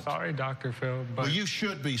statement. I'm sorry, Dr. Phil, but... Well, you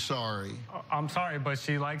should be sorry. I'm sorry, but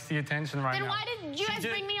she likes the attention right now. Then why did you guys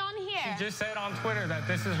bring me on here? She just said on Twitter that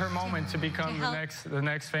this is her moment to become the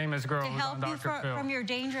next famous girl To help on you Dr. Phil. from your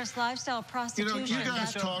dangerous lifestyle of prostitution. You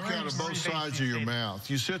guys talk out of both sides of your mouth.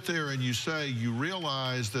 You sit there and you say you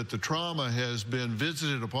realize that the trauma has been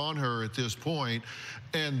visited upon her at this point,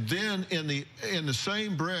 and then in the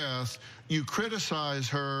same breath, you criticize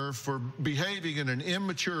her for behaving in an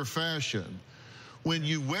immature fashion, when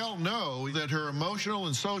you well know that her emotional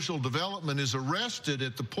and social development is arrested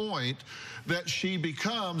at the point that she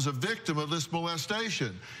becomes a victim of this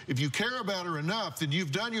molestation. If you care about her enough, then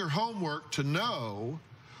you've done your homework to know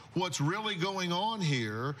what's really going on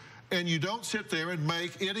here, and you don't sit there and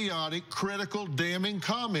make idiotic, critical, damning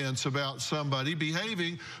comments about somebody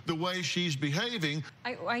behaving the way she's behaving.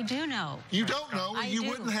 I do know. You don't know. You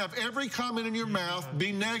wouldn't have every comment in your mouth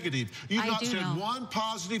be negative. You've not said one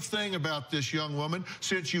positive thing about this young woman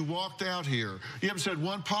since you walked out here. You haven't said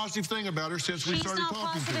one positive thing about her since we started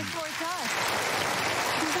talking to you. She's not positive towards us.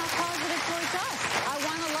 She's not positive towards us. I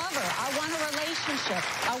want to love her. I want a relationship.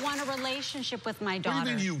 I want a relationship with my daughter.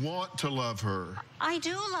 What do you mean you want to love her? I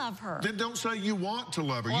do love her. Then don't say you want to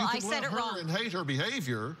love her. Well, you can love her and hate her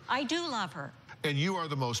behavior. I do love her. And you are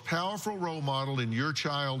the most powerful role model in your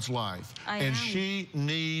child's life. And she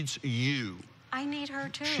needs you. I need her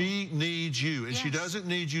too. She needs you. And she doesn't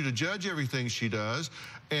need you to judge everything she does.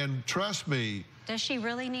 And trust me. Does she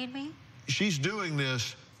really need me? She's doing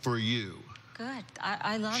this for you. Good.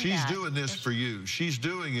 I love that. She's doing this for you. She's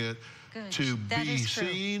doing it to be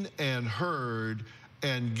seen and heard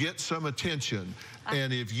and get some attention.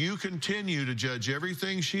 And if you continue to judge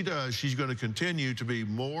everything she does, she's going to continue to be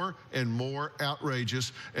more and more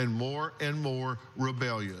outrageous and more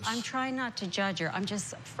rebellious. I'm trying not to judge her. I'm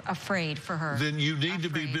just afraid for her. Then you need to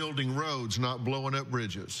be building roads, not blowing up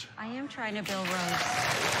bridges. I am trying to build roads.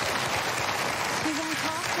 She won't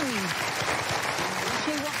talk to me.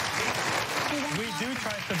 We do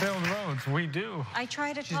try to build roads. We do. I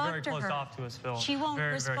try to talk to her. She's very closed off to us, Phil. She won't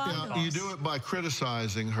respond. You do it by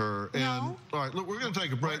criticizing her. And all right, look, we're going to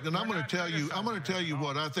take a break. Then I'm going to tell you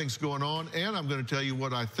what I think's going on, and I'm going to tell you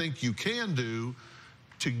what I think you can do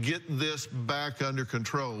to get this back under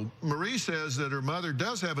control. Marie says that her mother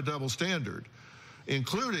does have a double standard,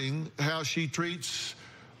 including how she treats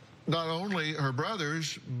not only her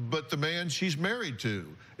brothers, but the man she's married to.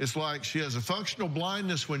 It's like she has a functional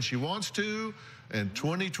blindness when she wants to and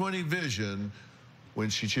 20/20 vision when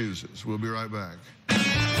she chooses. We'll be right back.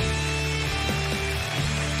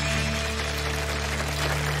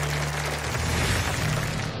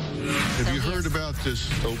 Have you heard about this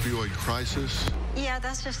opioid crisis? Yeah,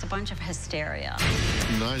 that's just a bunch of hysteria.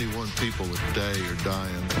 91 people a day are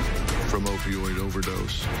dying from opioid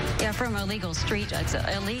overdose. Yeah, from illegal street. It's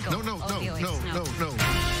illegal. No.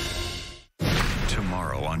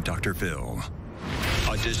 Tomorrow on Dr. Phil,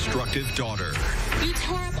 a destructive daughter. You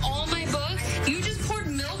tore up all my books. You just poured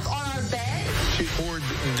milk on our bed. She poured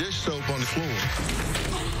dish soap on the floor.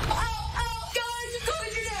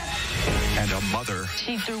 And a mother.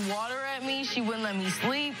 She threw water at me. She wouldn't let me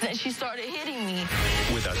sleep. Then she started hitting me.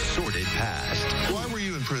 With a sordid past. Why were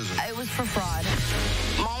you in prison? It was for fraud.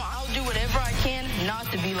 Mom, I'll do whatever I can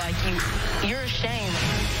not to be like you. You're a shame.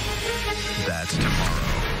 That's tomorrow.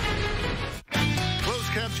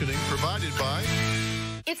 Closed captioning provided by...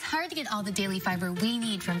 It's hard to get all the daily fiber we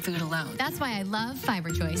need from food alone. That's why I love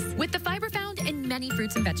Fiber Choice. With the fiber found in many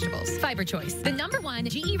fruits and vegetables. Fiber Choice, the #1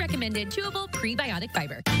 GE recommended chewable prebiotic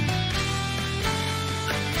fiber.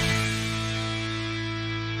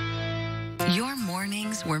 Your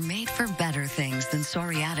mornings were made for better things than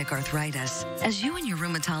psoriatic arthritis. As you and your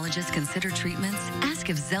rheumatologist consider treatments, ask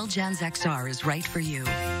if Xeljanz XR is right for you.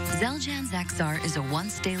 Xeljanz XR is a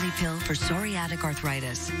once daily pill for psoriatic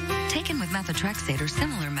arthritis. Taken with methotrexate or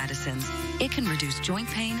similar medicines, it can reduce joint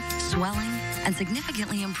pain, swelling, and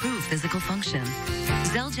significantly improve physical function.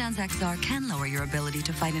 Xeljanz XR can lower your ability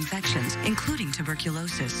to fight infections, including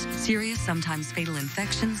tuberculosis. Serious, sometimes fatal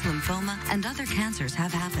infections, lymphoma, and other cancers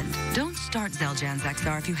have happened. Don't start Xeljanz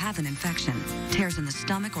XR if you have an infection. Tears in the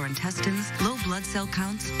stomach or intestines, low blood cell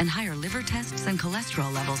counts, and higher liver tests and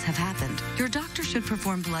cholesterol levels have happened. Your doctor should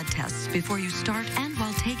perform blood tests before you start and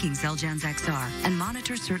while taking Xeljanz XR and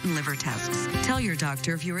monitor certain liver tests. Tell your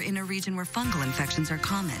doctor if you are in a region where fungal infections are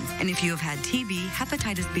common and if you have had TB,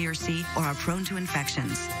 hepatitis B or C, or are prone to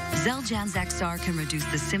infections. Xeljanz XR can reduce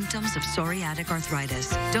the symptoms of psoriatic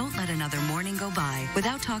arthritis. Don't let another morning go by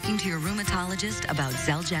without talking to your rheumatologist about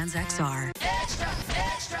Xeljanz XR. Extra,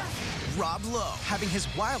 extra. Rob Lowe having his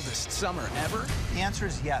wildest summer ever? The answer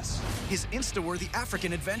is yes. His Insta-worthy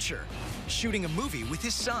African adventure. Shooting a movie with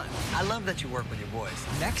his son. I love that you work with your boys.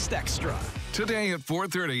 Next Extra. Today at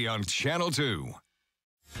 4:30 on Channel 2.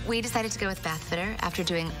 We decided to go with Bath Fitter after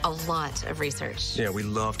doing a lot of research. Yeah, we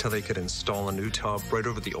loved how they could install a new tub right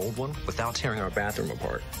over the old one without tearing our bathroom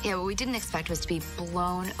apart. Yeah, what we didn't expect was to be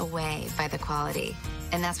blown away by the quality.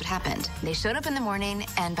 And that's what happened. They showed up in the morning,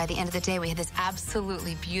 and by the end of the day, we had this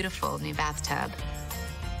absolutely beautiful new bathtub.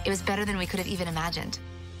 It was better than we could have even imagined.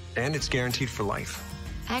 And it's guaranteed for life.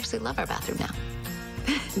 I actually love our bathroom now.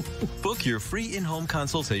 Book your free in-home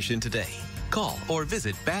consultation today. Call or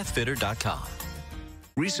visit bathfitter.com.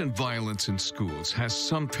 Recent violence in schools has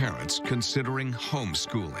some parents considering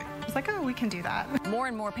homeschooling. It's like, oh, we can do that. More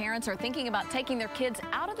and more parents are thinking about taking their kids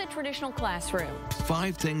out of the traditional classroom.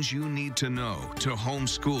 5 things you need to know to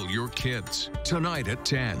homeschool your kids. Tonight at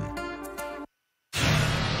 10.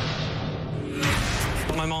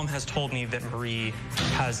 My mom has told me that Marie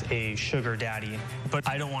has a sugar daddy, but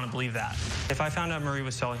I don't want to believe that. If I found out Marie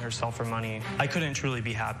was selling herself for money, I couldn't truly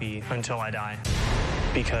be happy until I die,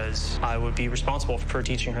 because I would be responsible for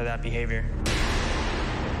teaching her that behavior.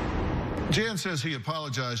 Jan says he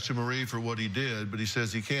apologized to Marie for what he did, but he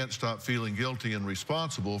says he can't stop feeling guilty and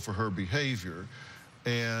responsible for her behavior.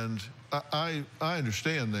 And I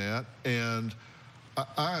understand that, and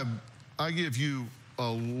I give you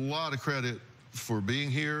a lot of credit for being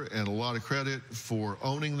here, and a lot of credit for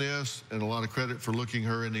owning this, and a lot of credit for looking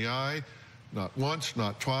her in the eye, not once,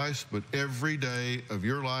 not twice, but every day of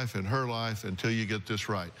your life and her life until you get this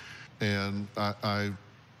right. And I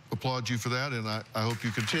applaud you for that, and I hope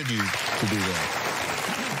you continue to do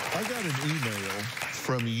that. I got an email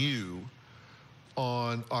from you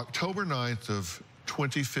on October 9th of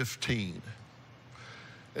 2015.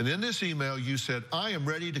 And in this email, you said, I am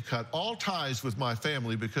ready to cut all ties with my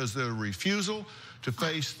family because of their refusal to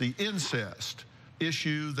face the incest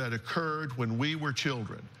issue that occurred when we were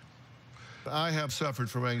children. I have suffered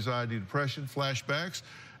from anxiety, depression, flashbacks,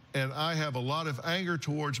 and I have a lot of anger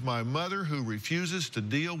towards my mother who refuses to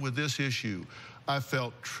deal with this issue. I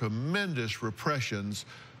felt tremendous repressions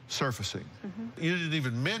surfacing. You didn't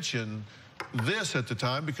even mention this at the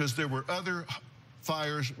time because there were other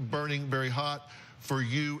fires burning very hot for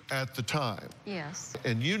you at the time. Yes.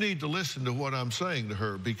 And you need to listen to what I'm saying to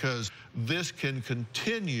her, because this can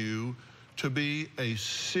continue to be a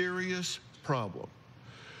serious problem.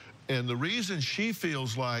 And the reason she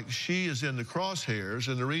feels like she is in the crosshairs,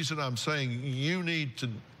 and the reason I'm saying you need to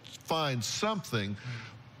find something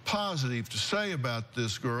positive to say about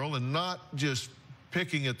this girl and not just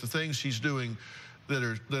picking at the things she's doing that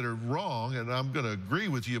are wrong, and I'm going to agree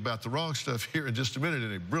with you about the wrong stuff here in just a minute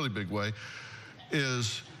in a really big way,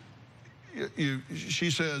 is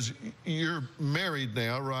she says you're married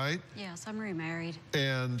now, right? Yes, I'm remarried.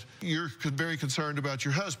 And you're very concerned about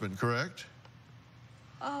your husband, correct?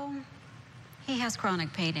 Oh, he has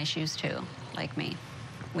chronic pain issues too, like me.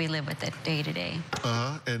 We live with it day to day.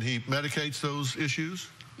 And he medicates those issues?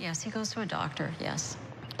 Yes, he goes to a doctor, yes.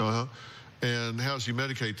 And how does he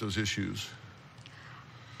medicate those issues?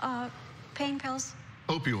 Pain pills.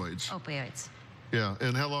 Opioids? Opioids. Yeah,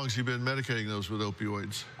 and how long has he been medicating those with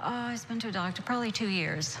opioids? He's been to a doctor probably 2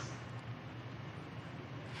 years.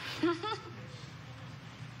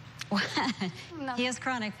 What? No. He has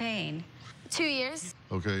chronic pain. 2 years.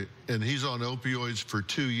 Okay, and he's on opioids for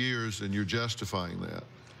 2 years, and you're justifying that?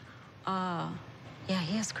 Yeah,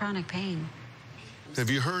 he has chronic pain. Have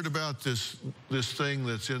you heard about this thing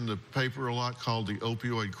that's in the paper a lot called the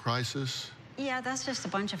opioid crisis? Yeah, that's just a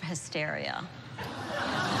bunch of hysteria.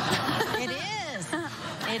 It is.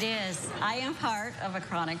 It is. I am part of a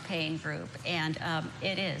chronic pain group, and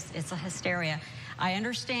it is. It's a hysteria. I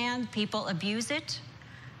understand people abuse it,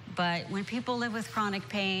 but when people live with chronic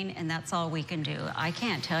pain, and that's all we can do, I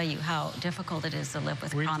can't tell you how difficult it is to live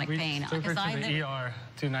with chronic pain. We took her to the ER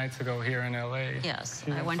 2 nights ago here in L.A. Yes,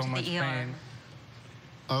 I went to the ER.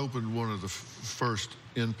 I opened one of the first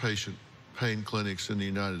inpatient pain clinics in the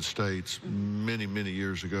United States many, many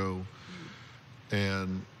years ago.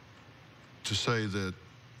 And to say that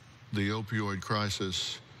the opioid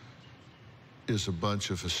crisis is a bunch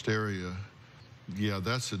of hysteria, yeah,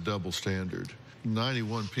 that's a double standard.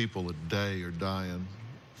 91 people a day are dying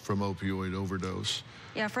from opioid overdose.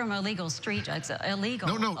 Yeah, from illegal street drugs, illegal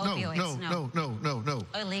opioids. No.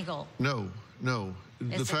 Illegal. No.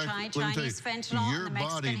 It's the Chinese fentanyl your and the Mexican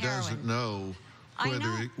body doesn't know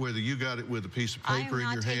whether you got it with a piece of paper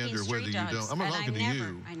in your hand or whether you don't. I'm not talking to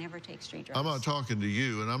you. I never take street drugs. I'm not talking to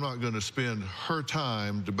you, and I'm not going to spend her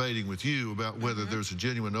time debating with you about whether there's a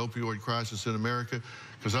genuine opioid crisis in America,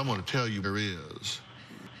 because I'm going to tell you there is.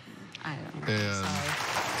 I don't know. And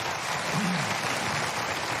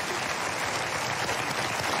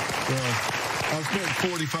well, I've spent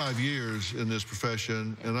 45 years in this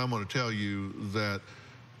profession, and I'm going to tell you that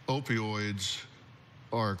opioids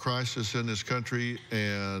are a crisis in this country,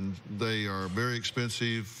 and they are very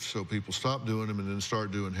expensive, so people stop doing them and then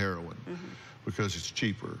start doing heroin because it's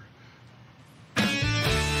cheaper.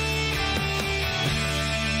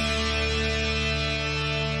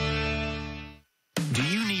 Do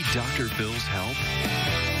you need Dr. Phil's help?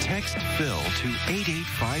 Text Phil to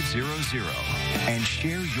 88500 and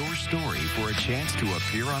share your story for a chance to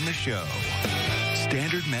appear on the show.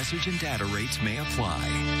 Standard message and data rates may apply.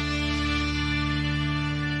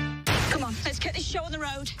 Come on, let's get this show on the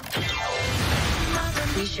road.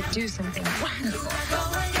 We should do something wonderful.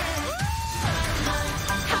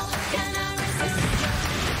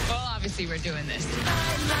 Well, obviously we're doing this.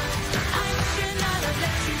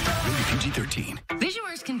 PG-13.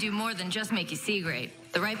 VisionWorks can do more than just make you see great.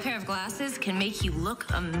 The right pair of glasses can make you look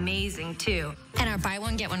amazing, too. And our buy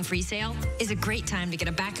one, get one free sale is a great time to get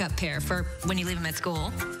a backup pair for when you leave them at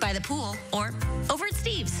school, by the pool, or over at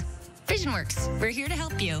Steve's. VisionWorks, we're here to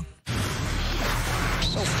help you.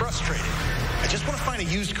 So frustrated. I just want to find a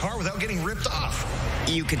used car without getting ripped off.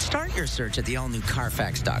 You could start your search at the all-new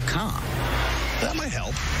Carfax.com. That might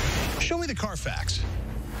help. Show me the Carfax.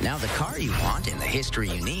 Now the car you want and the history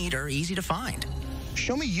you need are easy to find.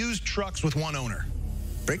 Show me used trucks with one owner.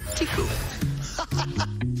 Pretty cool.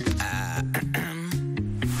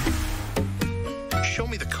 Show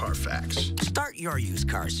me the Carfax. Start your used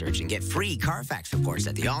car search and get free Carfax reports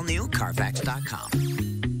at the all-new Carfax.com.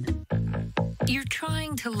 You're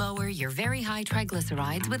trying to lower your very high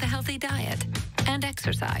triglycerides with a healthy diet and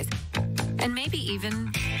exercise, and maybe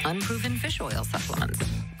even unproven fish oil supplements.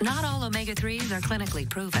 Not all omega-3s are clinically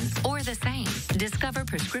proven or the same. Discover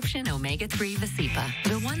prescription omega-3 Vasipa,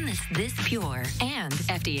 the one that's this pure and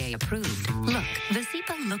FDA approved. Look,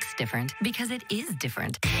 Vasipa looks different because it is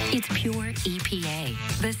different. It's pure EPA.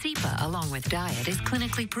 Vasipa, along with diet, is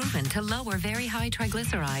clinically proven to lower very high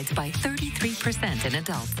triglycerides by 33% in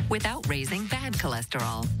adults without raising bad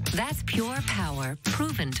cholesterol. That's pure power,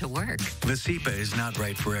 proven to work. Vasipa is not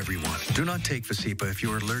right for everyone. Do not take Vasipa if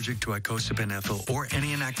you are allergic to icosapent ethyl or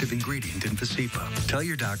any inactive ingredient in Vasipa. Tell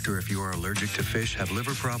your doctor if you are allergic to fish, have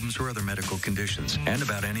liver problems, or other medical conditions, and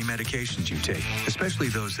about any medications you take, especially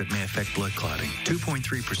those that may affect blood clotting.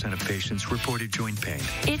 2.3% of patients reported joint pain.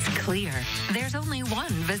 It's clear. There's only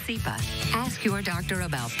one Vasipa. Ask your doctor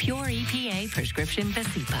about pure EPA prescription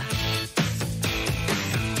Vasipa.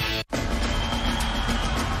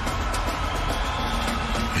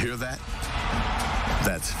 Hear that?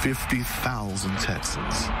 That's 50,000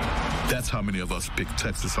 Texans. That's how many of us pick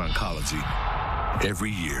Texas Oncology every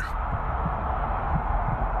year.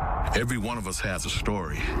 Every one of us has a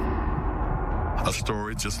story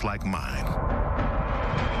just like mine,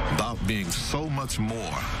 about being so much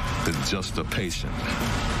more than just a patient.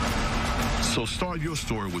 So start your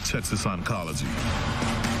story with Texas Oncology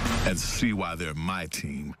and see why they're my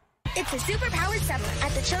team. It's a super-powered summer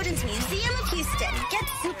at the Children's Museum of Houston. Get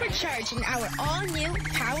supercharged in our all-new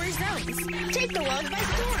Power Zones. Take the world by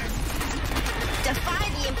storm. Defy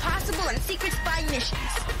the impossible and secret spy missions.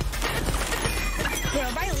 Grow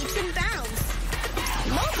by leaps and bounds.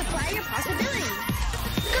 Multiply your possibilities.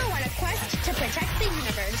 Go on a quest to protect the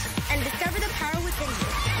universe and discover the power within you.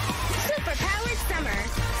 Super-powered summer.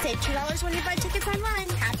 Save $2 when you buy tickets online.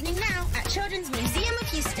 Happening now at Children's Museum of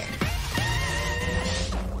Houston.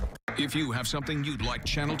 If you have something you'd like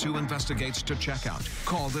Channel 2 Investigates to check out,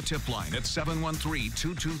 call the tip line at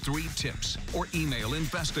 713-223-TIPS or email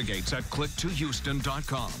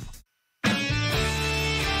investigates@click2houston.com.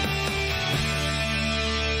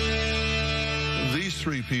 These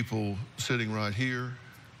three people sitting right here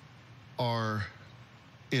are,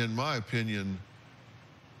 in my opinion,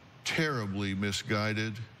 terribly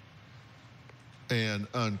misguided and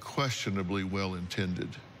unquestionably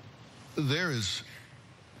well-intended. There is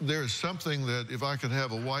there's something that, if I could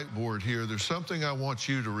have a whiteboard here, there's something I want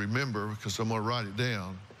you to remember, because I'm going to write it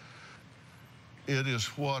down. It is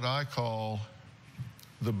what I call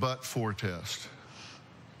the but-for test.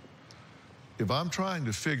 If I'm trying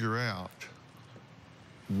to figure out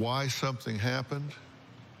why something happened,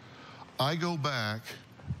 I go back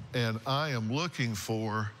and I am looking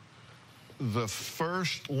for the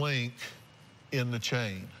first link in the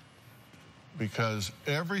chain, because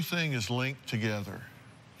everything is linked together.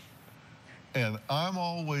 And I'm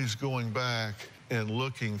always going back and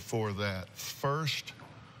looking for that first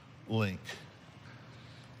link.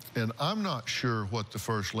 And I'm not sure what the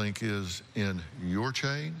first link is in your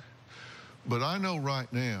chain, but I know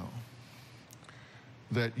right now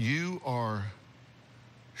that you are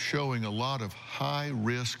showing a lot of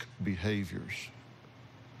high-risk behaviors.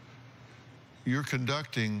 You're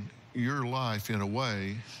conducting your life in a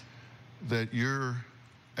way that you're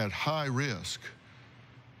at high risk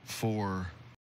for